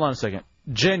 Oh, hold on a second.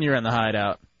 Jen, you're in the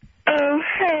Hideout. Oh,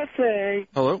 Hefe.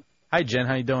 Hello? Hi, Jen.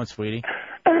 How you doing, sweetie?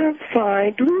 I'm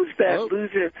fine. Lose that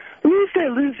loser. Lose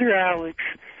that loser, Alex.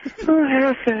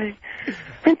 Oh, Hefe.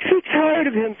 I'm too tired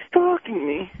of him stalking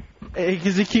me.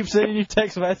 Because he keeps sending you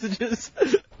text messages.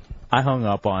 I hung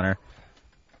up on her.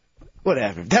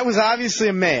 Whatever. That was obviously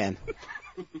a man.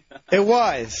 It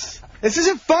was. This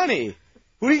isn't funny.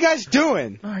 What are you guys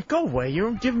doing? All right, go away.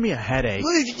 You're giving me a headache.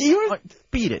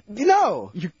 Beat it.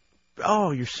 No. You're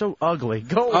so ugly.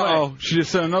 Go away. Uh-oh, she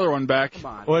just sent another one back.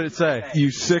 What did it say?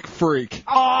 You sick freak.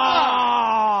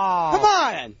 Oh! Come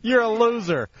on! You're a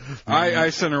loser. I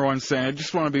sent her one saying, I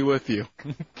just want to be with you.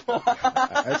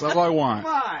 That's all I want.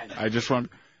 Come on. I just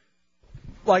want...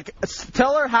 Like,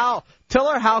 tell her how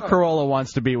Corolla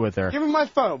wants to be with her. Give me my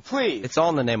phone, please. It's all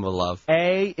in the name of love.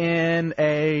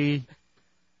 A-N-A...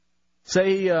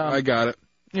 Say, I got it.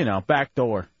 You know, back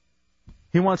door.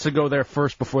 He wants to go there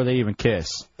first before they even kiss.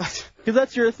 Because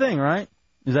that's your thing, right?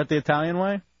 Is that the Italian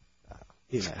way?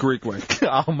 It's Greek way.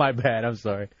 Oh, my bad. I'm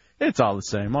sorry. It's all the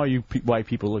same. All you white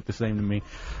people look the same to me.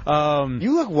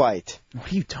 You look white. What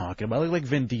are you talking about? I look like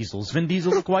Vin Diesel. Does Vin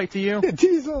Diesel look white to you?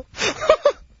 Diesel.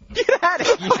 Get out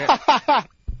of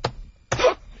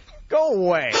here. Go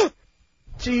away.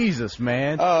 Jesus,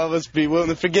 man. Oh, I must be willing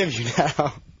to forgive you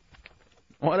now.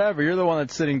 Whatever. You're the one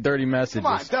that's sending dirty messages.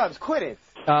 Come on, Dubs, quit it.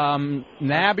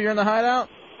 Nab, you're in the Hideout?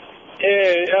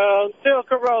 Yeah, tell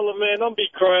Corolla, man, don't be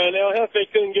crying. El Jefe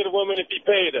couldn't get a woman if he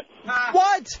paid her.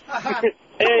 What?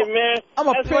 Hey, man,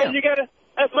 that's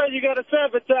why you gotta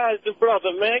sabotage the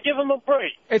brother, man. Give him a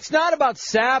break. It's not about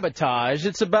sabotage.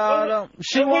 It's about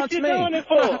she wants me. What you doing it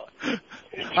for?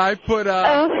 I put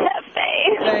Oh,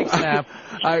 Hefe. Thanks, Nab.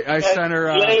 I sent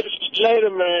her later,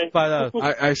 man.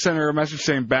 I sent her a message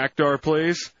saying backdoor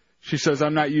please. She says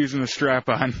I'm not using the strap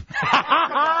on.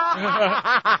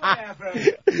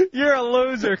 You're a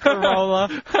loser, Corolla.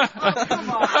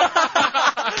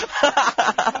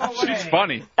 She's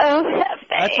funny.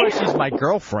 That's why she's my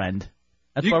girlfriend.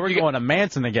 That's why we're going to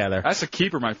Manson together. That's a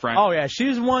keeper, my friend. Oh, yeah,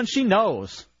 she's one she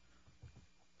knows.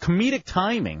 Comedic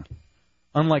timing.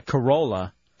 Unlike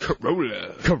Corolla.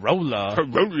 Corolla.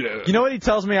 You know what he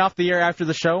tells me off the air after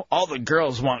the show? All the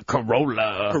girls want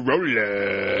Corolla.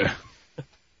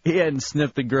 He hadn't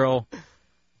sniffed a girl,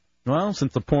 well,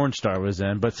 since the porn star was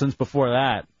in, but since before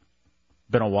that,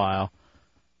 been a while.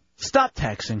 Stop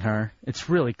texting her. It's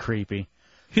really creepy.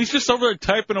 He's just over there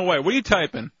typing away. What are you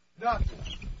typing? Nothing.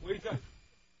 What are you typing?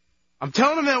 I'm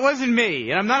telling him that wasn't me,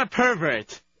 and I'm not a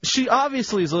pervert. She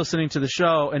obviously is listening to the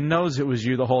show and knows it was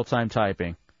you the whole time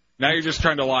typing. Now you're just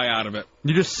trying to lie out of it.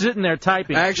 You're just sitting there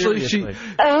typing. Actually, seriously.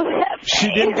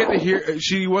 she didn't get to hear.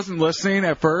 She wasn't listening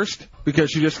at first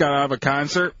because she just got out of a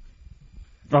concert.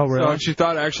 Oh, really? So she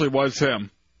thought it actually was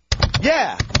him.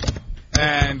 Yeah.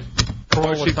 And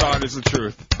what she thought is the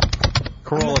truth.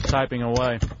 Corolla typing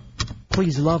away.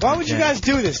 Please love me. Why would you guys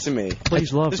do this to me?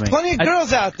 Please love There's me. plenty of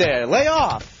girls out there. Lay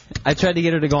off. I tried to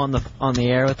get her to go on the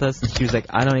air with us, and she was like,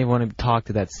 I don't even want to talk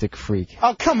to that sick freak.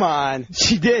 Oh, come on.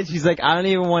 She did. She's like, I don't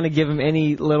even want to give him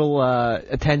any little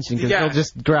attention because he'll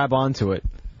just grab onto it.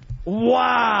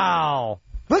 Wow.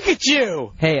 Look at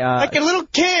you. Hey, like a little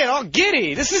kid, all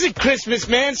giddy. This isn't Christmas,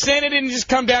 man. Santa didn't just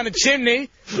come down the chimney.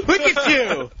 Look at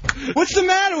you. What's the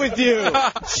matter with you?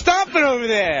 Stomping over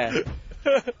there.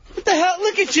 What the hell?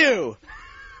 Look at you.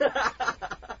 Like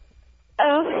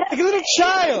a little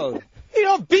child. You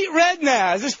know, beat red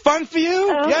now. Is this fun for you?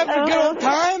 You having a good old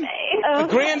time? A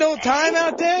grand old time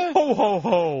out there? Ho, ho,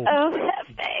 ho.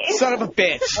 Son of a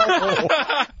bitch.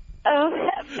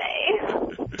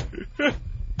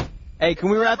 Hey, can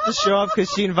we wrap the show up? Because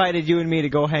she invited you and me to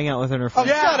go hang out with her and her friends.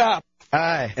 Oh, shut up.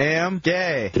 I am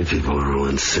gay. You people are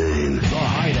insane. The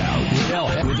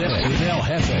Hideout with El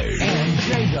Jefe and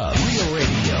J-Dub. Real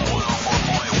Radio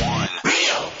 104.1.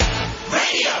 Real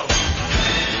Radio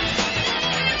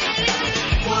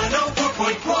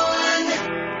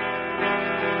 104.1.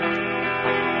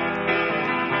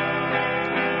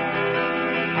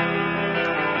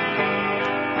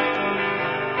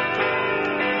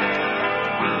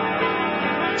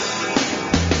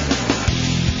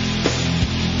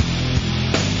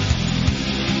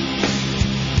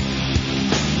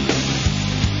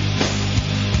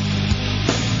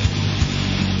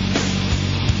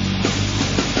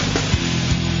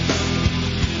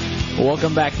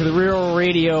 Welcome back to the Real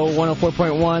Radio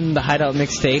 104.1, the Hideout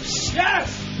Mixtapes.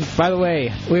 Yes! By the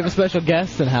way, we have a special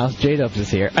guest in the house. J-Dubs is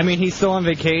here. I mean, he's still on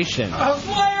vacation.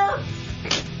 Slayer!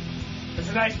 It's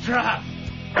a nice drop.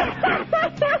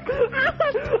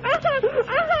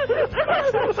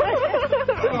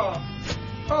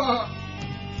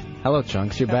 Hello,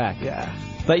 Chunks. You're back. Yeah.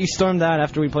 Thought you stormed out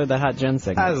after we played that Hot Gen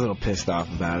segment. I was a little pissed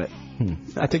off about it.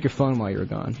 I took your phone while you were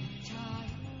gone.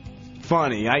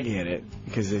 Funny, I get it.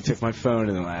 Because they took my phone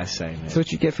in the last segment. That's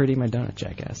what you get for eating my donut,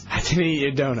 jackass. I didn't eat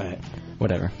your donut.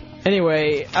 Whatever.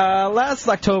 Anyway, last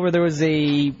October there was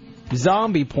a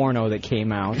zombie porno that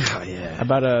came out. Oh, yeah.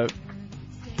 About a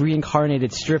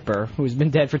reincarnated stripper who's been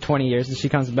dead for 20 years and she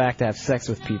comes back to have sex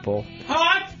with people.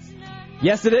 Hot!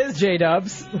 Yes, it is,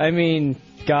 J-Dubs. I mean,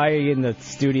 guy in the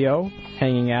studio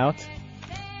hanging out.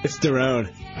 It's Daron.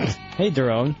 Hey,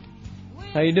 Daron.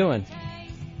 How you doing?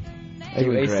 Are you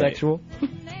Doing great. asexual?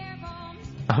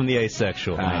 I'm the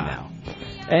asexual. I know.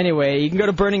 Anyway, you can go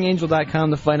to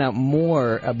burningangel.com to find out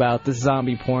more about this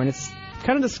zombie porn. It's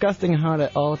kind of disgusting and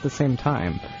hot all at the same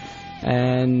time.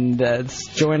 And it's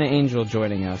Joanna Angel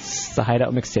joining us. It's the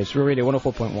Hideout Mixtapes. Real Radio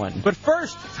 104.1. But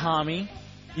first, Tommy,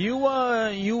 you've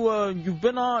been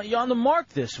you're on the mark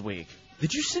this week.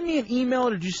 Did you send me an email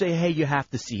or did you say, hey, you have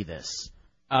to see this?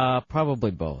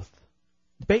 Probably both.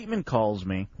 Bateman calls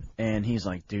me, and he's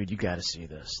like, dude, you got to see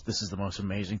this. This is the most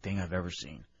amazing thing I've ever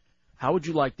seen. How would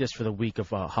you like this for the week of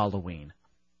Halloween?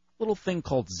 Little thing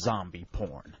called zombie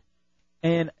porn.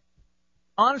 And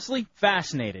honestly,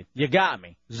 fascinated. You got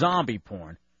me. Zombie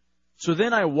porn. So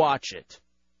then I watch it.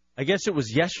 I guess it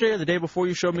was yesterday or the day before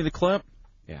you showed me the clip?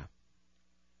 Yeah.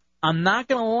 I'm not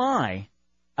going to lie.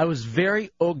 I was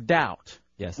very ogged out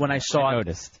when I saw it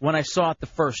the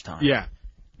first time. Yeah.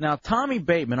 Now, Tommy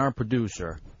Bateman, our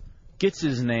producer, gets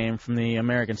his name from the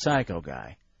American Psycho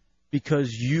guy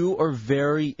because you are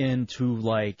very into,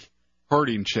 like,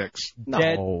 hurting chicks.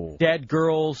 Dead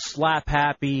girls, slap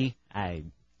happy. I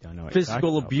don't know what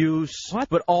physical abuse,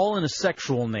 but all in a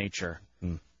sexual nature.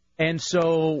 And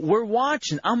so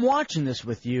I'm watching this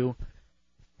with you,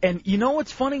 and you know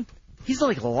what's funny? He's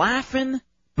like laughing,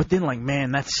 but then like,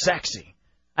 man, that's sexy.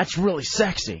 That's really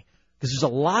sexy. Because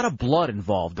there's a lot of blood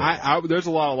involved in it. There's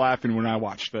a lot of laughing when I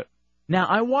watched it. Now,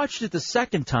 I watched it the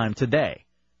second time today,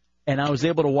 and I was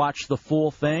able to watch the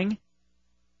full thing.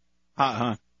 Hot,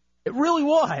 huh? It really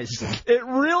was. It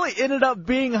really ended up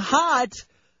being hot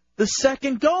the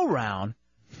second go-round,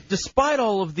 despite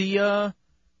all of the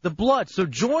blood. So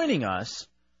joining us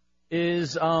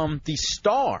is the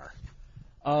star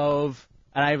of,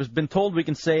 and I've been told we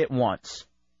can say it once,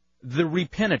 The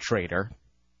Repenetrator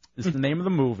is the name of the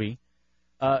movie.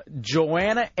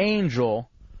 Joanna Angel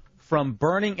from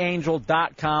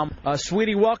BurningAngel.com.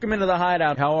 Sweetie, welcome into the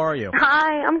Hideout. How are you?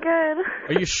 Hi, I'm good.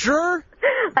 Are you sure?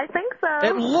 I think so.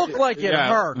 It looked like it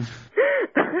hurt.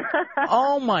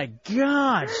 Oh, my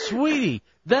God, sweetie.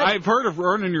 I've heard of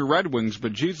earning your Red Wings,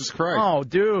 but Jesus Christ. Oh,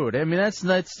 dude. I mean, that's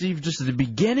just the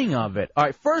beginning of it. All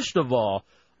right, first of all,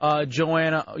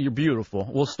 Joanna, you're beautiful.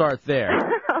 We'll start there.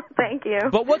 Thank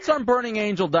you. But what's on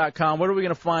BurningAngel.com? What are we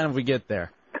going to find if we get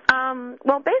there?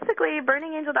 Well, basically,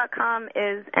 BurningAngel.com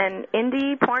is an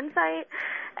indie porn site,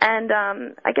 and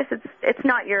I guess it's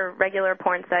not your regular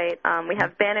porn site. We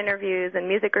have band interviews and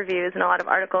music reviews and a lot of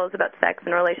articles about sex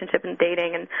and relationship and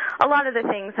dating, and a lot of the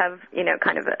things have,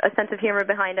 kind of a sense of humor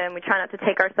behind them. We try not to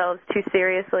take ourselves too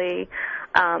seriously.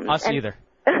 Us either.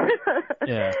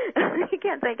 Yeah. You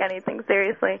can't take anything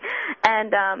seriously.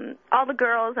 And all the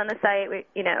girls on the site,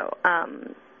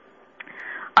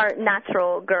 are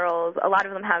natural girls. A lot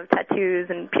of them have tattoos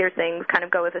and piercings, kind of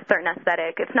go with a certain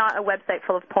aesthetic. It's not a website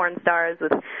full of porn stars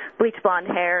with bleach blonde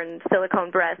hair and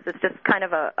silicone breasts. It's just kind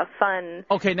of a fun...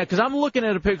 Okay, now, because I'm looking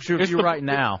at a picture of you right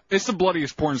now. It's the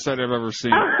bloodiest porn site I've ever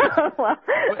seen. Well,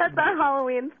 that's our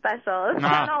Halloween special.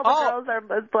 Not all the girls are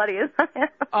as bloody as I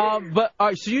am. But,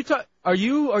 so are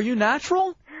you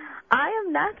natural? I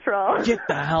am natural. Get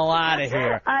the hell out of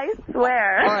here. I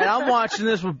swear. All right, I'm watching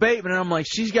this with Bateman, and I'm like,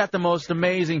 she's got the most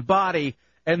amazing body,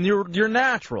 and you're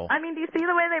natural. I mean, do you see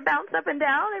the way they bounce up and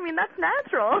down? I mean, that's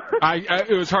natural.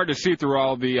 It was hard to see through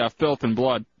all the filth and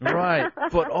blood. Right,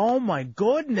 but oh my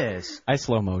goodness. I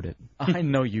slow-moed it. I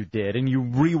know you did, and you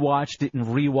rewatched it and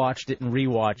rewatched it and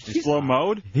rewatched it. Slow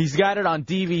mode? He's got it on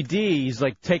DVD. He's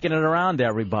like taking it around to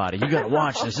everybody. You got to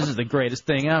watch this. This is the greatest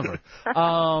thing ever.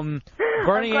 I'm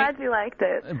glad you liked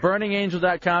it.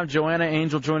 BurningAngel.com, Joanna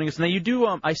Angel joining us. Now you do.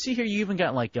 I see here you even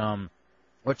got like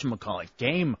whatchamacallit,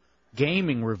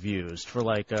 gaming reviews for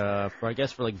like for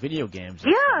video games.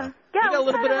 Yeah. You got a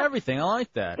little bit of everything. I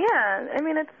like that. Yeah, I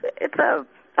mean it's a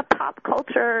pop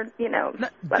culture,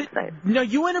 website. No,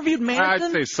 you interviewed Manson?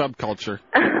 I'd say subculture.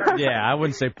 Yeah, I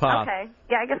wouldn't say pop. Okay.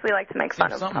 Yeah, I guess we like to make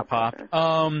fun of something pop.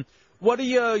 What do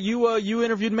you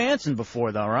interviewed Manson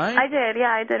before though, right? I did.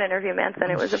 Yeah, I did interview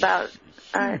Manson. It was about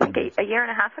I think a year and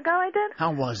a half ago. I did.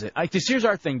 How was it? Here's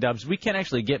our thing, Dubs. We can't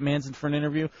actually get Manson for an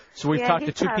interview, so we've talked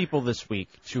to two people this week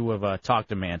to have talked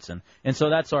to Manson, and so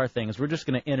that's our thing. Is we're just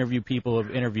going to interview people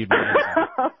who've interviewed Manson.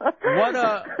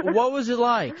 What was it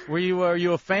like? Were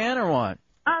you a fan or what?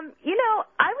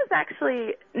 I was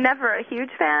actually never a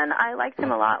huge fan. I liked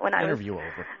him a lot when I was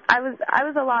over. I liked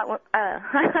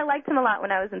him a lot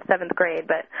when I was in 7th grade,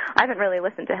 but I haven't really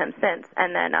listened to him since.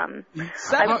 And then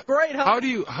 7th grade. How do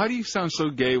you sound so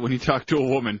gay when you talk to a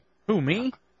woman? Who,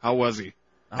 me? How was he?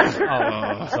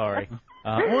 Sorry.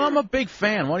 Well, I'm a big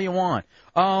fan. What do you want?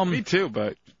 Me too,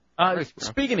 but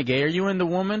speaking of gay, are you into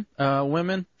women,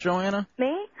 Joanna?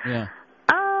 Me? Yeah.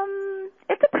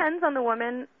 It depends on the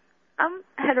woman. I'm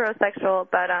heterosexual,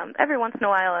 but every once in a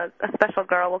while a special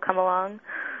girl will come along.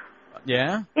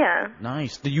 Yeah? Yeah.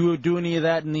 Nice. Do you do any of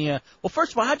that in the... Well,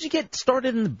 first of all, how'd you get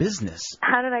started in the business?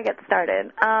 How did I get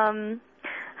started?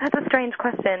 That's a strange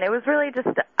question. It was really just...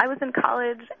 I was in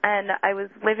college, and I was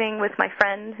living with my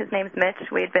friend. His name's Mitch.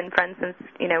 We had been friends since,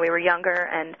 we were younger,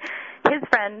 and his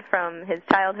friend from his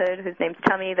childhood, whose name's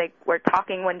Chummy, they were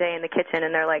talking one day in the kitchen,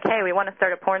 and they're like, hey, we want to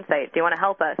start a porn site. Do you want to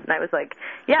help us? And I was like,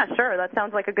 yeah, sure, that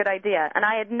sounds like a good idea. And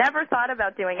I had never thought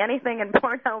about doing anything in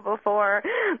porno before.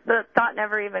 The thought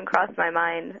never even crossed my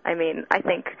mind. I mean, I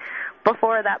think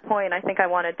before that point, I think I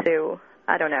wanted to,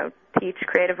 I don't know, teach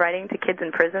creative writing to kids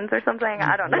in prisons or something.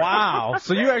 I don't know. Wow.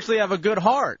 So you actually have a good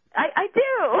heart. I do.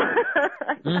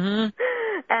 Mm-hmm.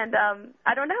 And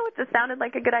I don't know, it just sounded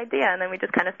like a good idea. And then we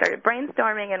just kind of started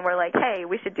brainstorming, and we're like, hey,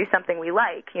 we should do something we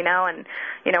like, And,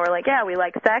 we're like, yeah, we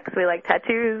like sex, we like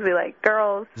tattoos, we like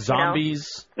girls.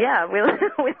 Zombies. Yeah, we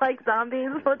like zombies.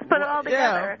 Let's put it all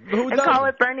together and call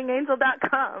it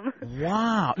BurningAngel.com.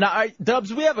 Wow. Now,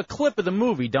 Dubs, we have a clip of the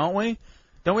movie, don't we?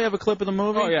 Don't we have a clip of the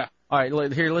movie? Oh, yeah. All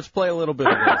right, here, let's play a little bit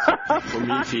of this.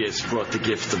 Prometheus brought the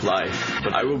gift of life,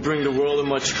 but I will bring the world a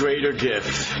much greater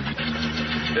gift.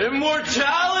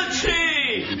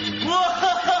 Immortality!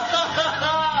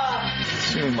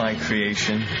 Soon my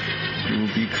creation you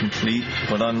will be complete,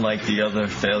 but unlike the other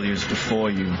failures before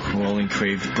you, who only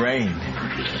craved brain,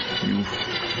 you,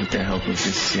 with the help of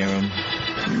this serum,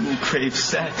 you will crave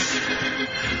sex.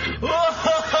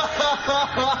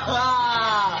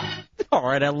 All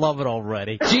right, I love it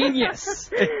already. Genius.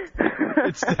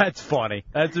 That's funny.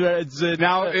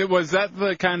 Now, was that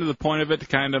the kind of the point of it, to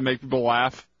kind of make people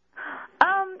laugh?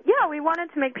 Yeah, we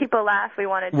wanted to make people laugh. We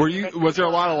wanted. Was there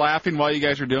a lot of laughing while you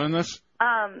guys were doing this?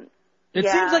 It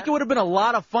seems like it would have been a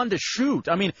lot of fun to shoot.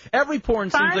 I mean, every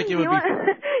porn seems like it would be.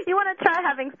 You want to try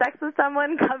having sex with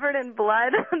someone covered in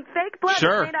blood? Fake blood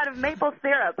Sure. is made out of maple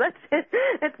syrup.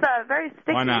 It's very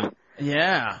sticky. Why not?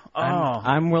 Yeah. Oh.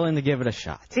 I'm willing to give it a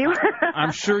shot.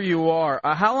 I'm sure you are.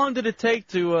 How long did it take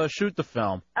to shoot the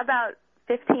film? About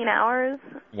 15 hours.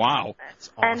 Wow.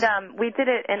 That's awesome. And we did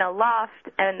it in a loft,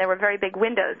 and there were very big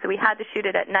windows, so we had to shoot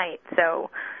it at night. So,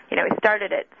 we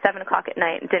started at 7 o'clock at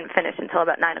night and didn't finish until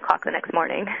about 9 o'clock the next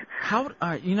morning.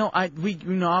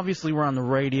 Obviously we're on the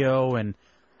radio and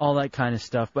all that kind of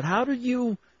stuff, but how did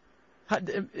you?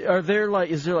 Is there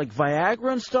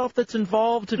Viagra and stuff that's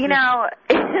involved? You know.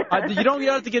 You don't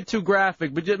have to get too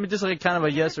graphic, but just like kind of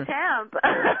a yes or. Champ.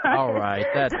 All right,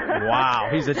 wow,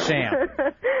 he's a champ.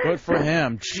 Good for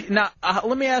him. Now,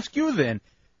 let me ask you then: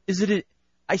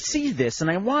 I see this and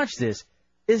I watch this.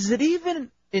 Is it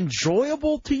even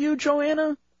enjoyable to you,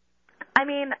 Joanna? I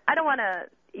mean, I don't want to,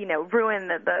 ruin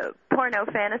the porno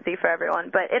fantasy for everyone,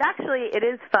 but it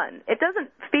is fun. It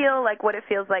doesn't feel like what it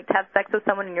feels like to have sex with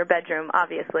someone in your bedroom,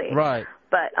 obviously. Right.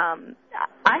 But I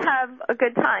have a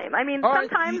good time. I mean,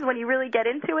 sometimes when you really get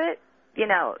into it,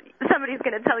 somebody's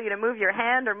going to tell you to move your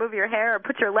hand or move your hair or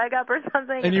put your leg up or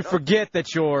something. And you forget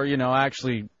that you're,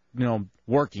 actually,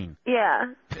 working.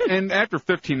 Yeah. And after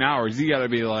 15 hours, you got to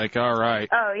be like, all right.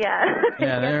 Oh, yeah.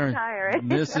 Yeah, tiring.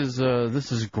 This is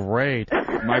great.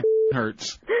 My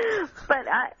hurts. But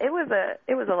it was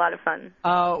a lot of fun.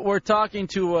 We're talking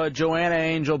to Joanna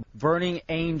Angel,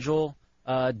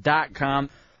 BurningAngel.com.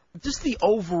 Just the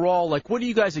overall, what are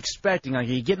you guys expecting? Are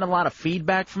you getting a lot of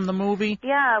feedback from the movie?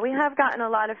 Yeah, we have gotten a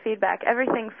lot of feedback.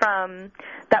 Everything from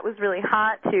that was really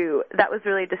hot to that was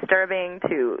really disturbing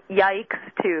to yikes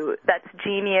to that's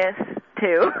genius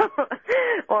to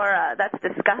or that's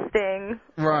disgusting.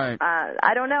 Right.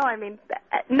 I don't know. I mean,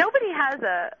 nobody has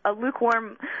a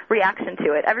lukewarm reaction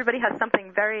to it. Everybody has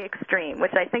something very extreme,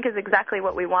 which I think is exactly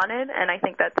what we wanted, and I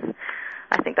think that's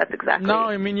exactly. No,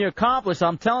 I mean, you accomplished.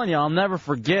 I'm telling you, I'll never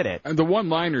forget it. And the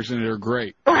one-liners in it are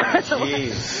great.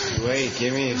 Jeez, wait,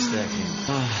 give me a second.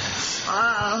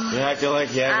 You acting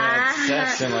like you haven't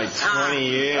had sex in 20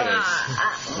 years.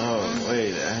 Oh,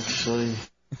 wait, actually.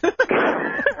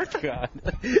 God.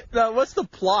 Now, what's the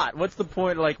plot? What's the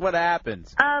point? What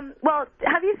happens? Well,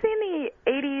 have you seen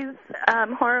the 80s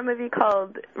horror movie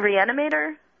called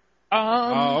Reanimator?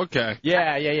 Oh, okay.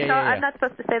 Yeah. So I'm not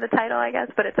supposed to say the title, I guess,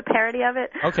 but it's a parody of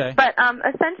it. Okay. But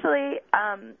essentially,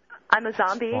 I'm a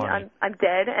zombie. I'm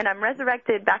dead, and I'm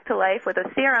resurrected back to life with a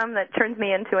serum that turns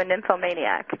me into a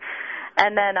nymphomaniac.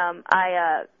 And then I'll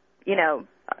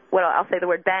say the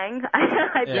word bang.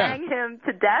 I bang him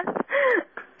to death,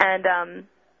 and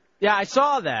yeah, I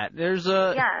saw that. There's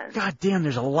God damn,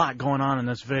 there's a lot going on in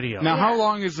this video. Now, how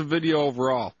long is the video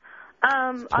overall?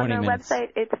 On their website,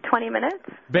 it's 20 minutes.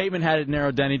 Bateman had it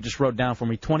narrowed down. He just wrote down for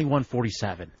me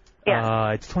 21:47.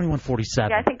 Yeah. It's 21:47.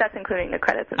 Yeah, I think that's including the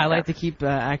credits and I stuff. like to keep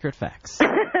accurate facts.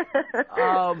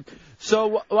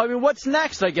 So, I mean, what's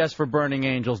next, I guess, for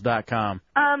BurningAngels.com?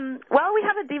 Well, we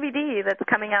have a DVD that's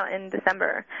coming out in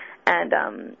December, and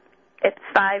it's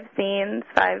 5 scenes,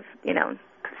 5,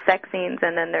 sex scenes,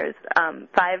 and then there's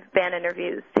 5 band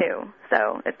interviews, too.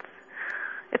 So it's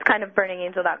kind of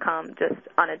BurningAngel.com, just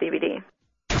on a DVD.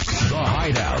 The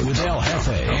Hideout with El Jefe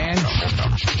and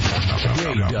J-Dub.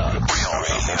 Real Radio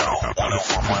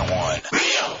 104.1.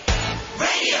 Real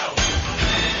Radio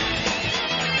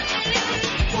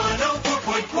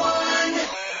 104.1.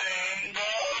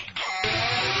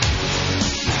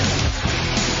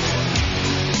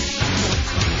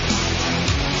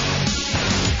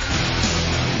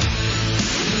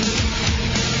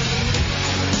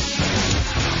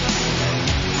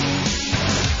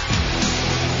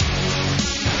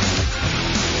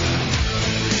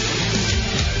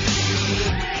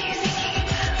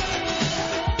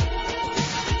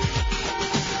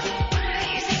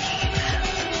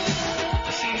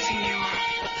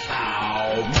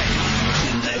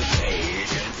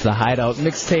 The Hideout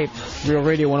mixtape, Real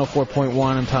Radio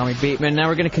 104.1. I'm Tommy Bateman. Now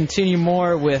we're going to continue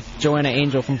more with Joanna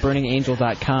Angel from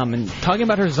BurningAngel.com and talking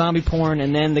about her zombie porn,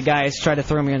 and then the guys try to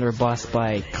throw me under a bus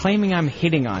by claiming I'm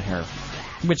hitting on her,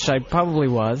 which I probably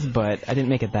was, but I didn't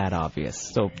make it that obvious.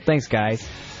 So thanks, guys.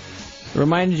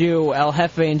 Remind you, El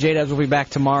Jefe and J-Dubs will be back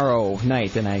tomorrow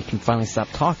night, and I can finally stop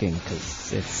talking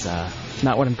because it's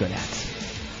not what I'm good at.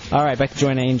 All right, back to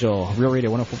Join Angel, Real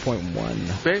Radio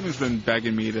 104.1. Bateman's been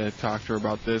begging me to talk to her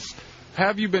about this.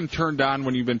 Have you been turned on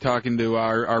when you've been talking to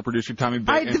our producer, Tommy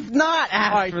Bateman? I did not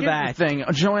ask for that. Thing.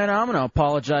 Joanna, I'm going to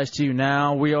apologize to you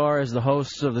now. We are, as the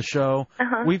hosts of the show,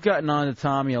 we've gotten on to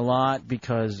Tommy a lot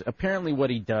because apparently what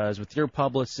he does with your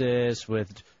publicist,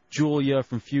 with Julia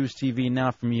from Fuse TV,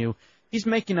 now from you, he's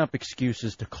making up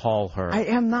excuses to call her. I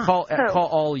am not. Call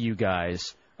all you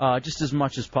guys. Just as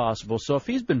much as possible. So if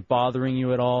he's been bothering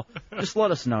you at all, just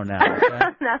let us know now. Okay?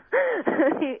 No,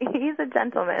 he's a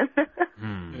gentleman.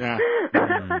 Yeah.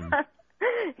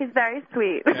 He's very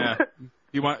sweet. Yeah.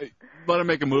 You want let him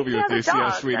make a movie with you, see how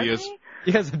sweet he is.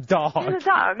 He has a dog. He's a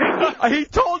dog. He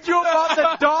told you about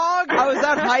the dog? I was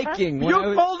out hiking.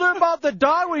 You told her about the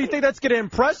dog? What do you think that's going to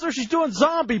impress her? She's doing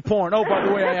zombie porn. Oh, by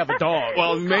the way, I have a dog.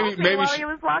 Well, maybe while he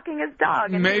was walking his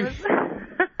dog. And maybe.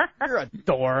 You're a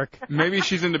dork. Maybe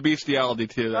she's into bestiality,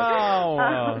 too. No,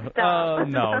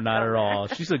 not at all.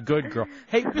 She's a good girl.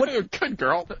 Hey, what a good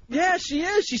girl. Yeah, she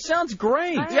is. She sounds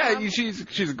great. Yeah,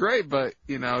 she's great, but,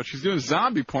 she's doing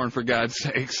zombie porn, for God's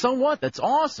sake. So what? That's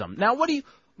awesome. Now, what do you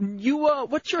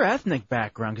what's your ethnic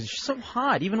background? Because she's so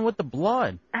hot, even with the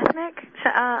blood. Ethnic?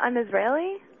 I'm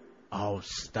Israeli. Oh,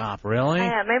 stop. Really?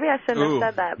 Yeah, maybe I shouldn't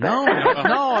have said that. But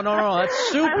No, that's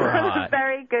super I'm hot. a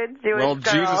very good Jewish Well,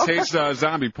 girl. Jesus hates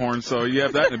zombie porn, so you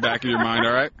have that in the back of your mind,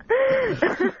 all right?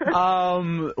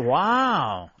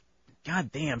 Wow.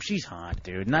 God damn, she's hot,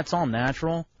 dude. And that's all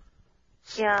natural?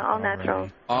 Yeah, all natural.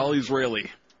 All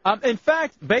Israeli. In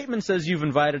fact, Bateman says you've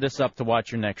invited us up to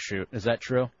watch your next shoot. Is that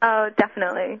true? Oh,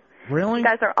 definitely. Really? You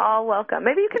guys are all welcome.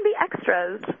 Maybe you can be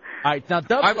extras. All right, now,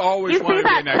 I've always You wanted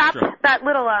see to be an extra. that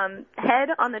little head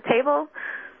on the table?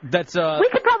 That's We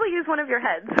could probably use one of your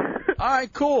heads. All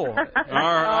right, cool. All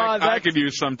right, I could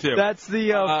use some, too. That's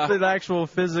the actual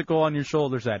physical on your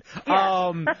shoulders head.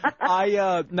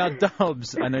 Yeah. Now,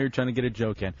 Dubs, I know you're trying to get a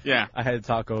joke in. Yeah. I had to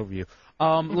talk over you.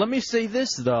 Let me say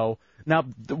this, though. Now,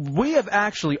 we have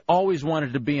actually always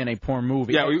wanted to be in a porn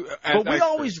movie. Yeah,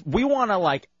 we want to,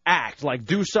 like, act, like,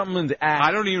 do something to act. I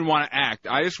don't even want to act.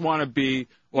 I just want to be,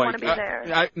 like,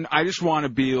 I just want to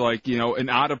be, like, an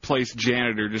out-of-place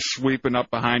janitor just sweeping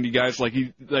up behind you guys like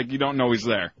you don't know he's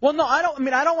there. Well, no, I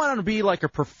don't want to be, like, a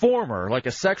performer, like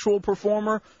a sexual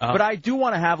performer, but I do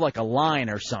want to have, like, a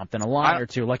line or something, or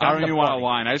two. Like, I don't even want a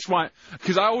line. I just want,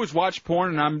 because I always watch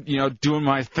porn and I'm, doing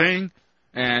my thing.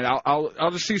 And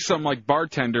I'll just see some like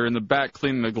bartender in the back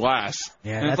cleaning the glass.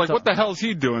 Yeah, and it's like, what the hell is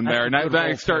he doing there? And then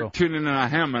I start tuning in on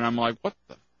him, and I'm like, what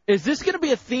the? Is this going to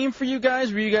be a theme for you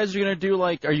guys? Where you guys are going to do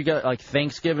like, are you got like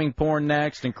Thanksgiving porn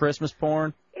next and Christmas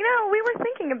porn? We were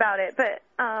thinking about it, but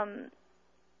I don't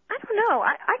know.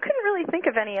 I couldn't really think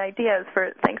of any ideas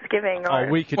for Thanksgiving. Or,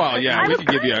 we could. Well, yeah, we could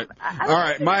give you. All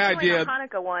right, my idea. A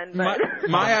Hanukkah one, but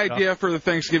my idea for the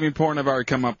Thanksgiving porn, I've already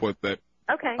come up with it.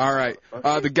 Okay. All right.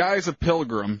 The guy's a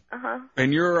pilgrim,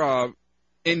 and you're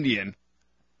Indian.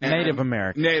 Native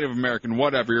American. Native American,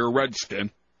 whatever. You're a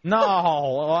redskin. No,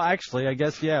 well, actually, I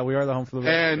guess, yeah, we are the home for the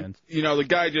redskins. And, the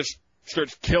guy just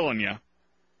starts killing you.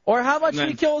 Or how about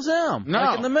she kills him? No.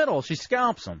 Like in the middle, she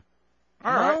scalps him.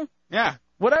 All right. Yeah.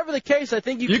 Whatever the case, I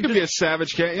think you can be a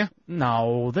savage, can't you?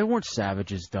 No, they weren't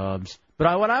savages, Dubs.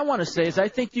 But what I want to say is I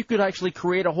think you could actually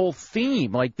create a whole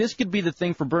theme. Like, this could be the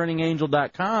thing for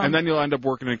BurningAngel.com. And then you'll end up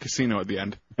working in a casino at the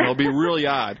end. It'll be really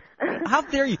odd. How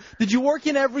dare you? Did you work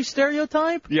in every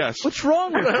stereotype? Yes. What's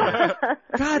wrong with you?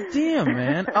 God damn,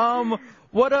 man.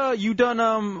 What, you done,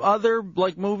 other,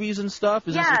 like, movies and stuff?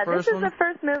 Is this the first one? This is the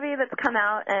first movie that's come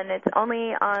out, and it's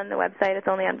only on the website. It's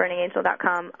only on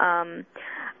BurningAngel.com.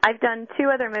 I've done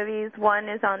 2 other movies. One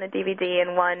is on the DVD,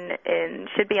 and one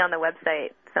should be on the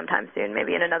website sometime soon,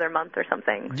 maybe in another month or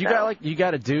something. You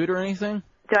got a dude or anything?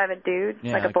 Do I have a dude?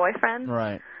 Yeah, like a boyfriend?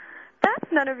 Right.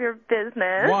 That's none of your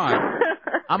business. Why?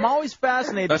 I'm always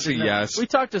fascinated. That's a yes. We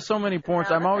talk to so many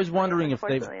porns. I'm always wondering if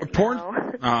they porn.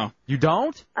 Oh, you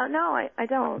don't? Oh no, I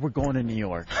don't. We're going to New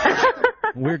York.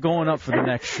 We're going up for the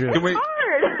next shoot. Can we?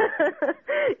 Hard.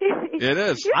 It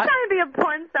is. You're trying to be a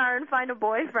porn star and find a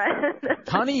boyfriend.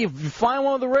 Honey, if you find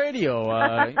one on the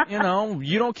radio,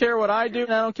 you don't care what I do,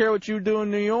 and I don't care what you do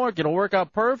in New York. It'll work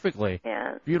out perfectly.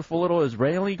 Yeah. Beautiful little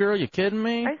Israeli girl. You kidding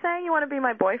me? Are you saying you want to be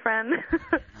my boyfriend?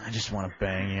 I just want to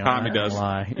bang you. Tommy does.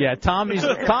 Lie. Yeah, Tommy's.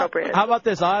 How about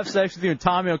this? I'll have sex with you, and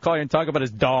Tommy will call you and talk about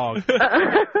his dog.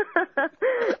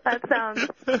 That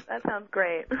sounds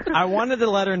great. I wanted to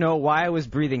let her know why I was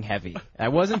breathing heavy. I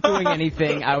wasn't doing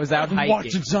anything. I was out hiking.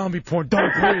 Watching zombie porn.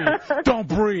 Don't breathe. Don't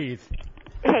breathe.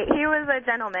 Hey, he was a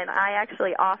gentleman. I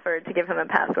actually offered to give him a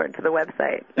password to the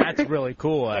website. That's really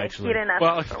cool, actually. He didn't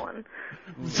ask for one.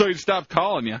 So he stopped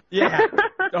calling you. Yeah.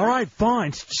 All right,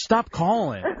 fine. Stop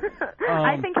calling.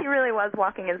 I think he really was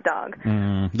walking his dog.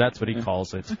 That's what he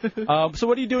calls it. So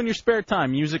what do you do in your spare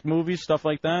time? Music, movies, stuff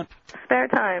like that? Spare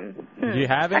time. Do you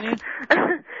have any?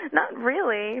 Not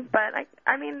really, but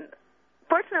I mean,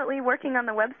 fortunately, working on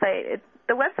the website,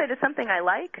 the website is something I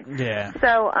like. Yeah.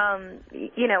 So,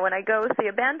 you know, when I go see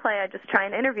a band play, I just try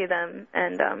and interview them.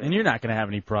 And you're not going to have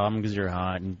any problem because you're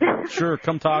hot. And sure,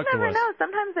 come talk you to never us. know.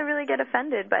 Sometimes they really get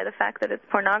offended by the fact that it's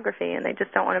pornography, and they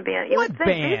just don't want to be on. What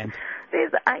band?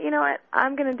 You know what?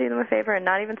 I'm going to do them a favor and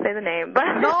not even say the name.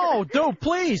 But No, dude,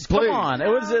 please, come on.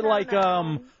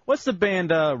 What's the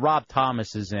band Rob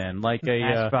Thomas is in? Like a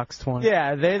Matchbox 20.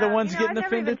 Yeah, they're the ones getting I've never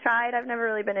offended. even tried. I've never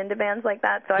really been into bands like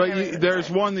that. So I've But never even there's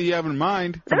one that you have in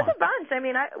mind. There's a bunch. I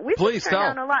mean, we've Please turned tell.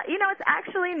 down a lot. You know, it's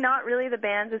actually not really the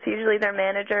bands. It's usually their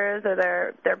managers or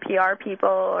their PR people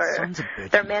or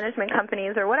their management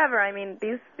companies or whatever. I mean,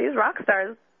 these rock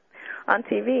stars on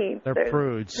TV. They're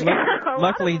prudes.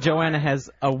 Luckily, Joanna has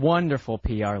a wonderful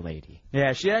PR lady.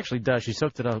 Yeah, she actually does. She's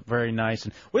hooked it up very nice.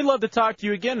 And we'd love to talk to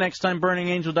you again next time.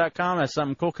 BurningAngel.com has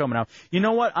something cool coming out. You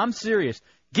know what? I'm serious.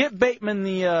 Get Bateman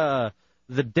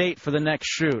the date for the next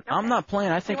shoot. I'm not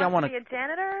playing. I think I want to be a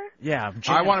janitor. Yeah,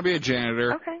 I want to be a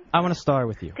janitor. Okay. I want to star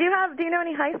with you. Do you know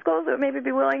any high schools that would maybe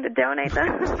be willing to donate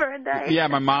them for a day? Yeah,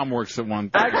 my mom works at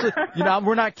one. Actually, you know,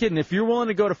 we're not kidding. If you're willing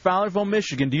to go to Fowlerville,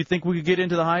 Michigan, do you think we could get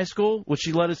into the high school? Would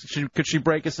she let us? Could she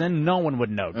break us in? No one would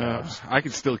know. I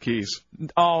could steal keys.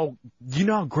 Oh, you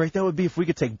know how great that would be if we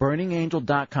could take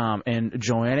BurningAngel.com and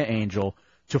Joanna Angel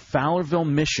to Fowlerville,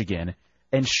 Michigan,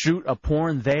 and shoot a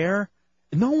porn there.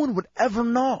 No one would ever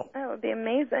know. That would be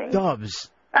amazing. Dubs.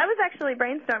 I was actually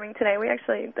brainstorming today.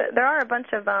 There are a bunch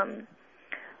of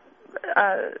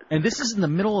and this is in the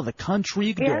middle of the country.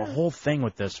 You can do a whole thing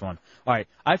with this one. All right,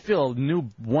 I feel a new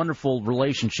wonderful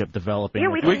relationship developing. Yeah,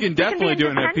 we can definitely do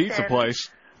it in a pizza place.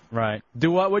 Right.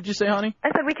 Do what? What'd you say, honey? I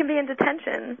said we can be in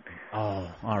detention. Oh,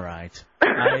 all right.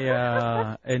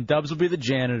 And Dubs will be the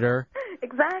janitor.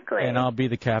 Exactly. And I'll be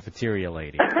the cafeteria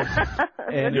lady.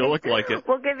 And you'll look like it.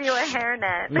 We'll give you a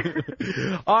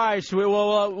hairnet. All right, sweet.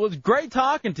 Well, it was great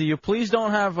talking to you. Please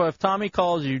don't have, if Tommy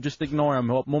calls you, just ignore him.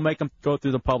 We'll make him go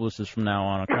through the publicist from now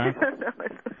on, okay?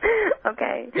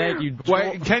 Okay. Thank you.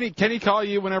 Wait, can he call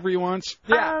you whenever he wants?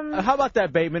 Yeah. How about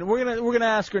that, Bateman? We're gonna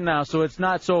ask her now, so it's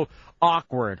not so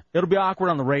awkward. It'll be awkward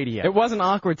on the radio. It wasn't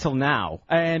awkward till now.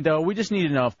 And we just need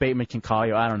to know if Bateman can call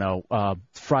you. I don't know,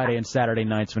 Friday and Saturday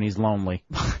nights when he's lonely.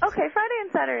 Okay, Friday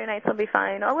and Saturday nights will be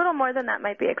fine. A little more than that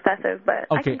might be excessive, but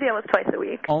I can deal with twice a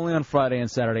week. Only on Friday and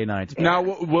Saturday nights. Now,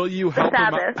 will you help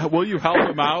him out? Will you help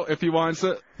him out if he wants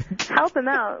it? Help him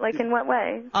out? Like in what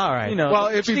way? All right. You know, well,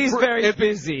 if he's very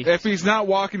busy. If he's not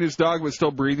walking his dog but still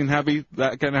breathing heavy,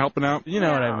 that kind of helping out. You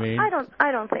know what I mean? I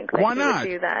don't think that Why he not? would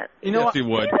do that. You know yes, he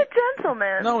would. He's a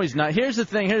gentleman. No, he's not. Here's the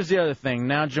thing. Here's the other thing.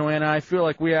 Now, Joanna, I feel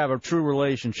like we have a true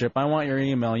relationship. I want your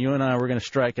email. You and I, we're going to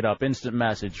strike it up. Instant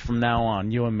message from now on,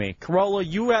 you and me. Corolla,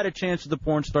 you had a chance with the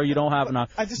porn star. You don't have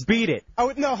enough. Beat it. I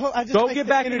just Go like get to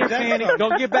back in your interject panties. something.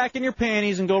 Go get back in your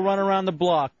panties and go run around the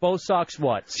block. Both socks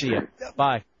what? See ya.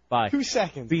 Bye. Bye. 2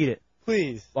 seconds. Beat it.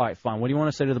 Please. All right, fine. What do you want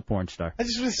to say to the porn star? I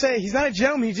just want to say, he's not a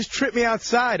gentleman. He just tripped me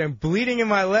outside. I'm bleeding in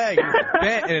my leg. It's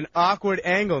bent at an awkward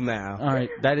angle now. All right,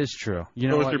 that is true. You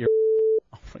know what?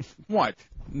 What?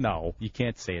 No, you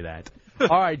can't say that.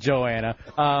 All right, Joanna.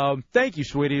 Thank you,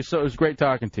 sweetie. So it was great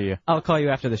talking to you. I'll call you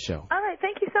after the show. All right,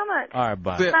 thank you so much. All right,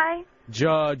 bye. Bye.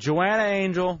 Joanna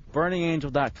Angel,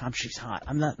 BurningAngel.com. She's hot.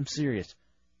 I'm serious.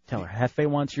 Tell her. Hefe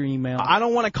wants your email. I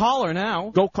don't want to call her now.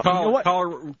 Go call. You know what? Call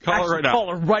her right now.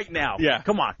 Call her right now. Yeah.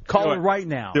 Come on. Call her right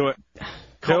now. Do it.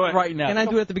 Call her right now. Can I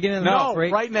do it at the beginning of the No,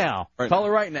 break? right now. Right Call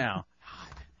her right now.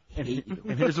 And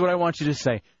here's what I want you to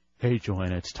say. Hey,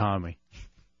 Joanna, it's Tommy.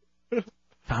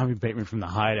 Tommy Bateman from the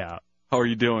Hideout. How are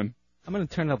you doing? I'm going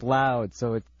to turn it up loud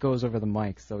so it goes over the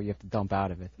mic so you have to dump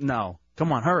out of it. No.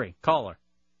 Come on, hurry. Call her.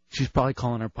 She's probably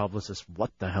calling her publicist.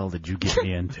 What the hell did you get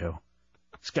me into?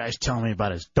 This guy's telling me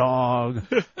about his dog.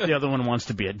 The other one wants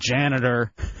to be a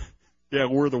janitor. Yeah,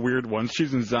 we're the weird ones.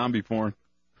 She's in zombie porn.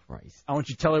 Christ. I want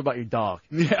you to tell her about your dog.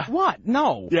 Yeah. What?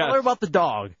 No. Yeah. Tell her about the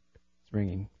dog. It's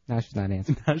ringing. Now she's not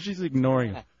answering. Now she's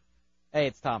ignoring him. Hey,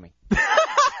 it's Tommy.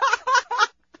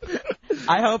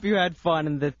 I hope you had fun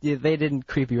and that they didn't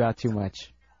creep you out too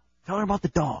much. Tell her about the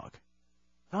dog.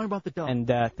 Tell her about the dog. And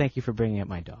thank you for bringing up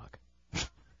my dog.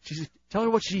 Tell her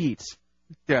what she eats.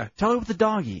 Yeah. Tell her what the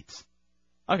dog eats.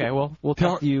 Okay, well, we'll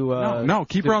talk to you. No,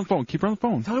 keep her on the phone. Keep her on the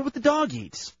phone. Tell her what the dog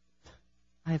eats.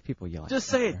 I have people yelling. Just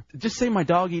say it. Just say my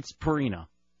dog eats Purina.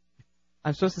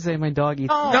 I'm supposed to say my dog eats.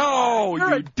 No,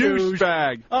 you're a you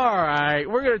douchebag. All right,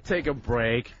 we're going to take a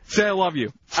break. Say I love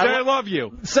you. Say I love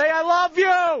you. Say I love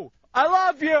you. I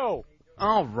love you.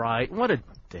 All right, what a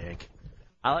dick.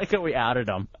 I like how we outed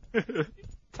him.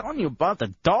 Telling you about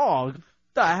the dog? What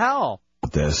the hell?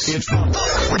 This is the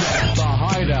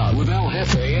Hideout with El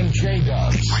Jefe and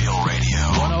J-Dubs. Real Radio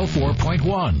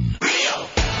 104.1. Real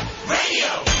Radio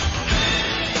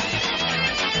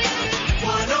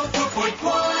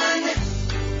 104.1.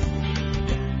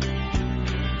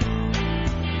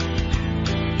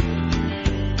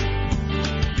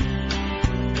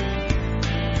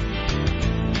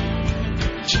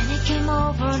 Jenny came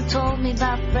over and told me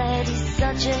about Fred. He's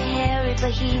such a hairy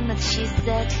behemoth, she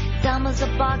said. Dumb as a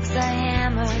box of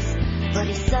hammers, but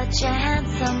he's such a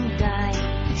handsome guy.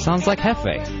 Sounds like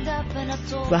Hefe.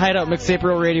 The Hideout Mixtape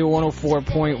Real Radio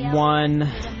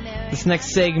 104.1. This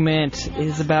next segment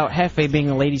is about Hefe being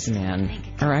a ladies' man.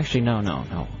 Or actually,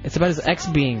 no. It's about his ex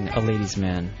being a ladies'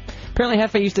 man. Apparently,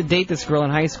 Hefe used to date this girl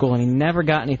in high school, and he never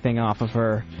got anything off of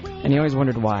her. And he always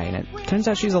wondered why. And it turns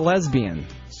out she's a lesbian.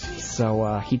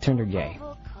 So he turned her gay.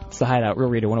 It's the Hideout, Real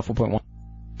Radio 104.1.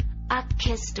 I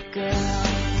kissed a girl.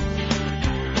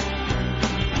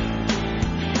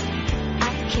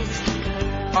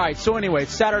 All right, so anyway,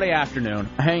 it's Saturday afternoon,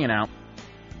 hanging out,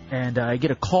 and I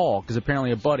get a call because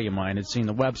apparently a buddy of mine had seen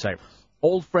the website.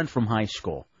 Old friend from high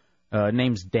school,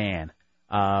 name's Dan,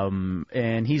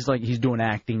 and he's doing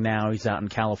acting now. He's out in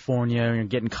California and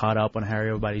getting caught up on how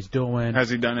everybody's doing. Has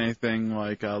he done anything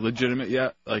like legitimate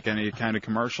yet? Like any kind of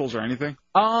commercials or anything?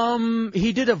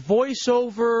 He did a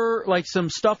voiceover, like some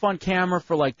stuff on camera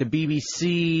for like the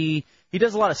BBC. He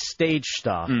does a lot of stage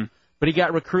stuff, but he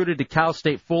got recruited to Cal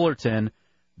State Fullerton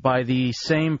by the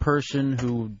same person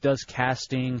who does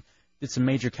casting, did some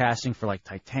major casting for like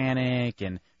Titanic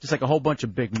and just like a whole bunch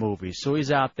of big movies. So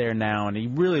he's out there now, and he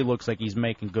really looks like he's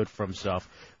making good for himself.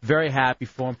 Very happy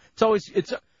for him.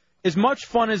 It's as much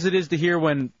fun as it is to hear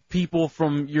when people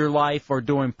from your life are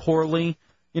doing poorly.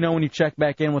 You know, when you check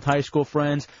back in with high school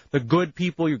friends, the good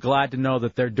people, you're glad to know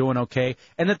that they're doing okay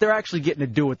and that they're actually getting to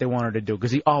do what they wanted to do,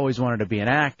 because he always wanted to be an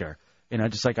actor. You know,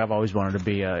 just like I've always wanted to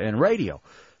be in radio.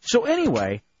 So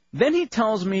anyway, then he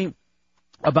tells me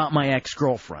about my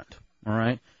ex-girlfriend, all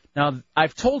right? Now,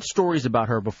 I've told stories about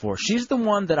her before. She's the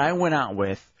one that I went out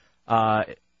with for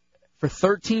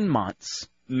 13 months.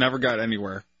 Never got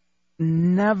anywhere.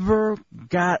 Never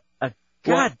got a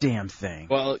goddamn thing.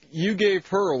 Well, you gave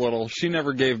her a little. She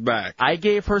never gave back. I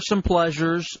gave her some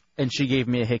pleasures, and she gave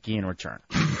me a hickey in return.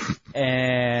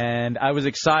 And I was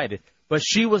excited. But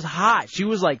she was hot. She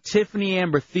was like Tiffany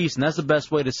Amber Thiessen. That's the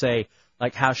best way to say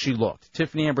like how she looked.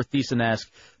 Tiffany Amber Thiessen-esque,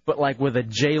 but like with a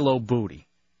J-Lo booty.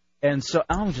 And so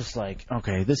I was just like,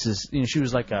 okay, this is, you know, she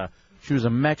was like she was a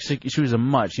Mexican, she was a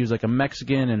mutt. She was like a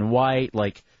Mexican and white,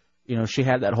 like, you know, she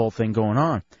had that whole thing going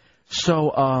on. So,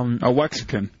 a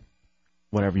Wexican.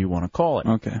 Whatever you want to call it.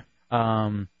 Okay.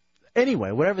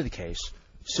 Anyway, whatever the case.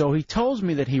 So he tells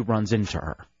me that he runs into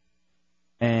her.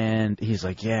 And he's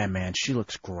like, yeah, man, she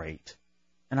looks great.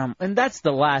 And that's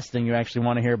the last thing you actually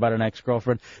want to hear about an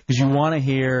ex-girlfriend, because you want to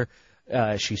hear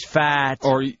she's fat,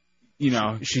 or you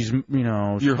know, she's, you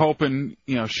know, you're hoping,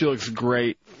 you know, she looks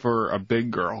great for a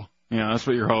big girl. You know, that's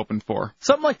what you're hoping for.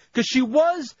 Something like, because she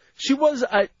was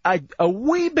a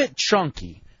wee bit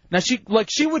chunky. Now she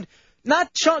would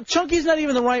not chunky's not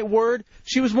even the right word.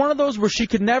 She was one of those where she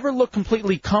could never look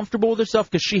completely comfortable with herself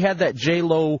because she had that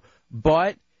J-Lo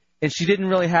butt. And she didn't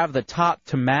really have the top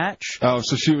to match. Oh,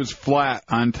 so she was flat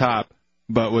on top,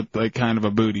 but with like kind of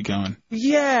a booty going.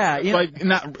 Yeah, you like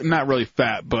know, not really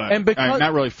fat, but and because,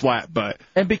 not really flat, but.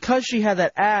 And because she had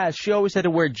that ass, she always had to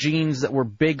wear jeans that were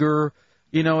bigger.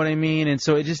 You know what I mean? And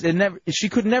so she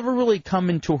could never really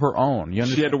come into her own. You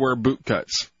understand? She had to wear boot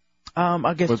cuts.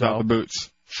 I guess without so. the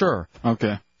boots. Sure.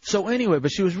 Okay. So anyway,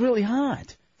 but she was really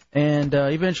hot. And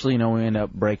eventually, you know, we end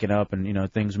up breaking up and, you know,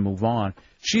 things move on.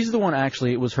 She's the one,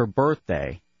 actually, it was her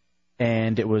birthday,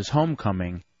 and it was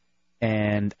homecoming,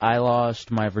 and I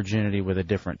lost my virginity with a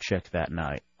different chick that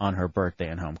night on her birthday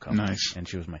and homecoming. Nice. And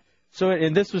she was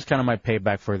and this was kind of my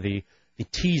payback for the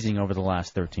teasing over the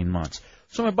last 13 months.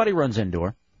 So my buddy runs into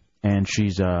her, and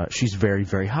she's very,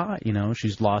 very hot, you know.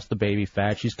 She's lost the baby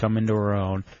fat. She's come into her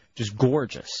own. Just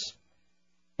gorgeous.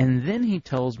 And then he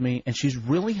tells me, and she's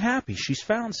really happy. She's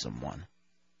found someone.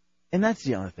 And that's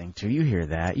the other thing, too. You hear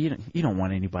that. You don't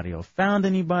want anybody else found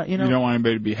anybody, you know. You don't want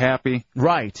anybody to be happy.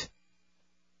 Right.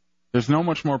 There's no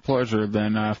much more pleasure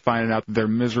than finding out that they're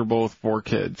miserable with 4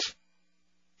 kids.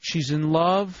 She's in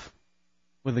love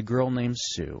with a girl named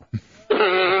Sue.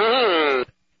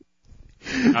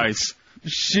 Nice.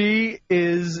 She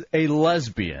is a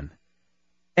lesbian.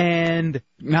 And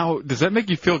now, does that make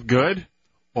you feel good?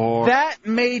 Or that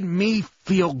made me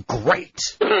feel great.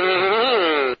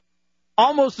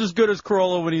 Almost as good as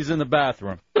Corolla when he's in the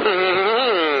bathroom.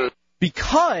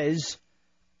 Because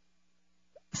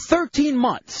 13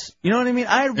 months, you know what I mean?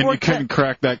 I had and you couldn't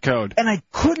crack that code. And I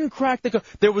couldn't crack the code.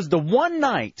 There was the one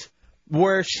night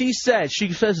where she says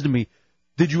to me,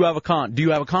 do you have a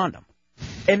condom?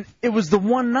 And it was the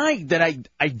one night that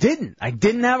I didn't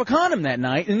have a condom that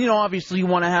night. And, obviously you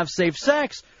want to have safe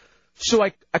sex. So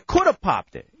I could have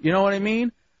popped it. You know what I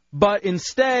mean? But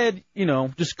instead,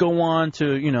 just go on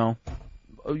to,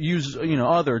 use,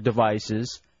 other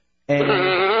devices.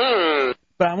 And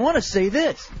but I want to say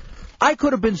this. I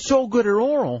could have been so good at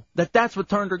oral that that's what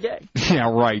turned her gay. Yeah,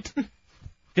 right.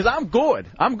 Because I'm good.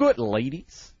 I'm good,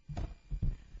 ladies.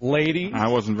 Ladies. I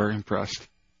wasn't very impressed.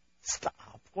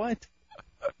 Stop. What?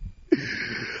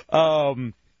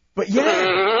 But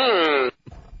yeah.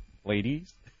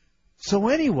 Ladies. So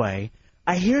anyway,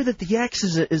 I hear that the ex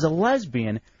is a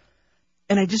lesbian,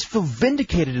 and I just feel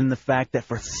vindicated in the fact that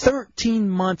for 13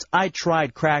 months I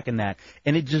tried cracking that,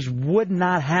 and it just would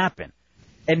not happen.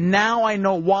 And now I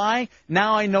know why.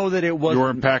 Now I know that it wasn't... You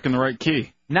weren't packing the right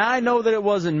key. Now I know that it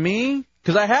wasn't me,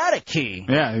 because I had a key.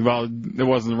 Yeah, well, it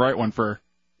wasn't the right one for her.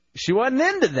 She wasn't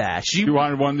into that. She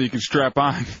wanted one that you could strap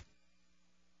on.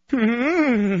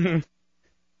 And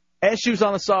she was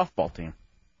on the softball team.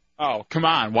 Oh, come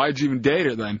on. Why'd you even date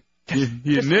her then?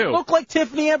 You knew. Look like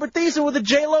Tiffany Amber Thiessen with a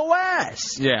J-Lo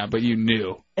ass. Yeah, but you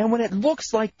knew. And when it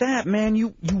looks like that, man,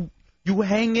 you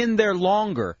hang in there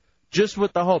longer, just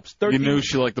with the hopes. You knew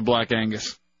she liked the Black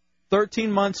Angus.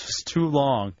 13 months was too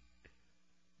long.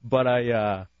 But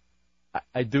I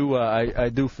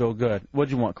do feel good.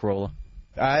 What'd you want, Corolla?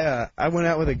 I went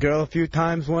out with a girl a few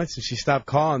times once, and she stopped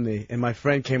calling me, and my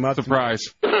friend came up Surprise.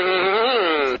 to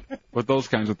me. With those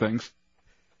kinds of things.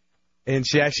 And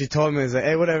she actually told me,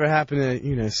 hey, whatever happened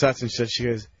to, such and such? She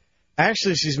goes,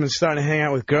 actually, she's been starting to hang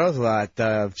out with girls a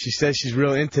lot. She says she's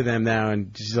real into them now,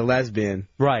 and she's a lesbian.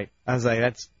 Right. I was like,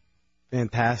 that's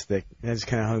fantastic. And I just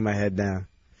kind of hung my head down.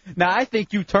 Now, I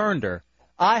think you turned her.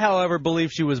 I, however,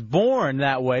 believe she was born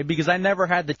that way because I never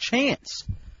had the chance.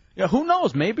 Yeah, who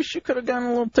knows? Maybe she could have gotten a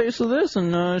little taste of this,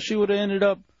 and she would have ended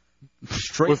up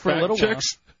straight with for a little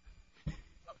chicks?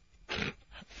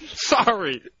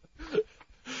 Sorry.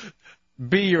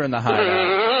 B, you're in the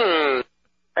hideout.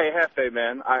 Hey, Hefe,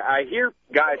 man, I hear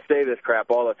guys say this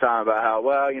crap all the time about how,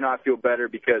 well, I feel better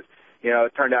because,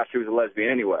 it turned out she was a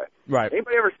lesbian anyway. Right.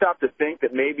 Anybody ever stop to think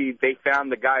that maybe they found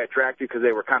the guy attractive because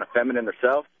they were kind of feminine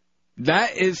themselves?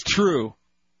 That is true.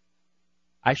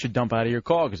 I should dump out of your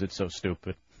call because it's so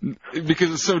stupid.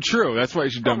 Because it's so true. That's why you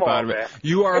should dump out of it. Man.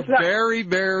 You are a very,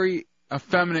 very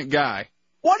effeminate guy.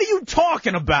 What are you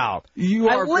talking about?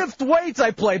 I lift weights.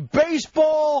 I play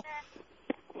baseball.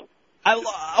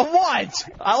 What?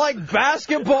 I like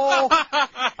basketball.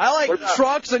 I like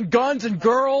trucks and guns and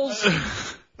girls.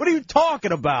 What are you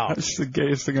talking about? That's the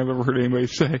gayest thing I've ever heard anybody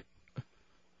say.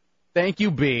 Thank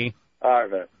you, B. All right,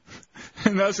 man.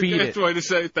 And that's the gayest way to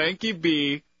say thank you,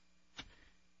 B.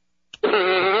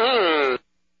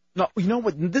 No, you know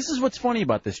what? This is what's funny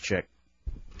about this chick.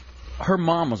 Her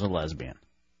mom was a lesbian,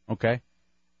 okay?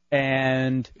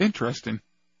 And interesting.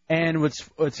 And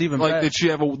what's even better, did she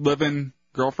have a live-in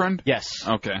girlfriend? Yes.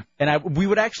 Okay. And we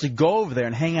would actually go over there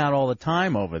and hang out all the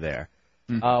time over there,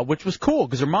 which was cool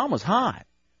because her mom was hot.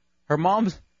 Her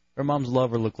mom's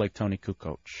lover looked like Tony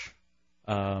Kukoc.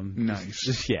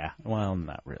 Nice. Yeah. Well,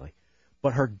 not really.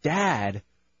 But her dad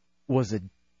was a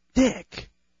dick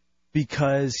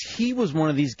because he was one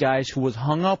of these guys who was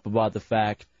hung up about the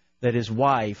fact that his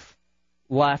wife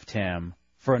left him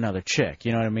for another chick.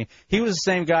 You know what I mean? He was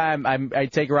the same guy. I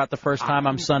take her out the first time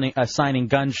I'm signing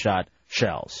gunshot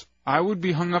shells. I would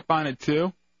be hung up on it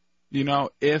too,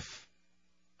 if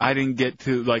I didn't get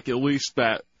to at least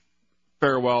that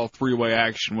farewell three-way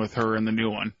action with her and the new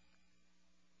one.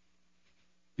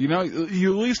 You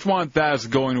at least want that as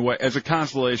going away as a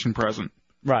consolation present.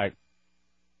 Right.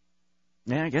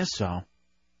 Yeah, I guess so.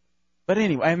 But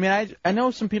anyway, I mean, I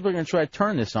know some people are going to try to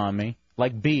turn this on me,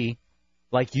 like B,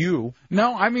 like you.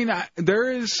 No, I mean,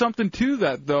 there is something to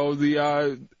that, though.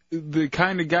 The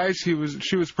kind of guys she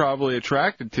was probably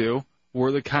attracted to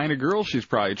were the kind of girls she's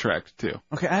probably attracted to.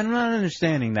 Okay, I'm not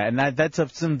understanding that, and that's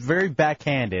some very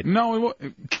backhanded. No,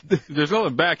 there's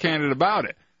nothing backhanded about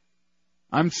it.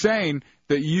 I'm saying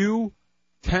that you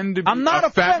tend to be I'm not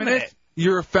effeminate.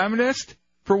 You're a feminist,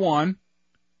 for one.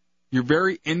 You're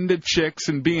very into chicks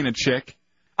and being a chick.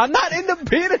 I'm not into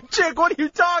being a chick. What are you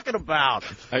talking about?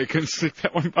 I couldn't stick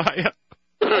that one by you.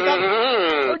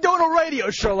 We're doing a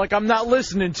radio show like I'm not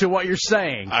listening to what you're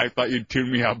saying. I thought you'd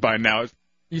tune me out by now.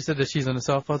 You said that she's on the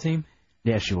softball team?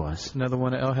 Yeah, she was. Another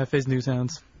one of El Jefe's News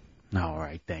Hounds. All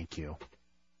right, thank you.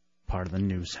 Part of the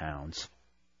News Hounds.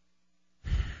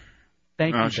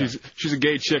 Thank you. She's a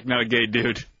gay chick, not a gay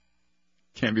dude.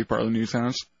 Can't be part of the News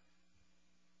Hounds.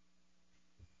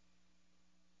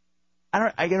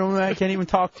 I can't even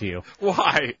talk to you.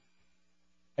 Why?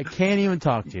 I can't even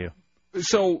talk to you.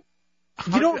 So,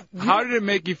 how did it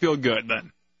make you feel good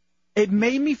then? It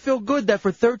made me feel good that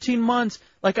for 13 months,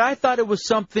 like I thought it was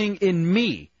something in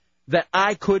me that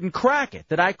I couldn't crack it,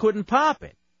 that I couldn't pop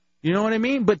it. You know what I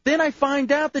mean? But then I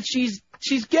find out that she's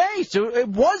gay, so it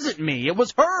wasn't me, it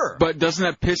was her. But doesn't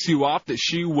that piss you off that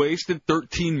she wasted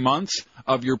 13 months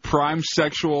of your prime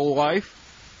sexual life?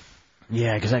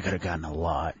 Yeah, because I could have gotten a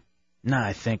lot. Now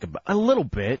I think about a little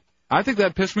bit. I think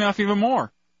that pissed me off even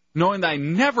more, knowing that I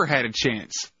never had a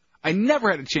chance. I never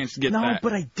had a chance to get that. No,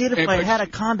 but I did if I had a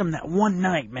condom that one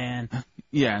night, man.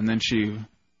 Yeah, and then she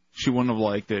wouldn't have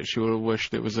liked it. She would have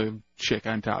wished it was a chick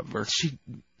on top of her.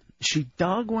 She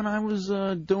dug when I was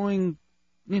doing,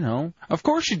 you know. Of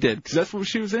course she did, because that's what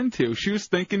she was into. She was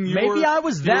thinking you were I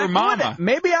was that mama.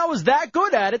 Maybe I was that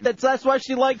good at it. That's why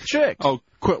she liked chicks. Oh,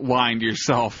 quit lying to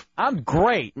yourself. I'm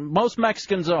great. Most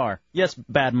Mexicans are. Yes,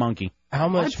 bad monkey. How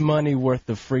much money worth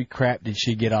of free crap did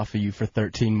she get off of you for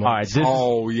 13 months?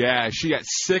 Oh, yeah. She got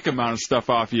sick amount of stuff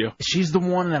off you. She's the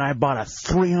one that I bought a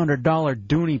 $300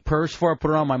 Dooney purse for. I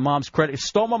put it on my mom's credit.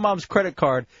 Stole my mom's credit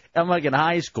card. I'm like in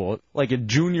high school, like a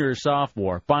junior or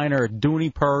sophomore, buying her a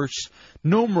Dooney purse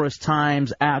numerous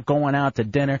times, going out to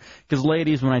dinner. Because,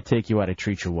 ladies, when I take you out, I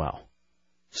treat you well.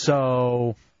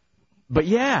 So... But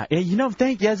yeah, you know,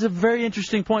 that's a very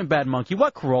interesting point, Bad Monkey.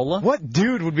 What, Corolla? What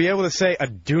dude would be able to say a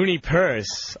Dooney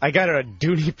purse? I got her a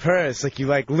Dooney purse. Like, you,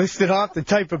 listed off the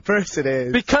type of purse it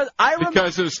is. Because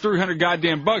it was 300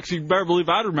 goddamn bucks. You better believe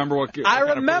I'd remember what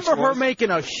I remember her making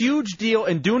a huge deal,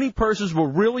 and Dooney purses were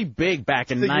really big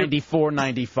back in 94,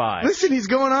 95. Listen, he's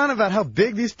going on about how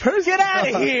big these purses are. Get out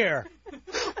of here!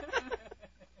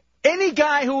 Any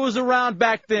guy who was around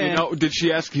back then... You know, did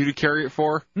she ask you to carry it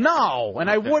for her? No, and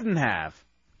I wouldn't have.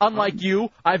 Unlike you,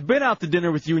 I've been out to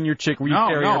dinner with you and your chick where you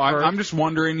carry her purse. I'm just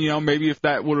wondering, you know, maybe if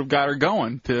that would have got her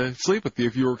going to sleep with you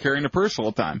if you were carrying a purse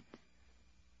all the time.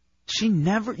 She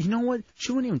never... You know what?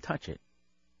 She wouldn't even touch it.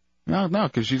 No,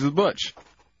 because she's a butch.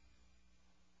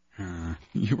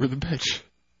 You were the bitch.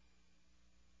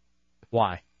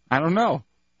 Why? I don't know.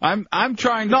 I'm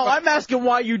trying to... No, I'm asking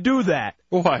why you do that.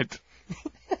 What?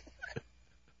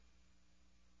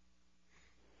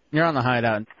 You're on the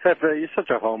Hideout. Hefe, you're such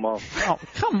a homo. Oh,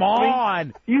 come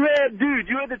on. You had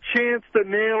the chance to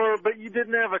nail her, but you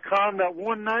didn't have a condom that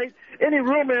one night. Any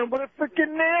real man would have freaking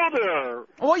nailed her.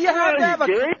 Well, you have to have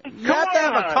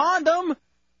a condom.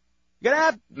 You gotta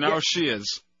have... No, she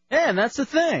is. Yeah, and that's the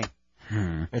thing.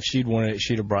 If she'd wanted it,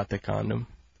 she'd have brought the condom.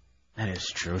 That is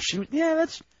true.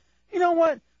 That's... You know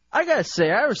what? I gotta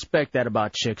say, I respect that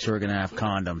about chicks who are gonna have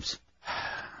condoms.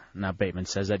 Now, Bateman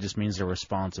says that just means they're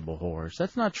responsible whores.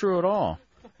 That's not true at all.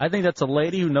 I think that's a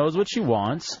lady who knows what she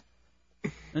wants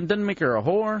and doesn't make her a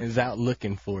whore. Is out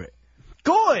looking for it.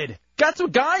 Good. That's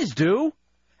what guys do.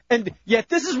 And yet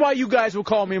this is why you guys will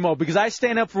call me Mo, because I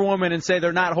stand up for women and say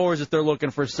they're not whores if they're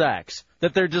looking for sex,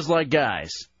 that they're just like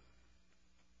guys.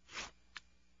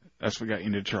 That's what got you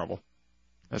into trouble.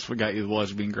 That's what got you the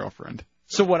lesbian girlfriend.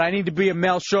 So what, I need to be a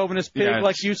male chauvinist pig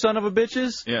like you son of a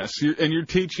bitches? Yes, and you're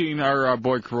teaching our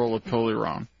boy Corolla totally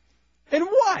wrong. And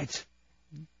what?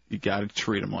 You got to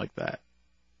treat him like that.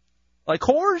 Like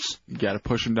whores? You got to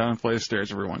push him down a flight of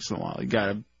stairs every once in a while. You got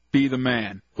to be the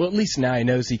man. Well, at least now he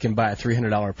knows he can buy a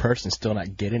 $300 purse and still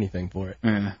not get anything for it.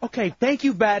 Yeah. Okay, thank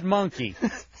you, Bad Monkey. Do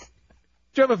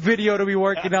you have a video to be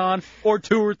working on? Or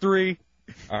 2 or 3?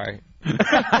 All right.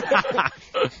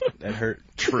 That hurt.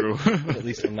 True. At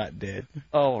least I'm not dead.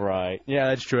 All right. Yeah,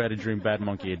 that's true. I had a dream Bad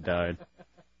Monkey had died.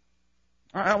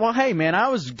 All right, well, hey, man, I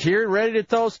was here ready to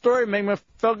tell a story, make me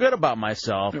feel good about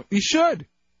myself. You should.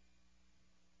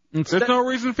 There's no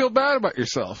reason to feel bad about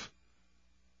yourself.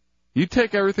 You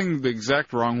take everything the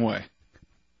exact wrong way.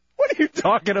 What are you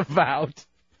talking about?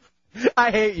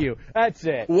 I hate you. That's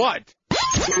it. What?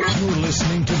 You're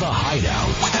listening to The Hideout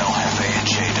with El Jefe and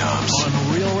J-Dubs on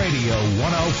Real Radio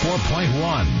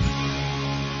 104.1.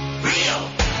 Real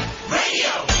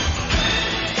Radio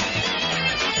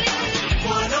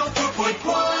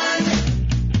 104.1.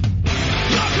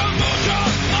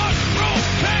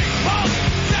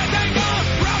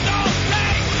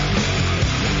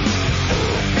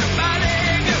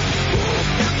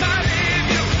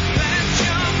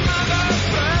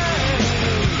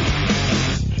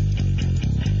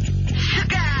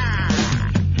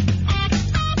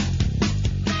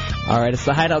 All right, right, it's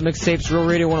the Hideout Mixtapes, Real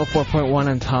Radio 104.1.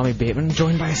 I'm Tommy Bateman,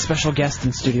 joined by a special guest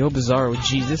in studio, Bizarro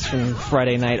Jesus from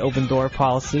Friday Night Open Door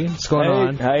Policy. What's going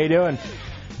on? How you doing?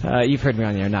 You've heard me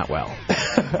on the air, not well.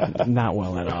 Not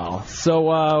well at all.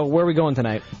 So, where are we going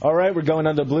tonight? All right, we're going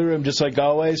on to Blue Room, just like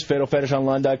always.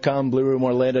 FatalFetishOnline.com,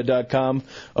 BlueRoomOrlando.com,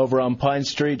 over on Pine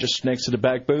Street, just next to the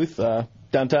back booth,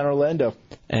 downtown Orlando.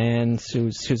 And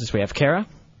who's this? We have Kara.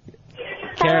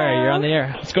 Kara, you're on the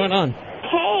air. What's going on? Hey.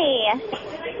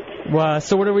 Well,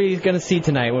 so what are we going to see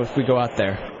tonight if we go out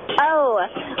there? Oh,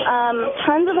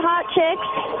 tons of hot chicks,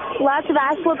 lots of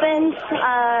ass whoopings,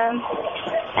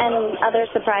 and other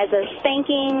surprises.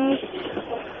 Spankings,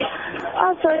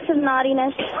 all sorts of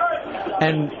naughtiness.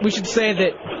 And we should say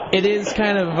that it is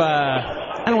kind of,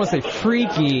 I don't want to say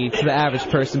freaky to the average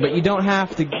person, but you don't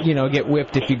have to, get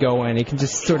whipped if you go in. You can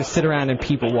just sort of sit around and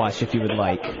people watch if you would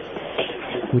like.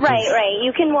 Right.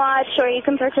 You can watch or you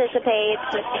can participate.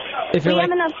 We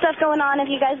have enough stuff going on if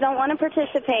you guys don't want to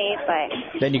participate,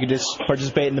 but... Then you can just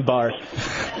participate in the bar.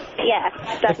 Yeah,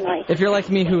 definitely. If you're like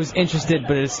me who's interested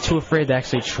but is too afraid to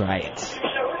actually try it,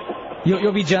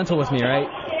 you'll be gentle with me, right?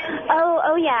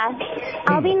 Oh yeah.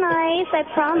 I'll be nice, I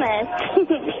promise.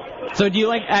 So do you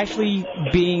like actually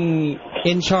being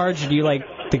in charge, or do you like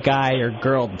the guy or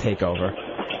girl to take over?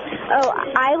 Oh,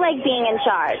 I like being in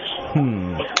charge.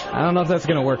 I don't know if that's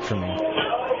going to work for me.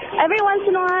 Every once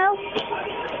in a while,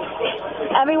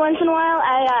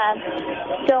 I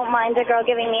don't mind a girl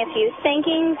giving me a few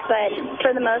spankings, but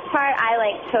for the most part, I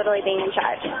like totally being in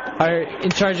charge. Are you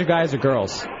in charge of guys or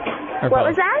girls? Or What both?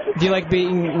 was that? Do you like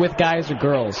being with guys or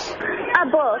girls?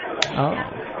 Both. Oh.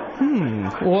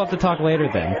 We'll have to talk later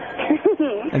then.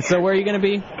 And so where are you going to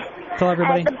be? Tell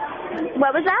everybody.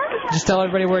 What was that? Just tell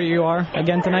everybody where you are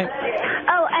again tonight.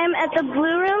 Oh, I'm at the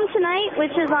Blue Room tonight,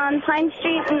 which is on Pine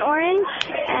Street in Orange,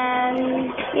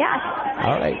 and yeah.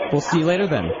 All right. We'll see you later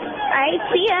then. All right,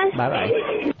 see ya.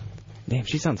 Bye-bye. Damn,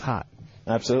 she sounds hot.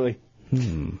 Absolutely.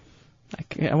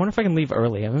 I wonder if I can leave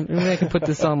early. Maybe I can put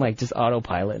this on, just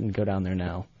autopilot and go down there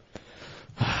now.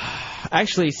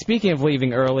 Actually, speaking of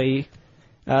leaving early,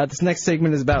 this next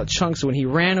segment is about Chunks when he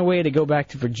ran away to go back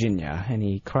to Virginia, and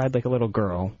he cried like a little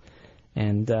girl.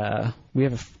 And we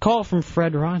have a call from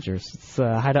Fred Rogers. It's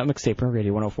Hideout Mixtape on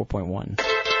Radio 104.1.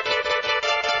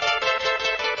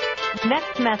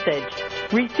 Next message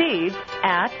received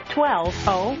at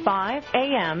 12:05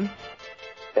 a.m.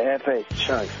 Hey,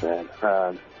 Chunks, man.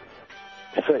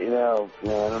 Just to let you know, I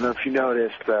don't know if you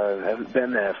noticed, I haven't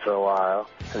been there for a while.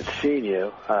 I haven't seen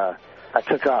you. I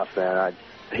took off, man.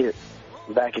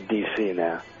 I'm back in D.C.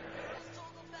 now.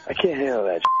 I can't handle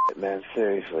that shit, man,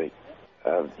 seriously.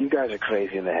 You guys are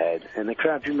crazy in the head, and the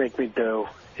crap you make me do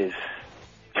is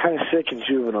kind of sick and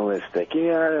juvenalistic. I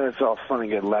know it's all fun and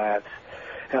good laughs,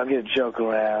 and I'll get a joke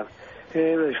around. It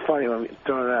ain't really funny when I'm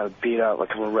throwing around and beat out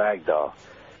like I'm a rag doll.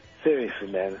 Seriously,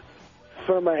 man. The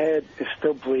front of my head is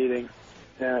still bleeding,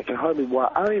 and I can hardly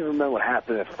walk. I don't even remember what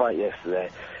happened in the fight yesterday.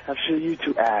 I'm sure you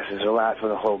two asses are laughing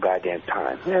the whole goddamn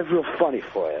time. It's real funny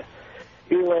for you.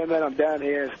 Either way, man, I'm down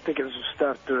here thinking some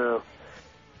stuff through.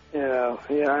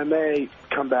 I may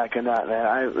come back or not, man.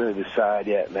 I haven't really decided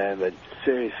yet, man. But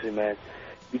seriously, man,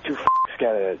 you two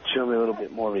gotta show me a little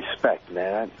bit more respect,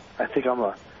 man. I think I'm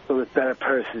a little bit better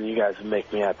person than you guys would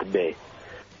make me out to be.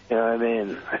 You know what I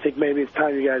mean? I think maybe it's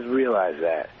time you guys realize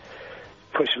that.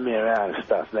 Pushing me around and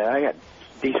stuff, man. I got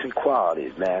decent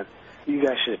qualities, man. You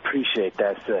guys should appreciate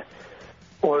that. So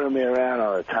order me around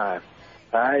all the time.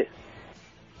 All right?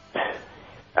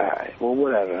 All right. Well,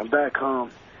 whatever. I'm back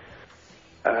home.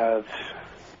 I'll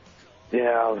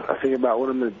think about what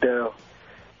I'm going to do.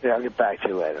 Yeah, I'll get back to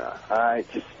you later on. All right?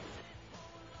 Just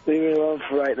leave me alone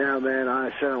for right now, man.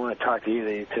 Honestly, I don't want to talk to either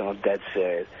of you two. I'm dead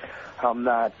serious. I'm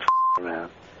not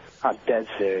around. I'm dead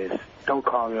serious. Don't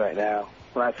call me right now.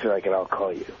 When I feel like it, I'll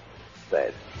call you.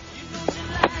 Later.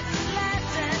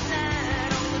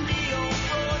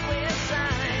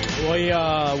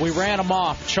 We ran them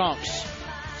off, Chunks.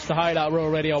 It's the Hideout Real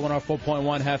Radio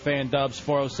 104.1, Hefe and Dubs,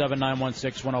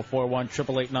 407-916-1041,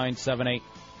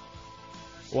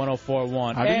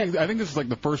 888-978-1041. I think this is like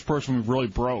the first person we really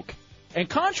broke. And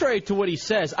contrary to what he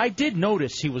says, I did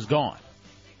notice he was gone.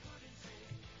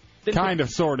 Kind of,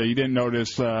 sort of. You didn't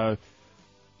notice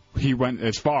he went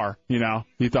as far, You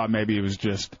thought maybe he was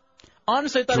just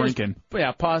honestly, I thought drinking. He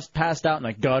was, passed out in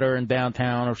a gutter in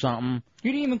downtown or something.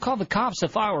 You didn't even call the cops to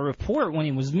file a report when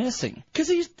he was missing. Because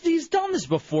he's done this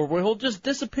before where he'll just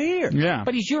disappear. Yeah.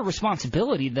 But he's your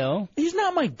responsibility, though. He's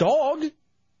not my dog.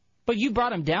 But you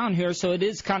brought him down here, so it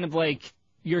is kind of like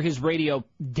you're his radio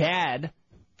dad.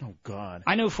 Oh, God.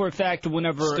 I know for a fact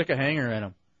whenever... Stick a hanger in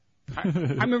him. I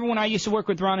remember when I used to work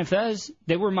with Ron and Fez,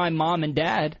 they were my mom and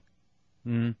dad.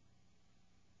 Mm.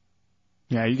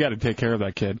 Yeah, you got to take care of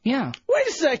that kid. Yeah. Wait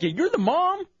a second. You're the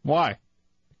mom? Why?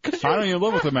 I don't even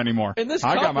live with him anymore. In this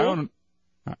I got my couple- own.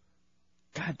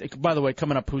 God, by the way,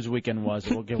 coming up, whose weekend was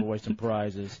it? We'll give away some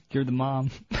prizes. You're the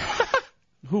mom.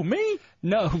 Who, me?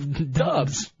 No,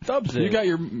 Dubs. Dubs You is. got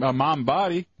your mom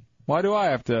body. Why do I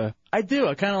have to? I do.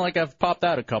 I kind of like I've popped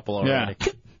out a couple already.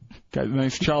 Yeah. Got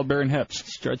nice childbearing hips.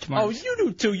 Stretch Oh, marks. you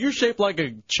do too. You're shaped like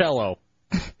a cello.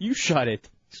 You shut it.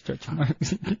 Stretch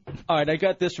marks. All right, I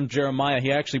got this from Jeremiah.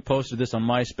 He actually posted this on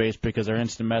MySpace because our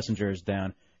instant messenger is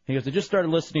down. He goes, I just started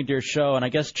listening to your show, and I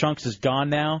guess Chunks is gone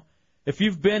now. If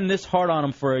you've been this hard on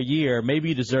him for a year, maybe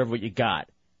you deserve what you got.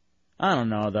 I don't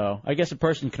know, though. I guess a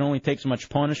person can only take so much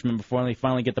punishment before they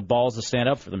finally get the balls to stand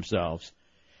up for themselves.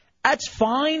 That's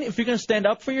fine if you're going to stand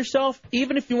up for yourself,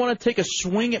 even if you want to take a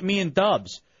swing at me and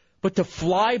Dubs. But to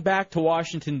fly back to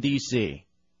Washington, D.C.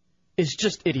 is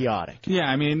just idiotic. Yeah,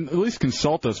 I mean, at least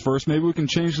consult us first. Maybe we can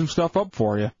change some stuff up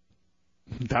for you.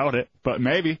 Doubt it, but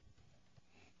maybe.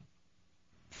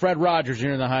 Fred Rogers,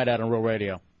 you're in the Hideout on Real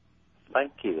Radio.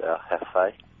 Thank you,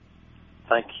 Hefe.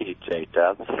 Thank you,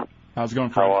 J-Dubs. How's it going,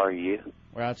 Fred? How are you?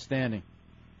 We're outstanding.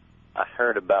 I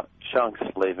heard about Chunks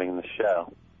leaving the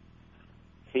show.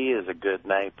 He is a good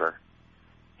neighbor.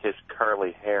 His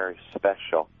curly hair is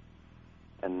special.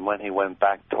 And when he went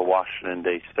back to Washington,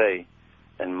 D.C.,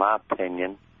 in my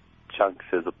opinion, Chunks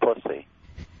is a pussy.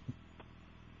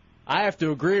 I have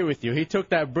to agree with you. He took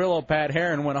that Brillo pad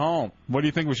hair and went home. What do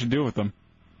you think we should do with him?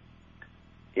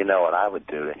 You know what I would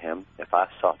do to him if I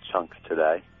saw Chunks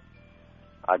today?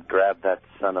 I'd grab that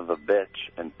son of a bitch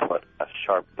and put a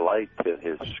sharp blade to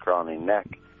his scrawny neck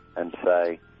and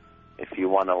say, if you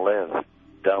want to live,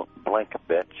 don't blink,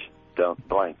 bitch. Don't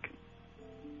blink.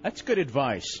 That's good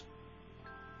advice.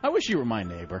 I wish you were my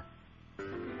neighbor.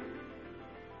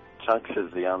 Chunks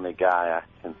is the only guy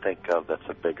I can think of that's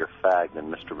a bigger fag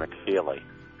than Mr. McFeely.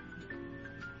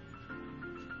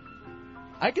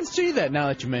 I can see that now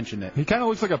that you mention it. He kind of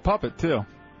looks like a puppet, too.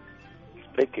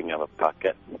 Speaking of a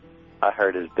puppet, I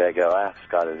heard his dago ass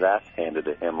got his ass handed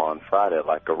to him on Friday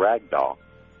like a rag doll.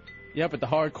 Yep, at the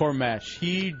hardcore match.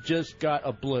 He just got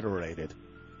obliterated.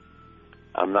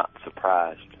 I'm not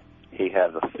surprised. He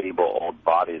has a feeble old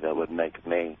body that would make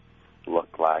me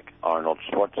look like Arnold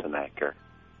Schwarzenegger.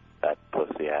 That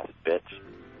pussy-ass bitch.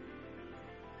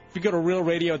 If you go to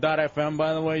realradio.fm,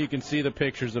 by the way, you can see the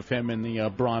pictures of him in the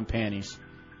brawn panties.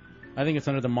 I think it's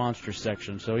under the Monsters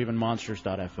section, so even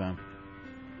monsters.fm.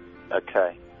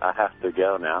 Okay, I have to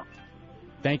go now.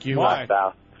 Thank you.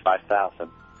 5,000.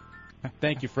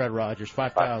 Thank you, Fred Rogers.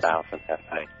 5,000. 5,000,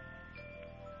 hey.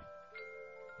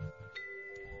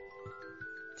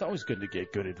 It's always good to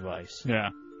get good advice. Yeah.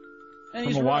 And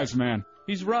I'm a wise man.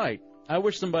 He's right. I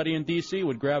wish somebody in D.C.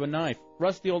 would grab a knife,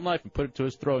 rusty old knife, and put it to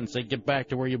his throat and say, get back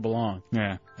to where you belong.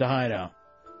 Yeah. The Hideout.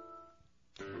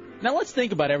 Now let's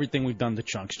think about everything we've done to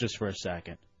Chunks just for a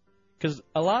second. Because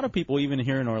a lot of people, even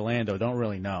here in Orlando, don't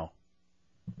really know.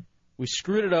 We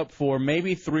screwed it up for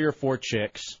maybe 3 or 4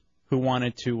 chicks who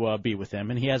wanted to be with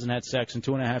him, and he hasn't had sex in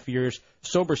 2.5 years,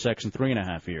 sober sex in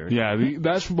 3.5 years. Yeah,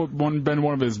 that's been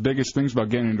one of his biggest things about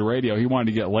getting into radio. He wanted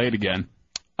to get laid again.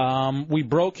 We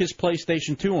broke his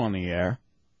PlayStation 2 on the air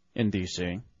in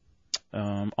D.C.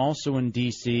 Also in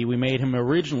D.C., we made him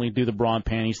originally do the brawn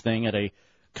panties thing at a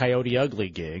Coyote Ugly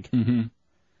gig. Mm-hmm.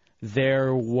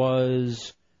 There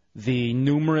was the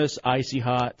numerous icy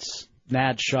hots,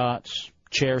 nad shots,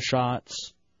 chair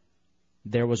shots.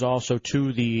 There was also,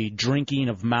 too, the drinking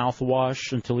of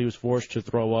mouthwash until he was forced to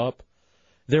throw up.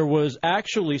 There was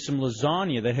actually some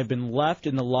lasagna that had been left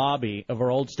in the lobby of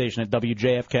our old station at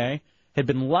WJFK. Had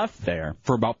been left there.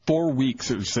 For about 4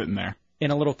 weeks it was sitting there.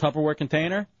 In a little Tupperware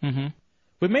container? Mm-hmm.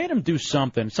 We made him do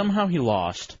something. Somehow he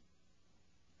lost.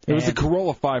 It was the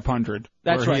Corolla 500.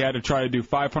 That's where right. He had to try to do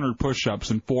 500 push-ups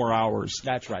in 4 hours.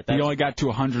 That's right. He only got to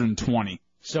 120.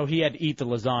 So he had to eat the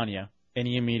lasagna, and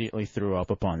he immediately threw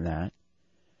up upon that.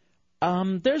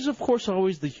 There's, of course,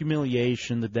 always the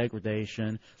humiliation, the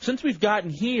degradation. Since we've gotten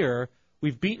here,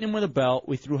 we've beaten him with a belt.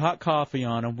 We threw hot coffee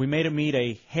on him. We made him eat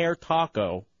a hair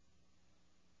taco.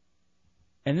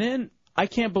 And then I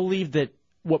can't believe that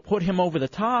what put him over the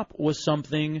top was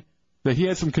something that he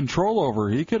had some control over.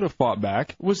 He could have fought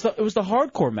back. It was the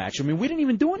hardcore match. I mean, we didn't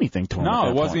even do anything to him. No,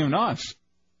 it wasn't even us.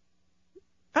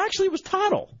 Actually, it was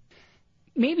Tuttle.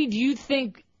 Maybe do you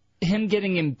think him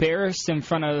getting embarrassed in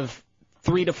front of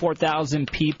 3,000 to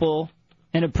 4,000 people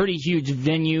in a pretty huge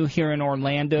venue here in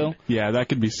Orlando? Yeah, that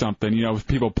could be something. You know, with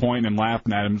people pointing and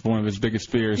laughing at him is one of his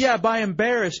biggest fears. Yeah, by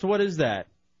embarrassed, what is that?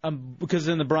 Because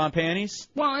in the brawn panties?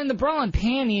 Well, in the brawn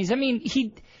panties, I mean,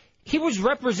 He was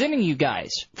representing you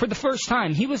guys for the first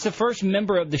time. He was the first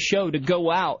member of the show to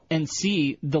go out and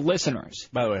see the listeners.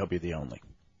 By the way, he'll be the only.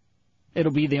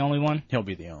 It'll be the only one? He'll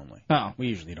be the only. Oh. We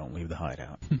usually don't leave the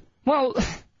hideout. Well,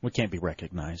 we can't be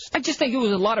recognized. I just think it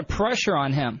was a lot of pressure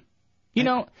on him. You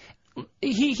know,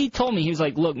 he told me, he was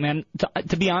like, look, man,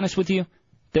 to be honest with you,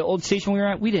 the old station we were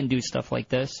at, we didn't do stuff like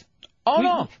this.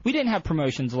 No. We didn't have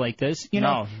promotions like this. You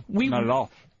know, not at all.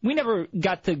 We never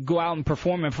got to go out and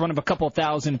perform in front of a couple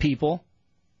thousand people.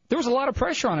 There was a lot of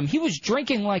pressure on him. He was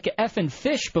drinking like an effing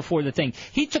fish before the thing.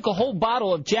 He took a whole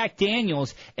bottle of Jack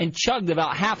Daniels and chugged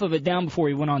about half of it down before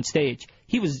he went on stage.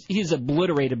 He was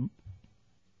obliterated.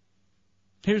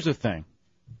 Here's the thing.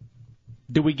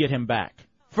 Do we get him back?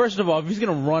 First of all, if he's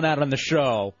going to run out on the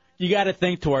show, you got to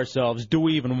think to ourselves, do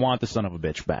we even want the son of a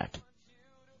bitch back?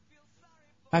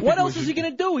 What else is he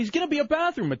going to do? He's going to be a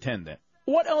bathroom attendant.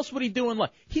 What else would he do in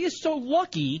life? He is so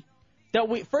lucky that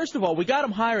first of all, we got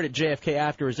him hired at JFK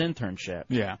after his internship.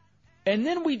 Yeah. And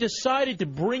then we decided to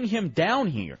bring him down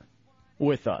here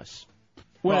with us.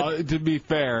 Well, to be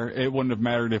fair, it wouldn't have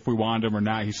mattered if we wanted him or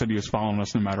not. He said he was following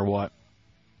us no matter what.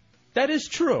 That is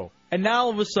true. And now all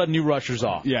of a sudden he rushes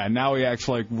off. Yeah, now he acts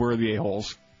like we're the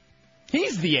a-holes.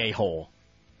 He's the a-hole.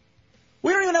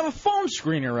 We don't even have a phone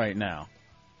screener right now.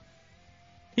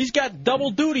 He's got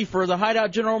double duty for the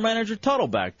Hideout General Manager Tuttle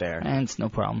back there. And it's no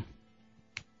problem.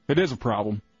 It is a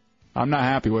problem. I'm not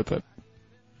happy with it.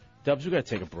 Dubs, we got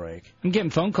to take a break. I'm getting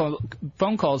phone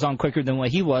calls on quicker than what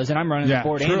he was, and I'm running the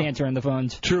board and answering the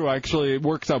phones. True, actually, it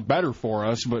works out better for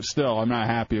us, but still, I'm not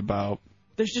happy about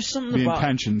There's just something the about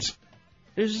intentions.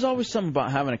 There's just always something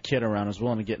about having a kid around who's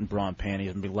willing to get in bra and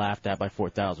panties and be laughed at by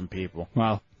 4,000 people.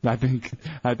 Well, I think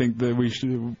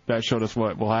that that showed us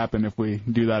what will happen if we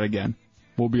do that again.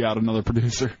 We'll be out another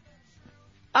producer.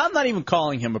 I'm not even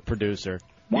calling him a producer.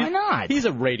 Why not? He's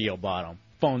a radio bottom,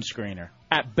 phone screener,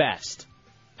 at best.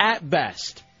 At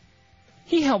best.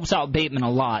 He helps out Bateman a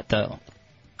lot, though.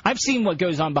 I've seen what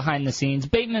goes on behind the scenes.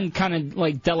 Bateman kind of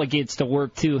like delegates the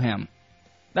work to him.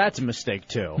 That's a mistake,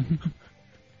 too.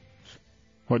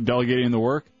 What, delegating the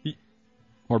work?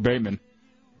 Or Bateman?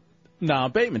 No,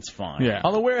 Bateman's fine. Yeah.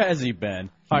 Although, where has he been?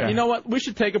 All right, you know what? We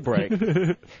should take a break.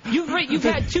 You've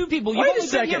had two people. You've Wait only a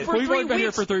second. been here for We've 3 only been here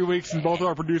weeks. for 3 weeks, and both of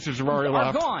our producers have already Are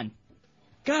left. gone.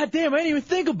 God damn, I didn't even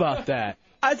think about that.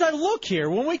 As I look here,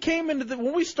 when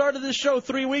we started this show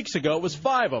 3 weeks ago, it was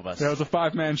 5 of us. Yeah, it was a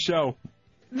 5-man show.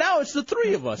 Now it's the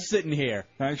 3 of us sitting here.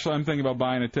 Actually, I'm thinking about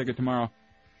buying a ticket tomorrow.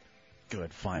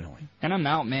 Good, finally. And I'm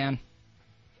out, man.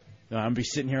 I'm going to be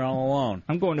sitting here all alone.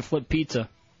 I'm going to flip pizza.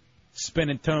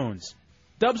 Spinning tones.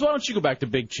 Dubs, why don't you go back to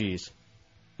Big Cheese?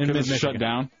 Because it's shut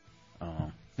down.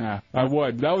 Oh. Yeah, I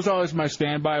would. That was always my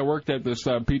standby. I worked at this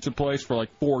pizza place for like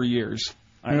 4 years.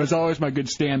 And it was always my good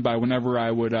standby. Whenever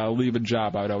I would leave a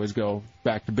job, I would always go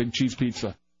back to Big Cheese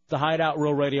Pizza. The Hideout,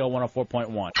 Real Radio 104.1.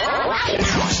 You're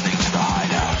listening to The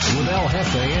Hideout with El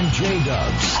Jefe and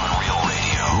J-Dubs on Real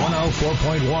Radio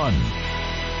 104.1.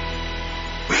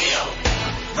 Real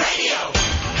Radio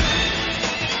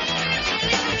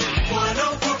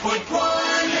 104.1.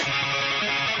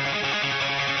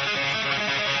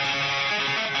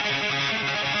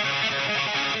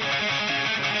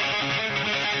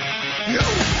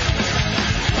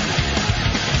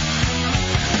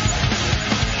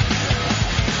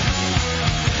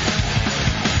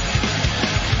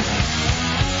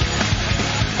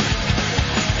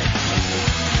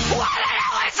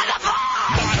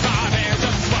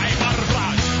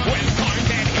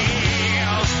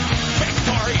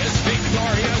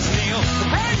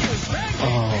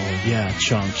 Oh, yeah,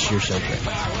 Chunks, you're so great.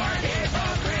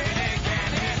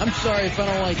 I'm sorry if I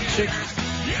don't like chicks.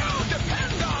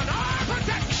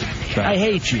 I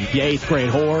hate you 8th grade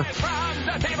whore.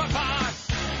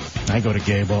 I go to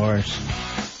gay bars.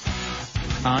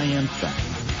 I am fat.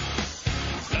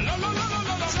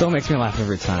 Still makes me laugh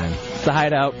every time. It's the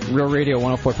Hideout, Real Radio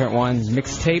 104.1's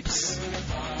mixtapes.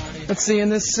 Let's see, in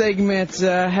this segment,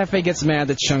 Hefe gets mad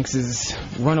that Chunks has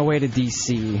run away to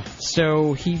D.C.,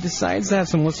 so he decides to have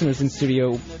some listeners in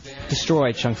studio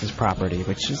destroy Chunks' property,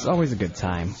 which is always a good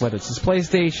time, whether it's his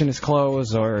PlayStation, his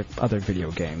clothes, or other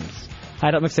video games.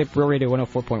 Hideout mixtape, Real Radio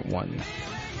 104.1.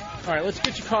 All right, let's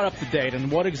get you caught up to date on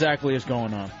what exactly is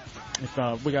going on.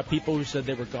 If we got people who said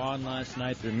they were gone last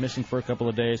night, they're missing for a couple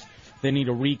of days, they need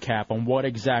a recap on what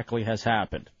exactly has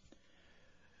happened.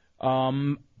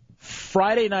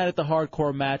 Friday night at the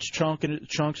hardcore match, Chunks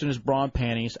and his bra and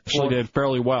panties Actually did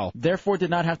fairly well. Therefore,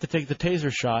 did not have to take the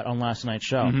taser shot on last night's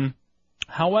show. Mm-hmm.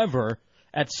 However,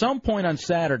 at some point on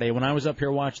Saturday, when I was up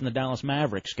here watching the Dallas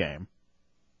Mavericks game,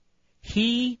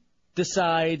 he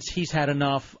decides he's had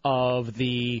enough of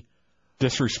the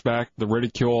disrespect, the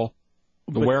ridicule,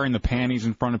 the wearing the panties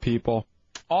in front of people.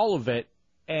 All of it,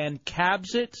 and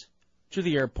cabs it to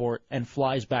the airport and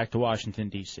flies back to Washington,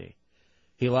 D.C.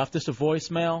 He left us a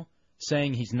voicemail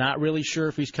saying he's not really sure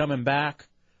if he's coming back,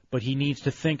 but he needs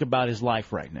to think about his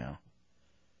life right now.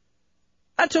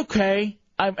 That's okay.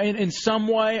 In some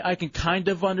way, I can kind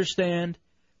of understand.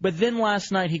 But then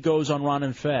last night he goes on Ron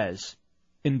and Fez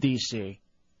in D.C.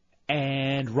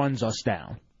 and runs us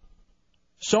down.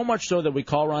 So much so that we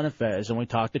call Ron and Fez and we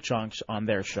talk to Chunks on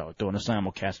their show, doing a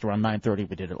simulcast around 9:30.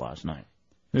 We did it last night.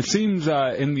 It seems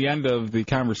in the end of the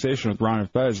conversation with Ron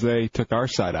and Fez, they took our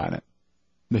side on it,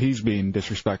 that he's being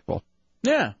disrespectful.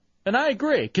 Yeah, and I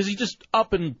agree, because he just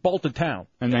up and bolted town.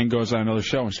 And then goes on another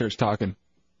show and starts talking.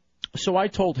 So I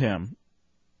told him,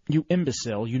 you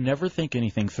imbecile, you never think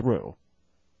anything through.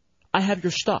 I have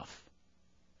your stuff,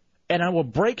 and I will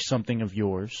break something of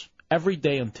yours every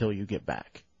day until you get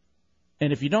back.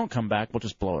 And if you don't come back, we'll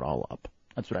just blow it all up.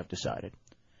 That's what I've decided.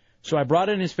 So I brought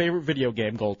in his favorite video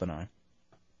game, GoldenEye.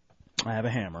 I have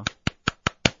a hammer.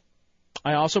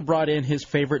 I also brought in his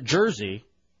favorite jersey,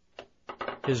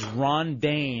 his Ron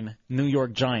Dane New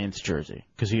York Giants jersey,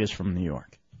 because he is from New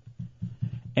York.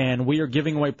 And we are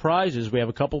giving away prizes. We have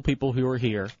a couple people who are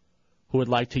here who would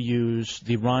like to use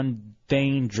the Ron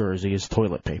Dane jersey as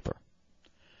toilet paper.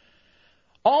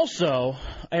 Also,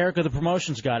 Erica, the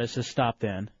promotions goddess, has stopped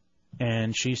in,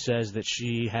 and she says that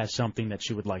she has something that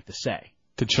she would like to say.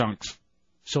 To Chunks.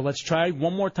 So let's try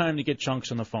one more time to get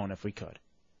Chunks on the phone if we could.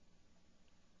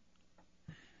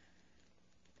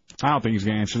 I don't think he's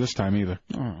going to answer this time either.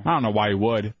 Oh. I don't know why he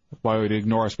would. Why would he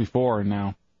ignore us before and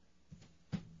now?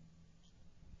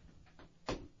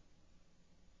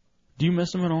 Do you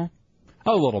miss him at all?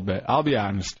 A little bit. I'll be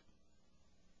honest.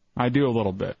 I do a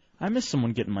little bit. I miss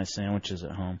someone getting my sandwiches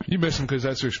at home. You miss him because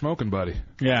that's your smoking buddy.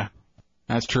 Yeah,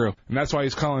 that's true. And that's why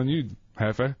he's calling you,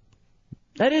 Hefe.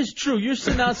 That is true. You're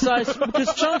sitting outside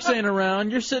because Chunks ain't around.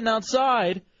 You're sitting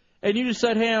outside, and you just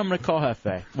said, hey, I'm going to call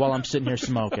Hefe while I'm sitting here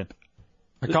smoking.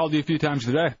 I called you a few times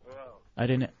today. I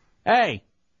didn't. Hey.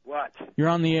 What? You're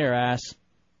on the air, ass.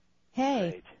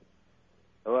 Hey.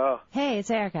 Hello? Hey,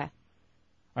 it's Erica.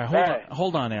 All right,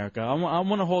 hold on, Erica. I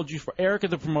want to hold you for... Erica,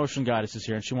 the promotion goddess, is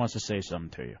here, and she wants to say something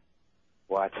to you.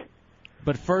 What?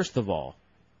 But first of all,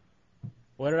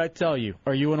 what did I tell you?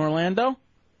 Are you in Orlando?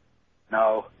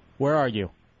 No. Where are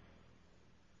you?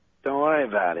 Don't worry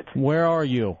about it. Where are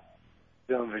you?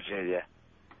 Still in Virginia.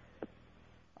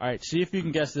 All right, see if you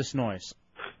can guess this noise.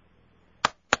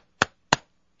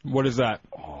 What is that?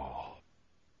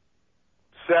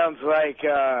 Sounds like,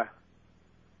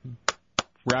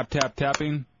 Rap, tap,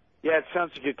 tapping? yeah, it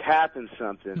sounds like you're tapping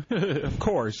something. Of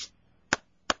course.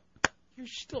 You're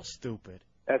still stupid.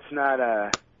 That's not,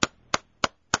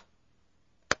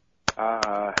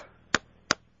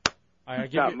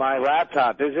 it's not my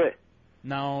laptop, is it?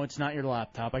 No, it's not your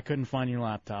laptop. I couldn't find your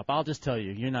laptop. I'll just tell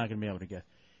you, you're not going to be able to guess.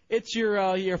 It's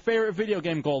your favorite video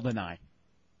game, GoldenEye.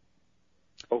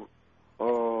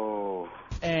 Oh.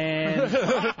 And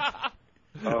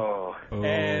Oh.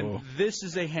 and this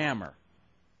is a hammer.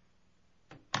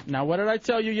 Now, what did I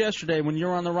tell you yesterday when you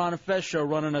were on the Ron and Fez show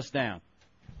running us down?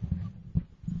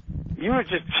 You were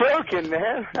just joking,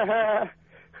 man.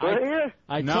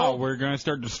 We're going to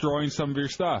start destroying some of your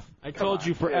stuff. I told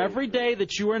you for every day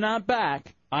that you are not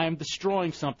back, I am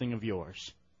destroying something of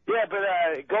yours. Yeah, but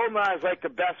GoldenEye is like the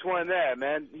best one there,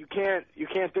 man. You can't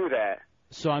do that.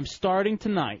 So I'm starting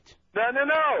tonight.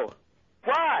 No.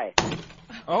 Why?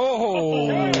 Oh.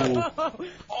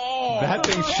 That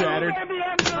thing's shattered.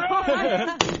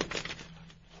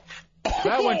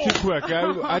 That went too quick.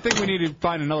 I think we need to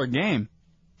find another game.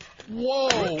 Whoa.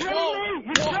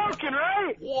 You're joking,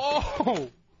 right? Whoa.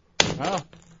 Well,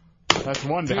 that's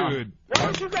one down. Dude. Why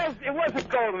don't you guys, it wasn't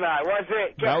GoldenEye, was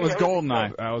it? That was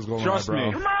GoldenEye. That was GoldenEye, Trust bro.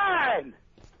 me. Come on.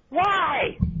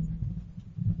 Why?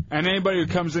 And anybody who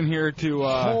comes in here to...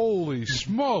 Holy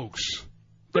smokes.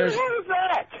 Who is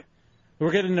that?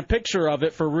 We're getting a picture of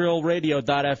it for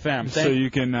realradio.fm. So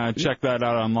you can check that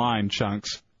out online,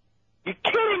 Chunks. You're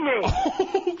kidding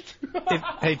me.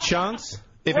 Hey, Chunks,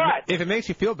 if it makes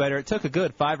you feel better, it took a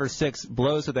good 5 or 6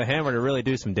 blows with the hammer to really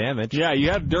do some damage. Yeah, you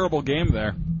had a durable game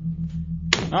there.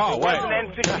 Oh, It's wait.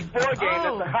 an N64 game.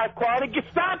 That's a high quality.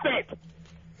 Stop it.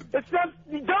 It's not.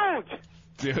 Don't.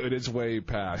 Dude, it's way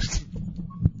past.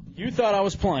 You thought I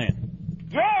was playing.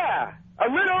 Yeah. A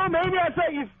little. Maybe I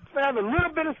thought you found a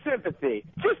little bit of sympathy.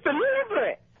 Just a little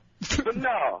bit. But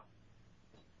no.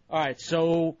 All right,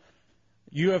 so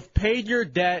you have paid your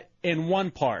debt in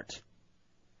one part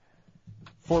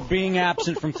for being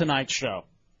absent from tonight's show.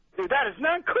 Dude, that is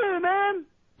not cool,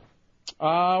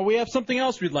 man. We have something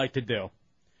else we'd like to do.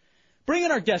 Bring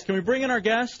in our guest. Can we bring in our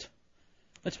guest?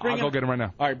 Let's bring I'll in... go get him right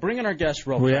now. All right, bring in our guest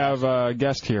real We fast. have a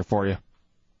guest here for you.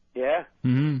 Yeah?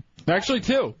 Mm-hmm. Actually,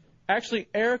 two. Actually,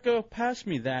 Erica, pass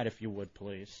me that if you would,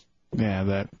 please. Yeah,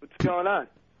 that. What's going on?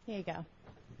 Here you go.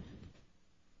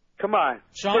 Come on.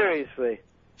 Chunks, Seriously.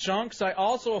 Chunks, I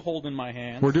also hold in my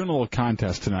hand We're doing a little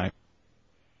contest tonight.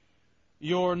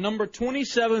 your number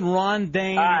 27 Ron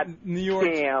Dane New York.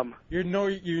 Damn. Your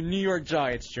New York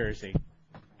Giants jersey.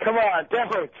 Come on,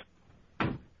 don't.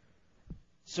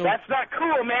 So That's not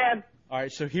cool, man. All right,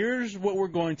 so here's what we're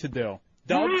going to do. You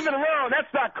Dubs, leave it alone.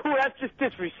 That's not cool. That's just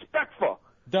disrespectful.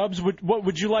 Dubs,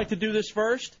 would you like to do this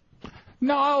first?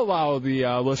 No, I'll allow the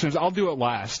listeners. I'll do it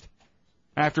last.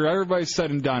 After everybody's said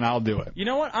and done, I'll do it. You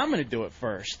know what? I'm going to do it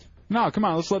first. No, come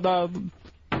on. Let's let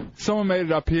someone made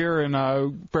it up here in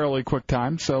a fairly quick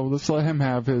time, so let's let him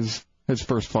have his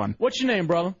first fun. What's your name,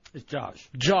 brother? It's Josh.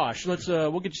 Josh.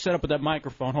 We'll get you set up with that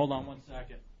microphone. Hold on 1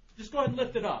 second. Just go ahead and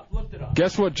lift it up. Lift it up.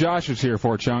 Guess what Josh is here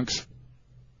for, Chunks?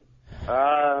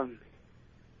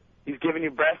 He's giving you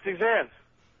breast exams.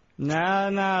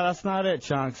 No, that's not it,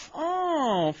 Chunks.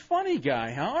 Oh, funny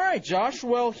guy, huh? All right, Josh.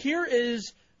 Well, here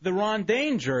is the Ron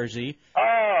Dane jersey.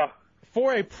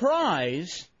 For a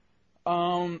prize,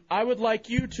 I would like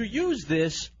you to use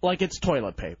this like it's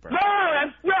toilet paper. No,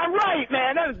 that's not right,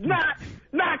 man. That is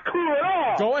not cool at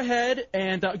all. Go ahead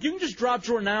and you can just drop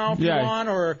drawer now if you want,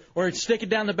 or stick it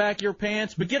down the back of your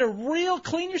pants. But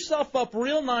clean yourself up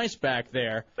real nice back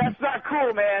there. That's not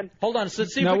cool, man. Hold on,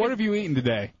 let's see. Now, what have you eaten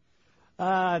today?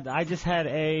 I just had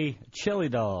a chili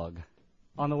dog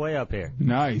on the way up here.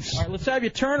 Nice. All right, let's have you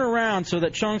turn around so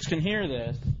that Chunks can hear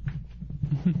this.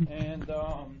 And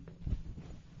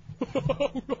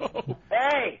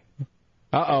Hey.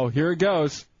 Uh-oh, here it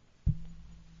goes.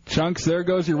 Chunks, there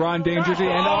goes your Ron Dane jersey,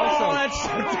 and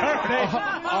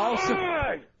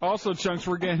also, Chunks,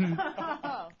 we're getting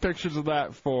pictures of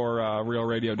that for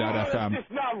RealRadio.fm.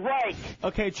 It's not right.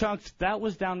 Okay, Chunks, that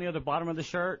was down near the bottom of the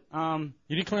shirt. You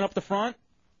didn't clean up the front?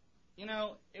 You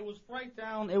know, it was right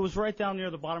down near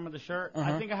the bottom of the shirt.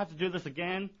 I think I have to do this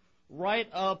again. Right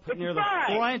up near the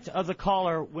front of the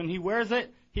collar. When he wears it,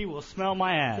 he will smell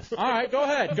my ass. All right, go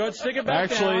ahead. Go ahead, stick it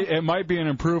back Actually, down. it might be an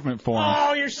improvement for him.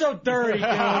 Oh, you're so dirty, dude.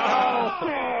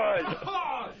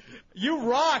 Oh, you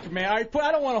rock, man. I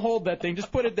don't want to hold that thing.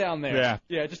 Just put it down there. Yeah.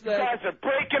 Yeah, just You guys are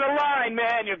breaking a line,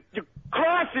 man. You're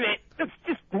crossing it. It's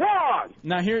just wrong.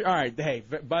 Now here, all right. Hey,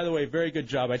 by the way, very good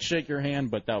job. I'd shake your hand,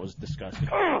 but that was disgusting.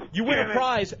 You win a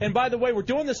prize, and by the way, we're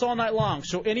doing this all night long.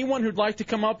 So anyone who'd like to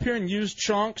come up here and use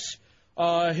Chunks,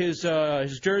 his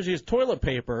jersey as toilet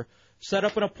paper, set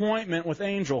up an appointment with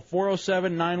Angel.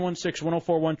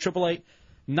 407-916-1041,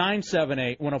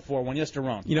 888-978-1041. Yes,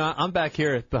 Daron. You know, I'm back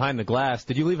here behind the glass.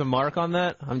 Did you leave a mark on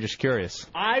that? I'm just curious.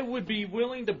 I would be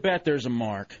willing to bet there's a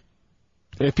mark.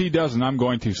 If he doesn't, I'm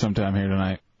going to sometime here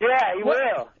tonight. Yeah, he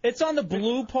will. It's on the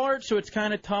blue part, so it's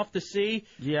kind of tough to see.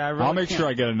 Yeah, I really I'll make sure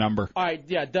I get a number. All right,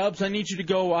 yeah, Dubs, I need you to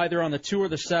go either on the 2 or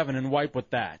the 7 and wipe with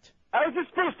that. How is this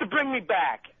supposed to bring me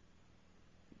back?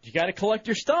 You got to collect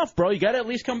your stuff, bro. You got to at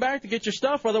least come back to get your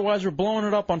stuff, otherwise we're blowing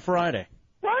it up on Friday.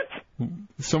 What?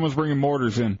 Someone's bringing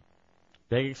mortars in.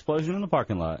 Big explosion in the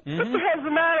parking lot. What the hell's the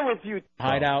matter with you?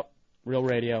 Hideout, Real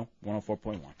Radio,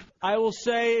 104.1. I will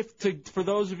say, for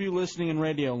those of you listening in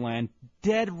Radio Land,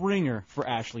 dead ringer for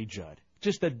Ashley Judd.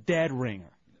 Just a dead ringer.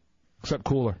 Except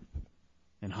cooler.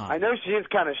 And hot. I know she is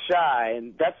kind of shy,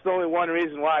 and that's the only one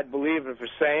reason why I'd believe her for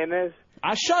saying this.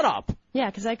 Shut up. Yeah,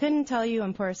 because I couldn't tell you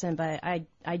in person, but I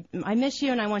miss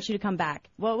you and I want you to come back.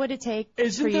 What would it take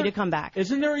for you to come back?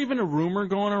 Isn't there even a rumor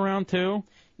going around, too?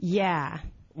 Yeah.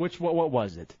 What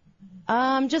was it?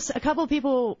 Just a couple of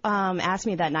people asked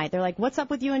me that night. They're like, "What's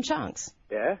up with you and Chunks?"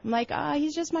 Yeah. I'm like,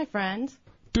 he's just my friend.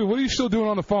 Dude, what are you still doing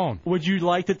on the phone? Would you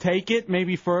like to take it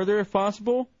maybe further if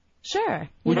possible? Sure.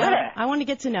 You know, I want to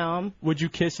get to know him. Would you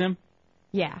kiss him?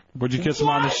 Yeah. Would you kiss him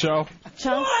on the show?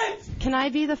 Chunks, can I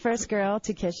be the first girl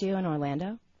to kiss you in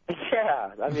Orlando? Yeah,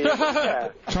 I mean, yeah.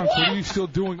 Chunks, what are you still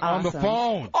doing on the Awesome.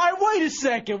 phone? All right, wait a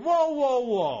second. Whoa.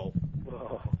 Whoa,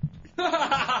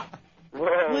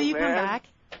 Will you come man. back?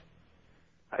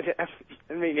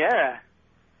 I mean, yeah.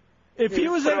 If he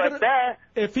was Say able like that.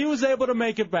 if he was able to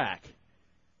make it back,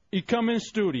 he'd come in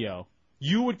studio.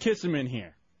 You would kiss him in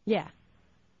here. Yeah.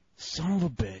 Son of a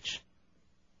bitch.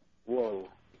 Whoa.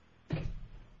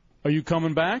 Are you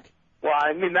coming back? Well,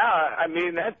 I mean,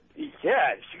 that,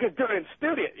 yeah, she could do it in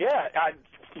studio. Yeah,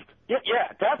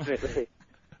 yeah, definitely.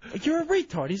 You're a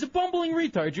retard. He's a bumbling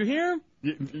retard. Did you hear him?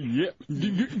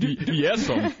 Yes,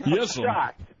 I'm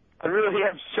shocked. I really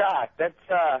am shocked.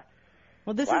 That's,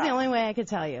 Well, this is the only way I could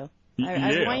tell you.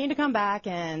 I want you to come back,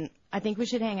 and I think we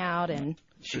should hang out and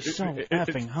She's so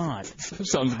effing hot.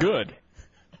 Sounds good.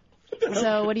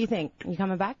 So what do you think? You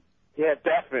coming back? Yeah,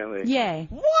 definitely. Yay.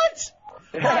 What?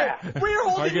 Yeah. We're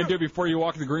What are you going to do before you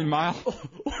walk the Green Mile?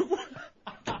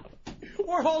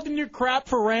 We're holding your crap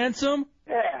for ransom?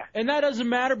 Yeah. And that doesn't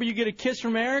matter, but you get a kiss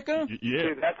from Erica? Yeah.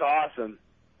 Dude, that's awesome.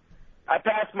 I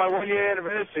passed my 1-year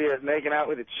anniversary of making out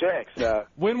with a chick, so.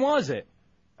 When was it?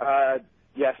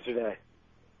 Yesterday.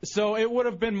 So it would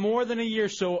have been more than a year,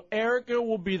 so Erica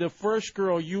will be the first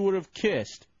girl you would have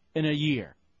kissed in a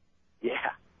year.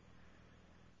 Yeah.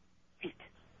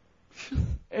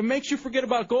 It makes you forget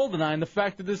about GoldenEye and the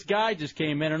fact that this guy just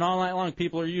came in and all night long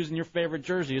people are using your favorite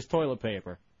jersey as toilet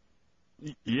paper.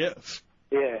 Yes.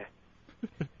 Yeah.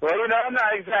 Well, I'm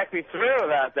not exactly thrilled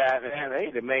about that, man. I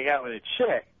need to make out with a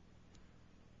chick.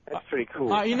 That's pretty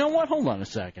cool. You know what? Hold on a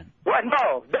second. What?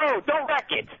 No, don't wreck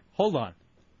it. Hold on.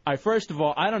 First of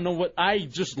all, I don't know what. I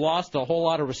just lost a whole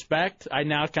lot of respect. I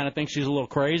now kind of think she's a little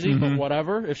crazy, but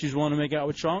whatever. If she's willing to make out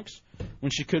with Chunks, when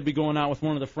she could be going out with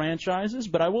one of the franchises.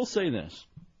 But I will say this: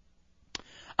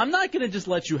 I'm not going to just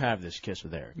let you have this kiss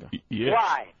with Erica. Yes.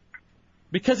 Why?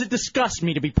 Because it disgusts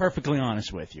me, to be perfectly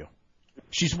honest with you.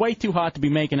 She's way too hot to be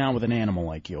making out with an animal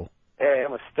like you. Hey,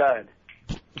 I'm a stud.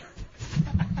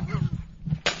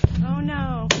 Oh,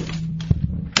 no.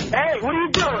 Hey, what are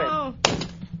you doing? Oh.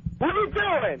 What are you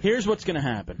doing? Here's what's going to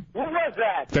happen. What was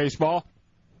that? Baseball.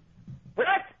 What?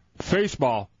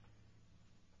 Baseball.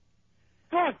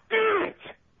 God damn it.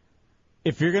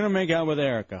 If you're going to make out with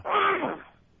Erica,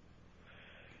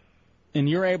 and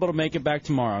you're able to make it back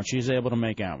tomorrow, and she's able to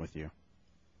make out with you,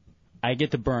 I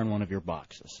get to burn one of your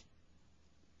boxes.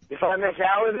 If I make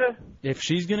out with her? If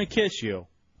she's going to kiss you,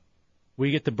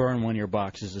 we get to burn one of your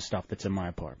boxes of stuff that's in my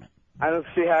apartment. I don't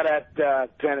see how that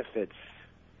benefits.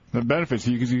 The benefits,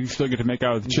 because you still get to make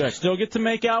out with the chick. You still get to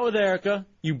make out with Erica.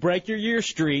 You break your year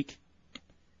streak.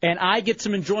 And I get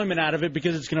some enjoyment out of it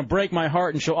because it's going to break my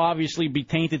heart, and she'll obviously be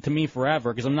tainted to me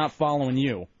forever because I'm not following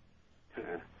you.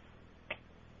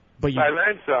 But you... I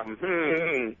learned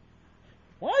something.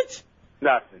 What?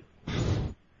 Nothing.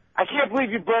 I can't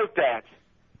believe you broke that.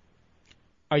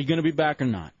 Are you going to be back or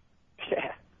not?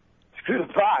 Yeah. Screw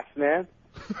the box, man.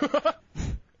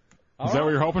 Is that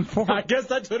what you're hoping for? I guess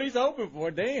that's what he's hoping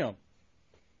for. Damn.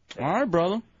 All right,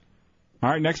 brother. All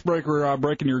right, next break, we're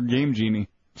breaking your game genie.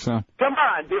 So. Come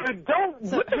on, dude. Don't.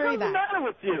 So what the hurry hell's the back. matter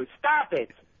with you? Stop it.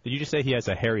 Did you just say he has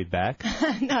a hairy back?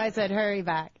 No, I said hurry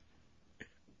back.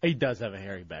 He does have a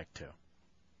hairy back, too.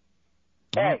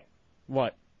 Hey.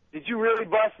 What? Did you really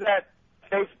bust that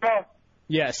baseball?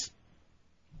 Yes.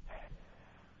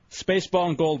 Spaceball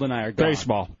and GoldenEye are gone.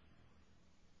 Baseball.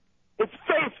 It's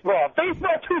baseball.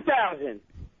 Baseball 2000.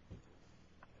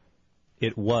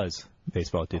 It was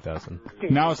Baseball 2000.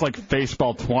 Now it's like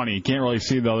Baseball 20. You can't really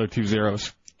see the other two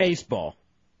zeros. Aceball.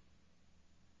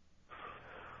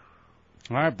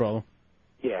 All right, brother.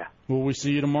 Yeah, Will we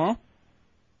see you tomorrow?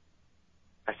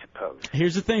 I suppose.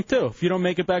 Here's the thing, too. If you don't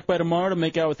make it back by tomorrow to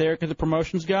make out with Erica, the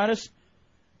promotions goddess,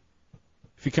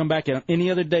 if you come back at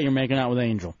any other day, you're making out with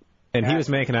Angel. And he was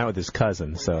making out with his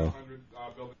cousin, so.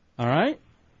 All right?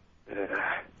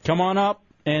 Come on up.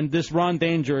 And this Ron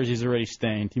Dane jersey's already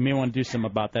stained. You may want to do something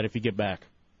about that if you get back.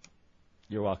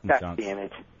 You're welcome, God Chunks. damn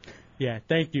it. Yeah,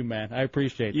 thank you, man. I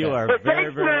appreciate You that. are But very,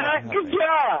 thanks, very man. welcome. Good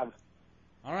job.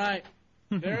 All right.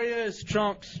 There he is,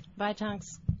 Chunks. Bye,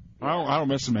 Chunks. I don't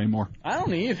miss him anymore. I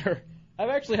don't either. I've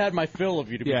actually had my fill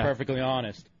of you, to be perfectly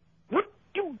honest. What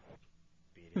you?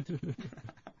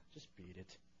 Just beat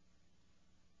it.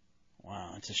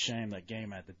 Wow, it's a shame that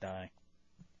game had to die.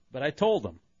 But I told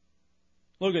him.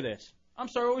 Look at this. I'm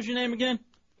sorry, what was your name again?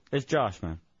 It's Josh,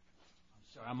 man.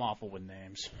 Sorry, I'm awful with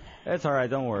names. It's all right.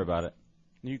 Don't worry about it.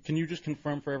 Can you just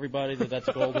confirm for everybody that that's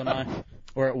GoldenEye?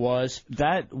 Or it was?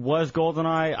 That was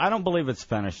GoldenEye. I don't believe it's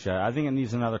finished yet. I think it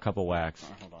needs another couple whacks.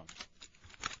 Hold on.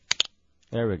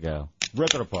 There we go.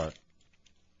 Rip it apart.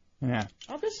 Yeah.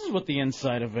 Oh, this is what the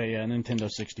inside of a Nintendo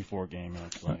 64 game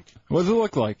looks like. What does it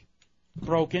look like?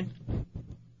 Broken.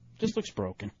 Just looks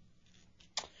broken.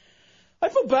 I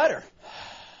feel better.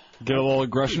 Get a little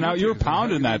aggression out. You were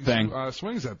pounding that thing.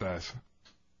 Swings at that.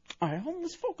 All right,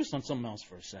 let's focus on something else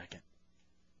for a second.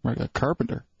 Like a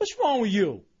carpenter. What's wrong with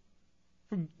you?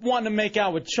 For wanting to make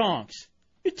out with Chunks.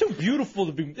 You're too beautiful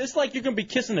to be. It's like you're going to be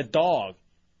kissing a dog.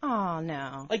 Oh,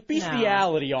 no. Like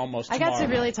bestiality almost. I got to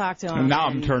tomorrow. really talk to him. And now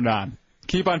I'm turned on.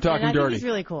 Keep on talking and I think dirty. he's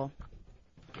really cool.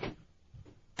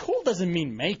 Cool doesn't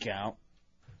mean make out.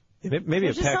 Maybe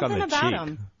There's a just peck on something the about cheek.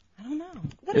 him. I don't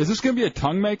know. Is this going to be a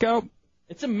tongue makeout?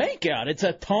 It's a make-out. It's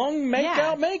a tongue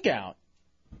make-out, make-out.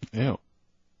 Ew.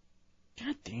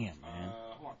 God damn, man.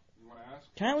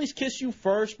 Can I at least kiss you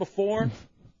first before?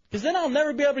 Because then I'll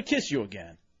never be able to kiss you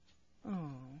again.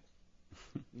 Oh.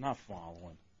 Not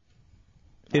following.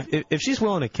 If she's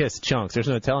willing to kiss Chunks, there's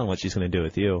no telling what she's going to do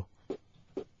with you.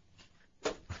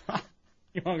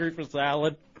 You hungry for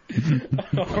salad? Oh,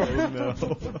 no.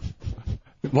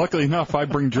 Luckily enough, I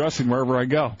bring dressing wherever I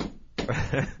go.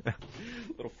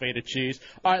 Little feta cheese.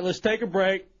 All right, let's take a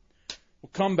break. We'll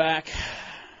come back.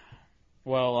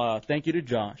 Well, thank you to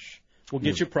Josh. We'll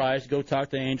get your prize. Go talk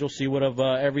to Angel. See what of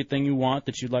everything you want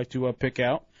that you'd like to pick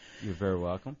out. You're very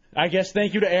welcome. I guess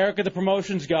thank you to Erica, the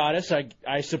promotions goddess.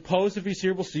 I suppose if he's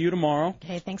here, we'll see you tomorrow.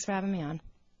 Okay, thanks for having me on.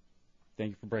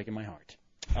 Thank you for breaking my heart.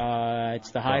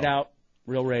 It's the Hideout,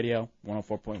 Real Radio,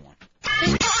 104.1.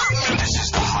 This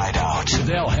is the Hideout with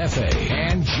El Jefe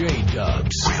and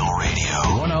J-Dubs. Real Radio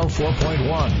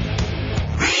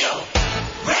 104.1. Real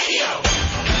Radio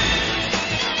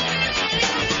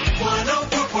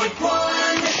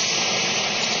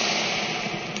 104.1.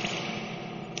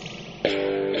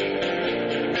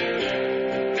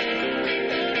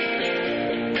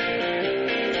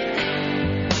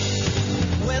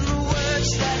 When the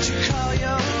words that you call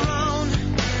your own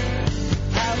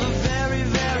have a very,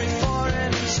 very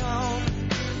foreign tone.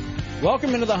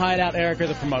 Welcome into the Hideout, Erica,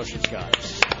 the promotions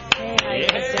goddess. Hey, how you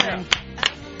guys doing?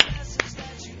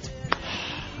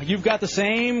 You've got the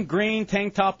same green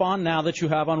tank top on now that you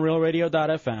have on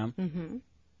RealRadio.fm. Mm-hmm.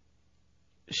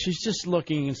 She's just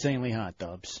looking insanely hot,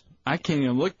 Dubs. I can't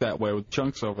even look that way with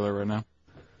Chunks over there right now.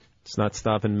 It's not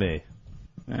stopping me.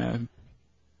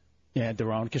 Yeah,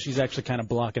 Daron, because she's actually kind of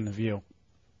blocking the view.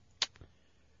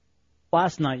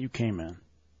 Last night you came in.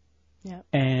 Yep.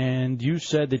 And you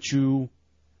said that you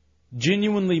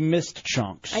genuinely missed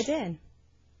Chunks. I did.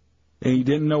 And you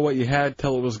didn't know what you had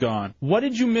till it was gone. What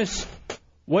did you miss?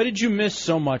 What did you miss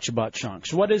so much about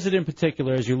Chunks? What is it in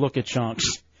particular as you look at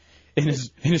Chunks in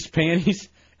his panties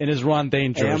and his Ron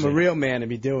Dane jersey? Hey, I'm a real man to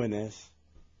be doing this.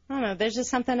 I don't know. There's just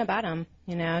something about him.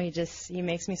 You know, he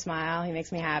makes me smile. He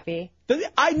makes me happy.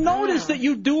 I noticed that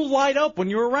you do light up when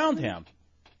you're around him.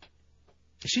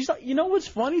 She's like, you know what's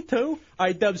funny too? All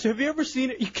right, Dubs, have you ever seen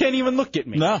it? You can't even look at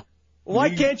me. No. Why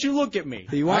can't you look at me?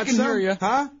 Do you want I can some? hear you.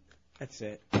 Huh? That's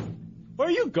it. Where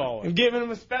are you going? I'm giving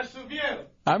him a special view.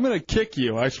 I'm going to kick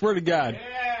you. I swear to God.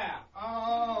 Yeah.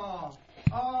 Oh.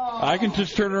 I can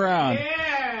just turn around.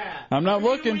 Yeah. I'm not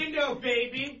looking. Window,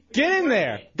 baby. Get in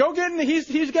there. Go get in there.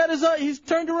 He's got his he's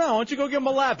turned around. Why don't you go give him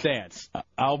a lap dance?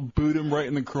 I'll boot him right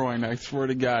in the groin. I swear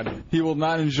to God. He will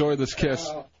not enjoy this kiss.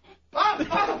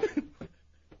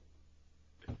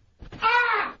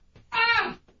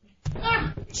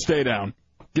 Stay down.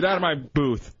 Get out of my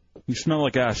booth. You smell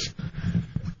like ass.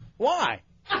 Why?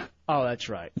 Oh, that's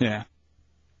right. Yeah.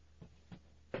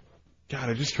 God,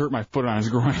 I just hurt my foot on his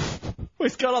groin.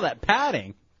 He's got all that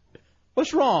padding.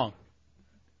 What's wrong?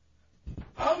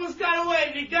 Almost got away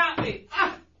and you got me.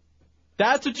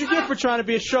 That's what you get for trying to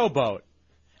be a showboat.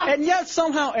 And yet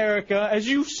somehow, Erica, as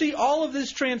you see all of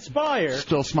this transpire,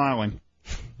 Still smiling.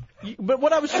 but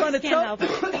what I was trying to tell,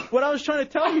 what I was trying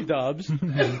to tell you, Dubs,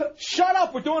 shut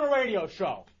up. We're doing a radio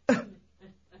show.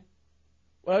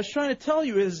 What I was trying to tell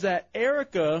you is that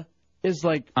Erica is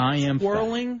like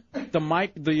twirling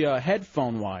the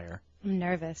headphone wire. I'm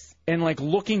nervous. And like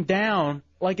looking down,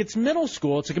 like it's middle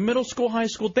school. It's like a middle school, high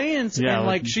school dance. Yeah, and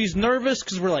like- she's nervous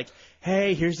because we're like,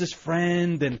 hey, here's this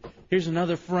friend and here's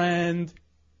another friend.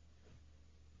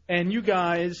 And you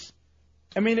guys,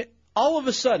 I mean, all of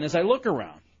a sudden, as I look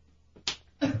around,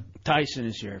 Tyson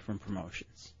is here from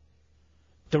promotions.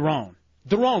 Daron,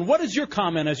 what is your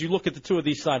comment as you look at the two of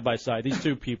these side by side, these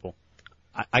two people?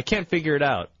 I can't figure it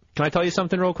out. Can I tell you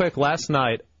something real quick? Last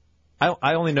night,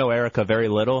 I only know Erica very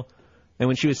little, and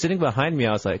when she was sitting behind me,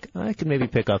 I was like, I could maybe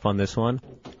pick up on this one.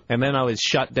 And then I was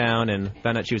shut down and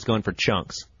found out she was going for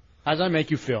Chunks. How does that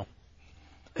make you feel?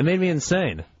 It made me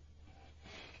insane.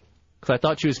 Because I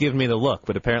thought she was giving me the look,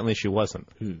 but apparently she wasn't.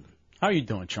 How are you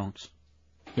doing, Chunks?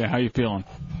 Yeah, how you feeling?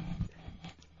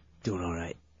 Doing all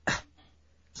right.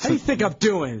 How do you think I'm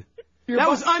doing? That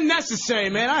was unnecessary,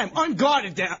 man. I am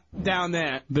unguarded down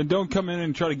there. Then don't come in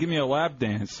and try to give me a lap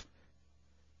dance.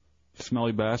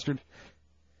 Smelly bastard.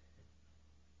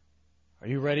 Are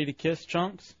you ready to kiss,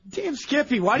 Chunks? Damn,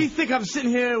 Skippy, why do you think I'm sitting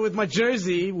here with my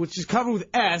jersey, which is covered with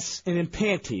S, and in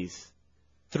panties?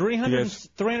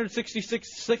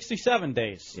 367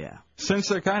 days. Yeah. Since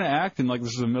they're kind of acting like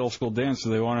this is a middle school dance, do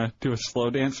they want to do a slow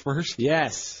dance first?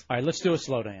 Yes. All right, let's do a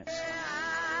slow dance.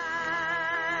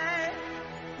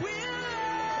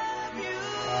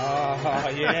 Oh,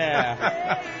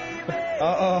 yeah.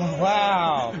 Uh-oh,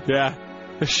 wow. Yeah.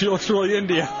 She looks really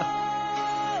India.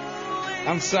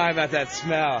 I'm sorry about that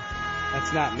smell.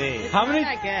 That's not me. How many?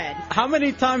 Not good. How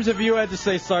many times have you had to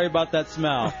say sorry about that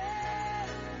smell?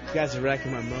 You guys are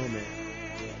wrecking my moment.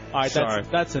 All right, Sorry.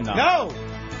 that's enough. No!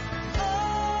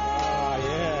 Oh,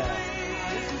 yeah.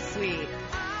 This is sweet.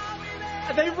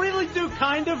 They really do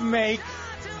kind of make.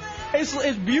 It's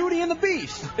Beauty and the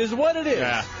Beast, is what it is.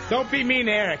 Yeah. Don't be mean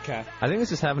to Erica. I think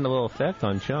this is having a little effect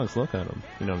on Chunks. Look at him.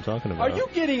 You know what I'm talking about. Are you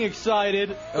getting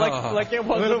excited? Like it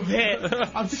was a little bit.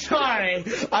 I'm sorry.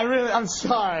 I'm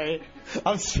sorry.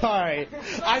 I'm sorry.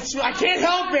 I can't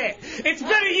help it. It's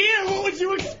been a year. What would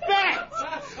you expect?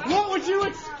 What would you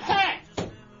expect?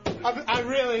 I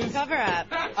really. Cover up.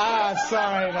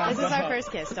 Sorry. This is our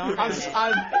first kiss. Don't ruin it.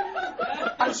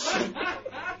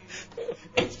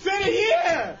 It's been a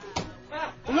year.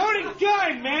 Loaded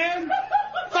gun, man.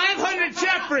 500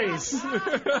 Jeffries.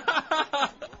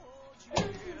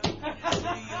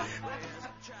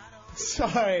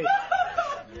 Sorry.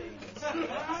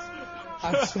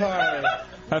 I'm sorry.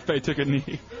 Hefe took a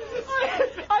knee.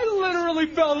 I literally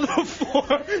fell to the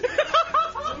floor.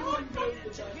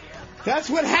 That's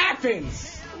what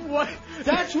happens. What?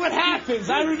 That's what happens.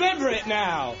 I remember it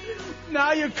now.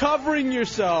 Now you're covering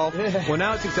yourself. Well,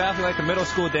 now it's exactly like a middle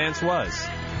school dance was.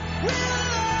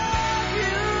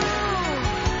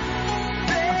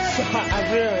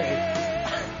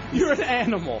 You're an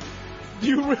animal. Do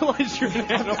you realize you're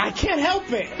an animal? I can't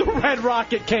help it. The red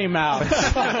rocket came out.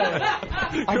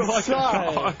 I'm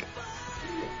sorry.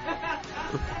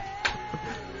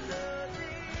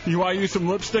 You want to use some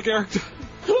lipstick, Eric?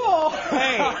 Oh,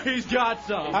 hey, he's got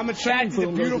some. I'm attracted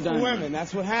to beautiful women.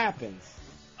 That's what happens.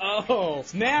 Oh.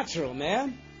 It's natural,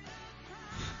 man.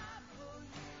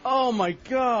 Oh, my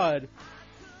God.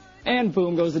 And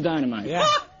boom goes the dynamite. Yeah.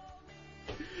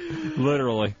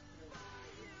 Literally.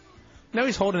 Now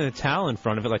he's holding a towel in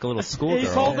front of it like a little schoolgirl.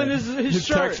 He's holding his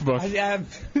shirt. Textbook. That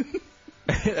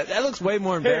looks way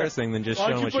more embarrassing than just Why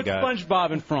showing don't what you you put got.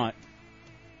 SpongeBob in front?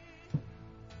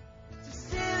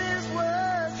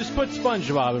 Just put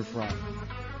SpongeBob in front.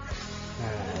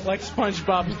 Like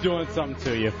SpongeBob is doing something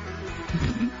to you.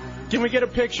 Can we get a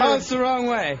picture? Oh, it's the wrong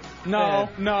way. No,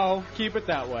 no. Keep it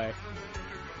that way.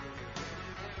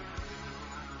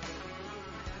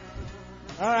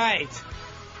 All right.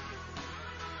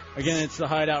 Again, it's the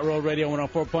Hideout Road Radio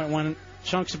 104.1.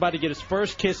 Chunk's about to get his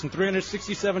first kiss in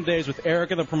 367 days with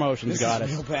Erica, the promotions This goddess.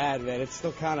 is real bad, man. It's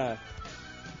still kind of,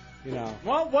 you know.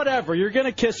 Well, whatever. You're going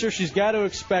to kiss her. She's got to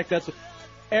expect that's...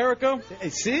 Erica? Hey,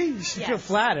 see? You should feel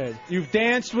flattered. You've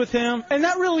danced with him. And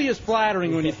that really is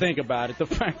flattering when you think about it. The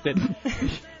fact that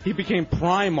he became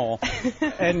primal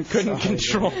and couldn't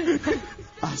control...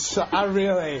 I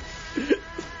really...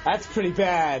 That's pretty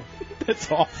bad.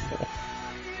 That's awful.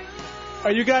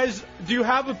 Are you guys... Do you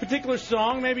have a particular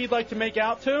song maybe you'd like to make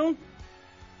out to?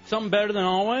 Something better than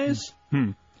always?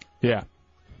 Yeah.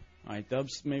 All right,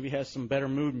 Dubs maybe has some better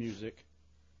mood music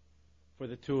for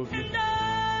the two of you.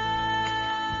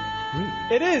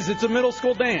 It is. It's a middle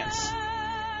school dance.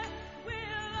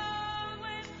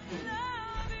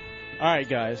 All right,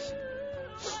 guys.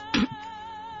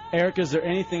 Eric, is there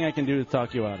anything I can do to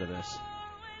talk you out of this?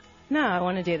 No, I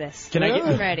want to do this. Can I get-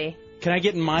 I'm ready. Can I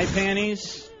get in my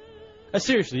panties?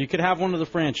 Seriously, you could have one of the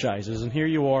franchises, and here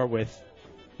you are with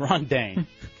Ron Dane.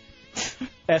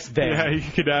 S. Dane. Yeah,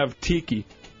 you could have Tiki,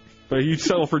 but you'd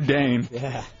settle for Dane.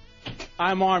 Yeah.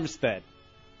 I'm Armstead.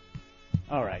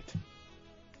 All right.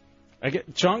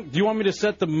 Chunk, do you want me to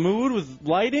set the mood with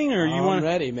lighting, or you I'm want?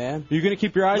 ready, man. Are you going to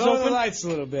keep your eyes Lower open? the lights a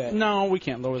little bit. No, we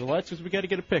can't lower the lights because we got to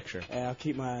get a picture. Yeah, I'll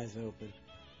keep my eyes open.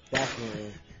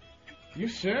 Definitely. You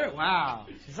sure? Wow.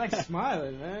 She's like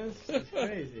smiling, man. This is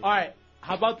crazy. All right.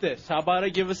 How about this? How about I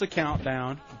give us a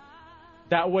countdown?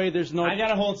 That way, there's no. I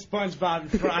gotta hold SpongeBob in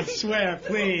front. I swear,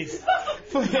 please,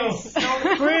 please,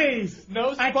 please.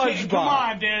 No I can't. SpongeBob. Come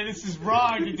on, dude. This is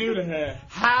wrong to do to her.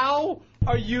 How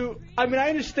are you? I mean, I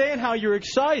understand how you're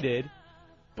excited,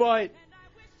 but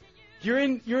you're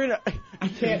in a. I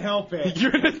can't help it.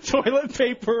 You're in a toilet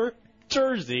paper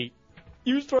jersey,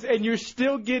 and you're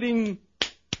still getting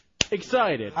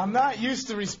excited. I'm not used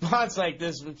to response like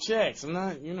this from chicks. I'm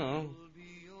not, you know.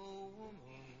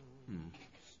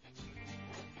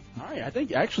 All right, I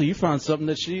think actually you found something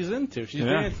that she's into. She's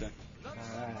dancing. All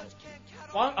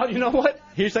right. Well, you know what?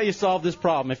 Here's how you solve this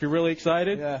problem. If you're really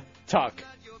excited, tuck.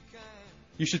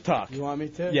 You should tuck. You want me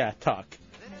to? Yeah, tuck.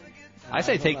 I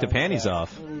say take the panties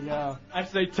off. There we go. I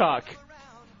say tuck.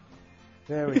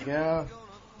 There we go.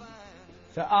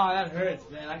 So, oh, that hurts,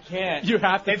 man. I can't. You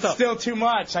have to It's tuck. still too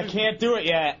much. I can't do it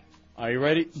yet. Are you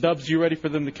ready? Dubs, you ready for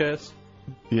them to kiss?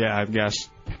 Yeah, I guess.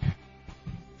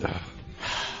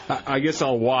 I guess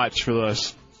I'll watch for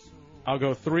this. I'll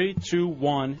go 3, 2,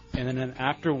 1, and then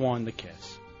after 1, the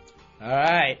kiss. All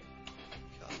right.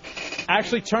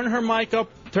 Actually, turn their mic up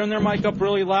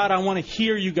really loud. I want to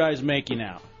hear you guys making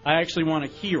out. I actually want to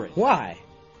hear it. Why?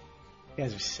 You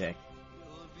guys are sick.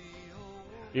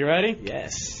 You ready?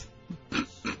 Yes.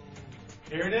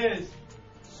 Here it is.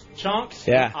 Chunks.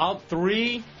 Yeah. Out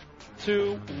 3,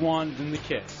 2, 1, then the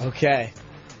kiss. Okay.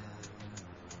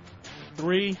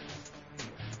 3,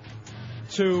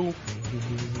 2,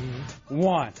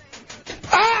 1.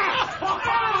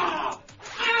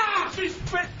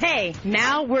 Hey,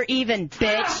 now we're even,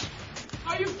 bitch.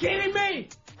 Are you kidding me?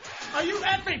 Are you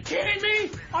effing kidding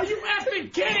me? Are you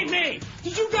effing kidding me?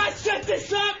 Did you guys set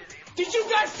this up? Did you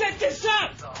guys set this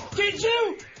up? Did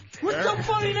you? What's so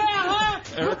funny now,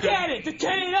 huh? Look at it. The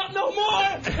cane ain't up no more.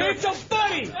 It ain't so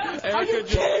funny. Are you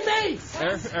kidding me?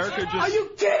 Erica just. Are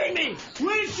you kidding me?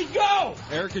 Where did she go?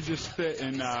 Erica just spit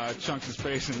in Chunks'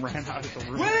 face and ran out of the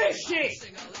room. Where is she?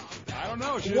 I don't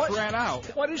know. She just ran out.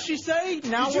 What did she say?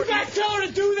 Did you guys tell her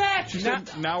to do that? She said,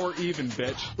 now we're even,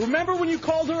 bitch. Remember when you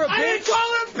called her a bitch? I didn't call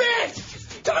her a bitch.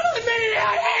 Totally minute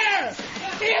out here.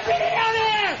 You're minute out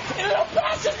here. And little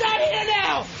bastard's not here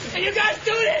now. And you guys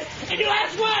do this. And you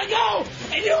ask where I go.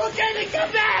 And you look at me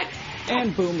come back.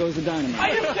 And boom goes the dynamite. Are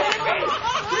you kidding me?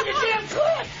 Look at damn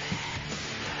clip.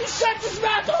 He shut his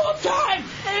mouth the whole time.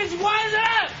 And he's winding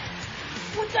up.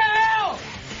 What the hell?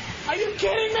 Are you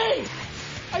kidding me?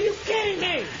 Are you kidding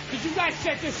me? Did you guys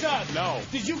set this up? No.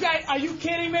 Did you guys? Are you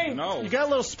kidding me? No. You got a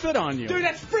little spit on you. Dude,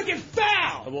 that's freaking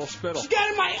foul. A little spittle. She got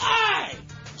in my eye.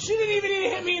 She didn't even need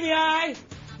to hit me in the eye.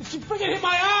 She freaking hit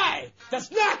my eye.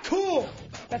 That's not cool.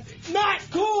 That's not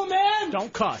cool, man.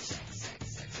 Don't cuss.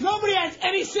 Nobody has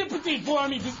any sympathy for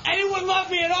me. Does anyone love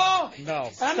me at all? No.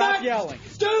 I'm Stop not yelling.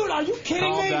 Dude, are you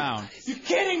kidding Calm me? down. You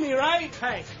kidding me, right?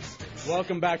 Hey,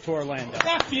 Welcome back to Orlando.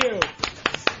 F you.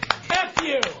 F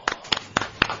you.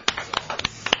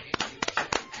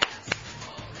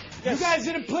 You guys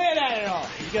didn't plan that at all.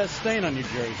 You got a stain on your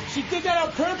jersey. She did that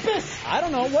on purpose? I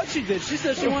don't know what she did. She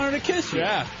said she wanted to kiss you.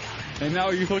 Yeah. And now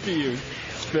you look at you.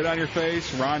 Spit on your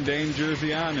face, Ron Dane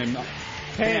jersey on, and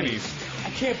panties. I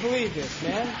can't believe this,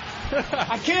 man.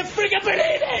 I can't freaking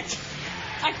believe it.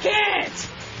 I can't.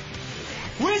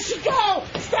 Where'd she go?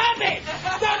 Stop it.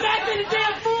 Stop acting the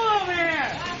damn fool over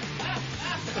here.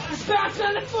 The stock's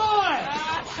on the floor.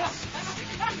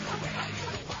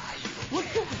 What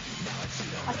the...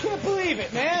 I can't believe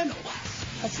it, man.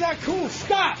 That's not cool.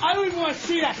 Stop. I don't even want to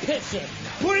see that picture.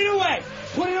 Put it away.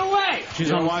 Put it away. You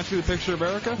don't want to see the picture of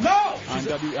Erica? No. On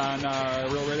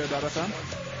RealRadio.fm?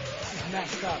 She's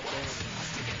messed up,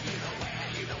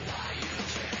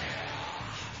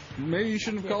 man. Maybe you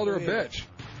shouldn't have called her a bitch.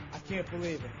 I can't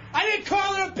believe it. I didn't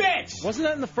call her a bitch. Wasn't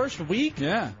that in the first week?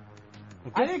 Yeah.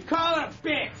 I didn't call her a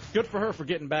bitch. Good for her for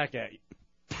getting back at you.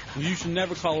 You should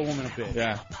never call a woman a bitch.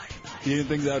 Yeah. You didn't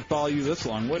think that would follow you this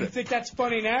long, would You it? think that's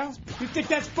funny now? You think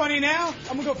that's funny now?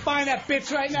 I'm gonna go find that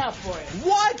bitch right now for you.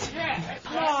 What? Yeah.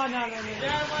 No. Get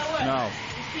out of my way. No.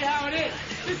 You see how it is?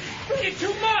 This is freaking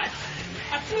too much.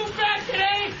 I flew back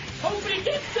today, hoping to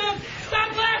get some.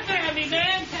 Stop laughing at me,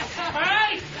 man. All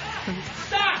right?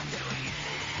 Stop.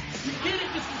 You get it?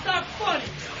 This is not funny.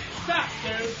 Stop,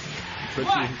 dude. But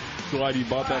What? you're glad you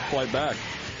bought that flight back.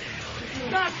 This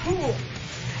is not cool.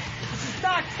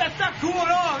 That's not cool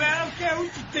at all, man. I don't care who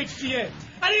she thinks she is.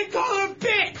 I didn't call her a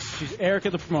bitch. She's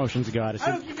Erica the promotions goddess. I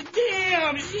don't give a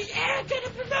damn. She's Erica the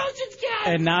promotions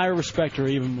guy. And now I respect her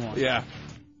even more. Yeah.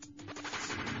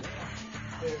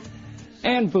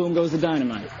 And boom goes the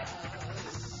dynamite.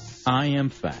 I am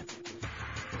fat.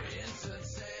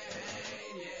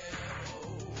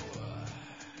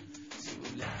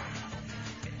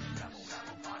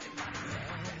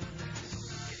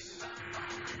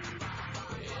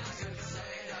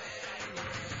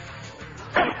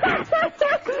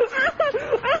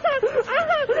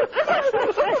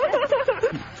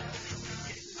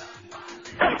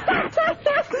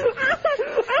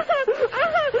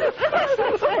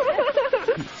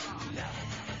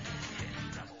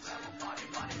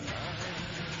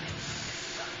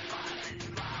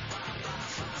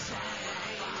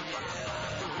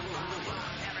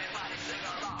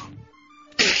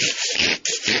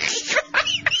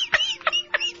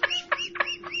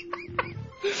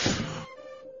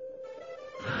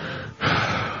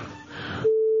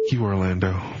 You,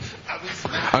 Orlando.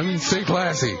 I mean, stay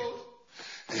classy.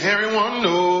 Everyone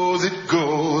knows it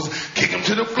goes. Kick him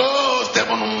to the floor, step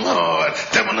on him hard,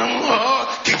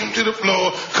 kick him to the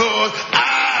floor, cause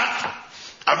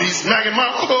I be smacking my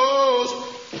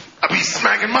hoes. I be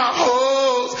smacking my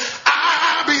hoes.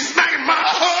 I be smacking my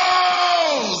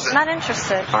hoes. Not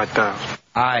interested. I don't.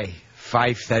 Aye,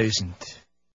 5,000.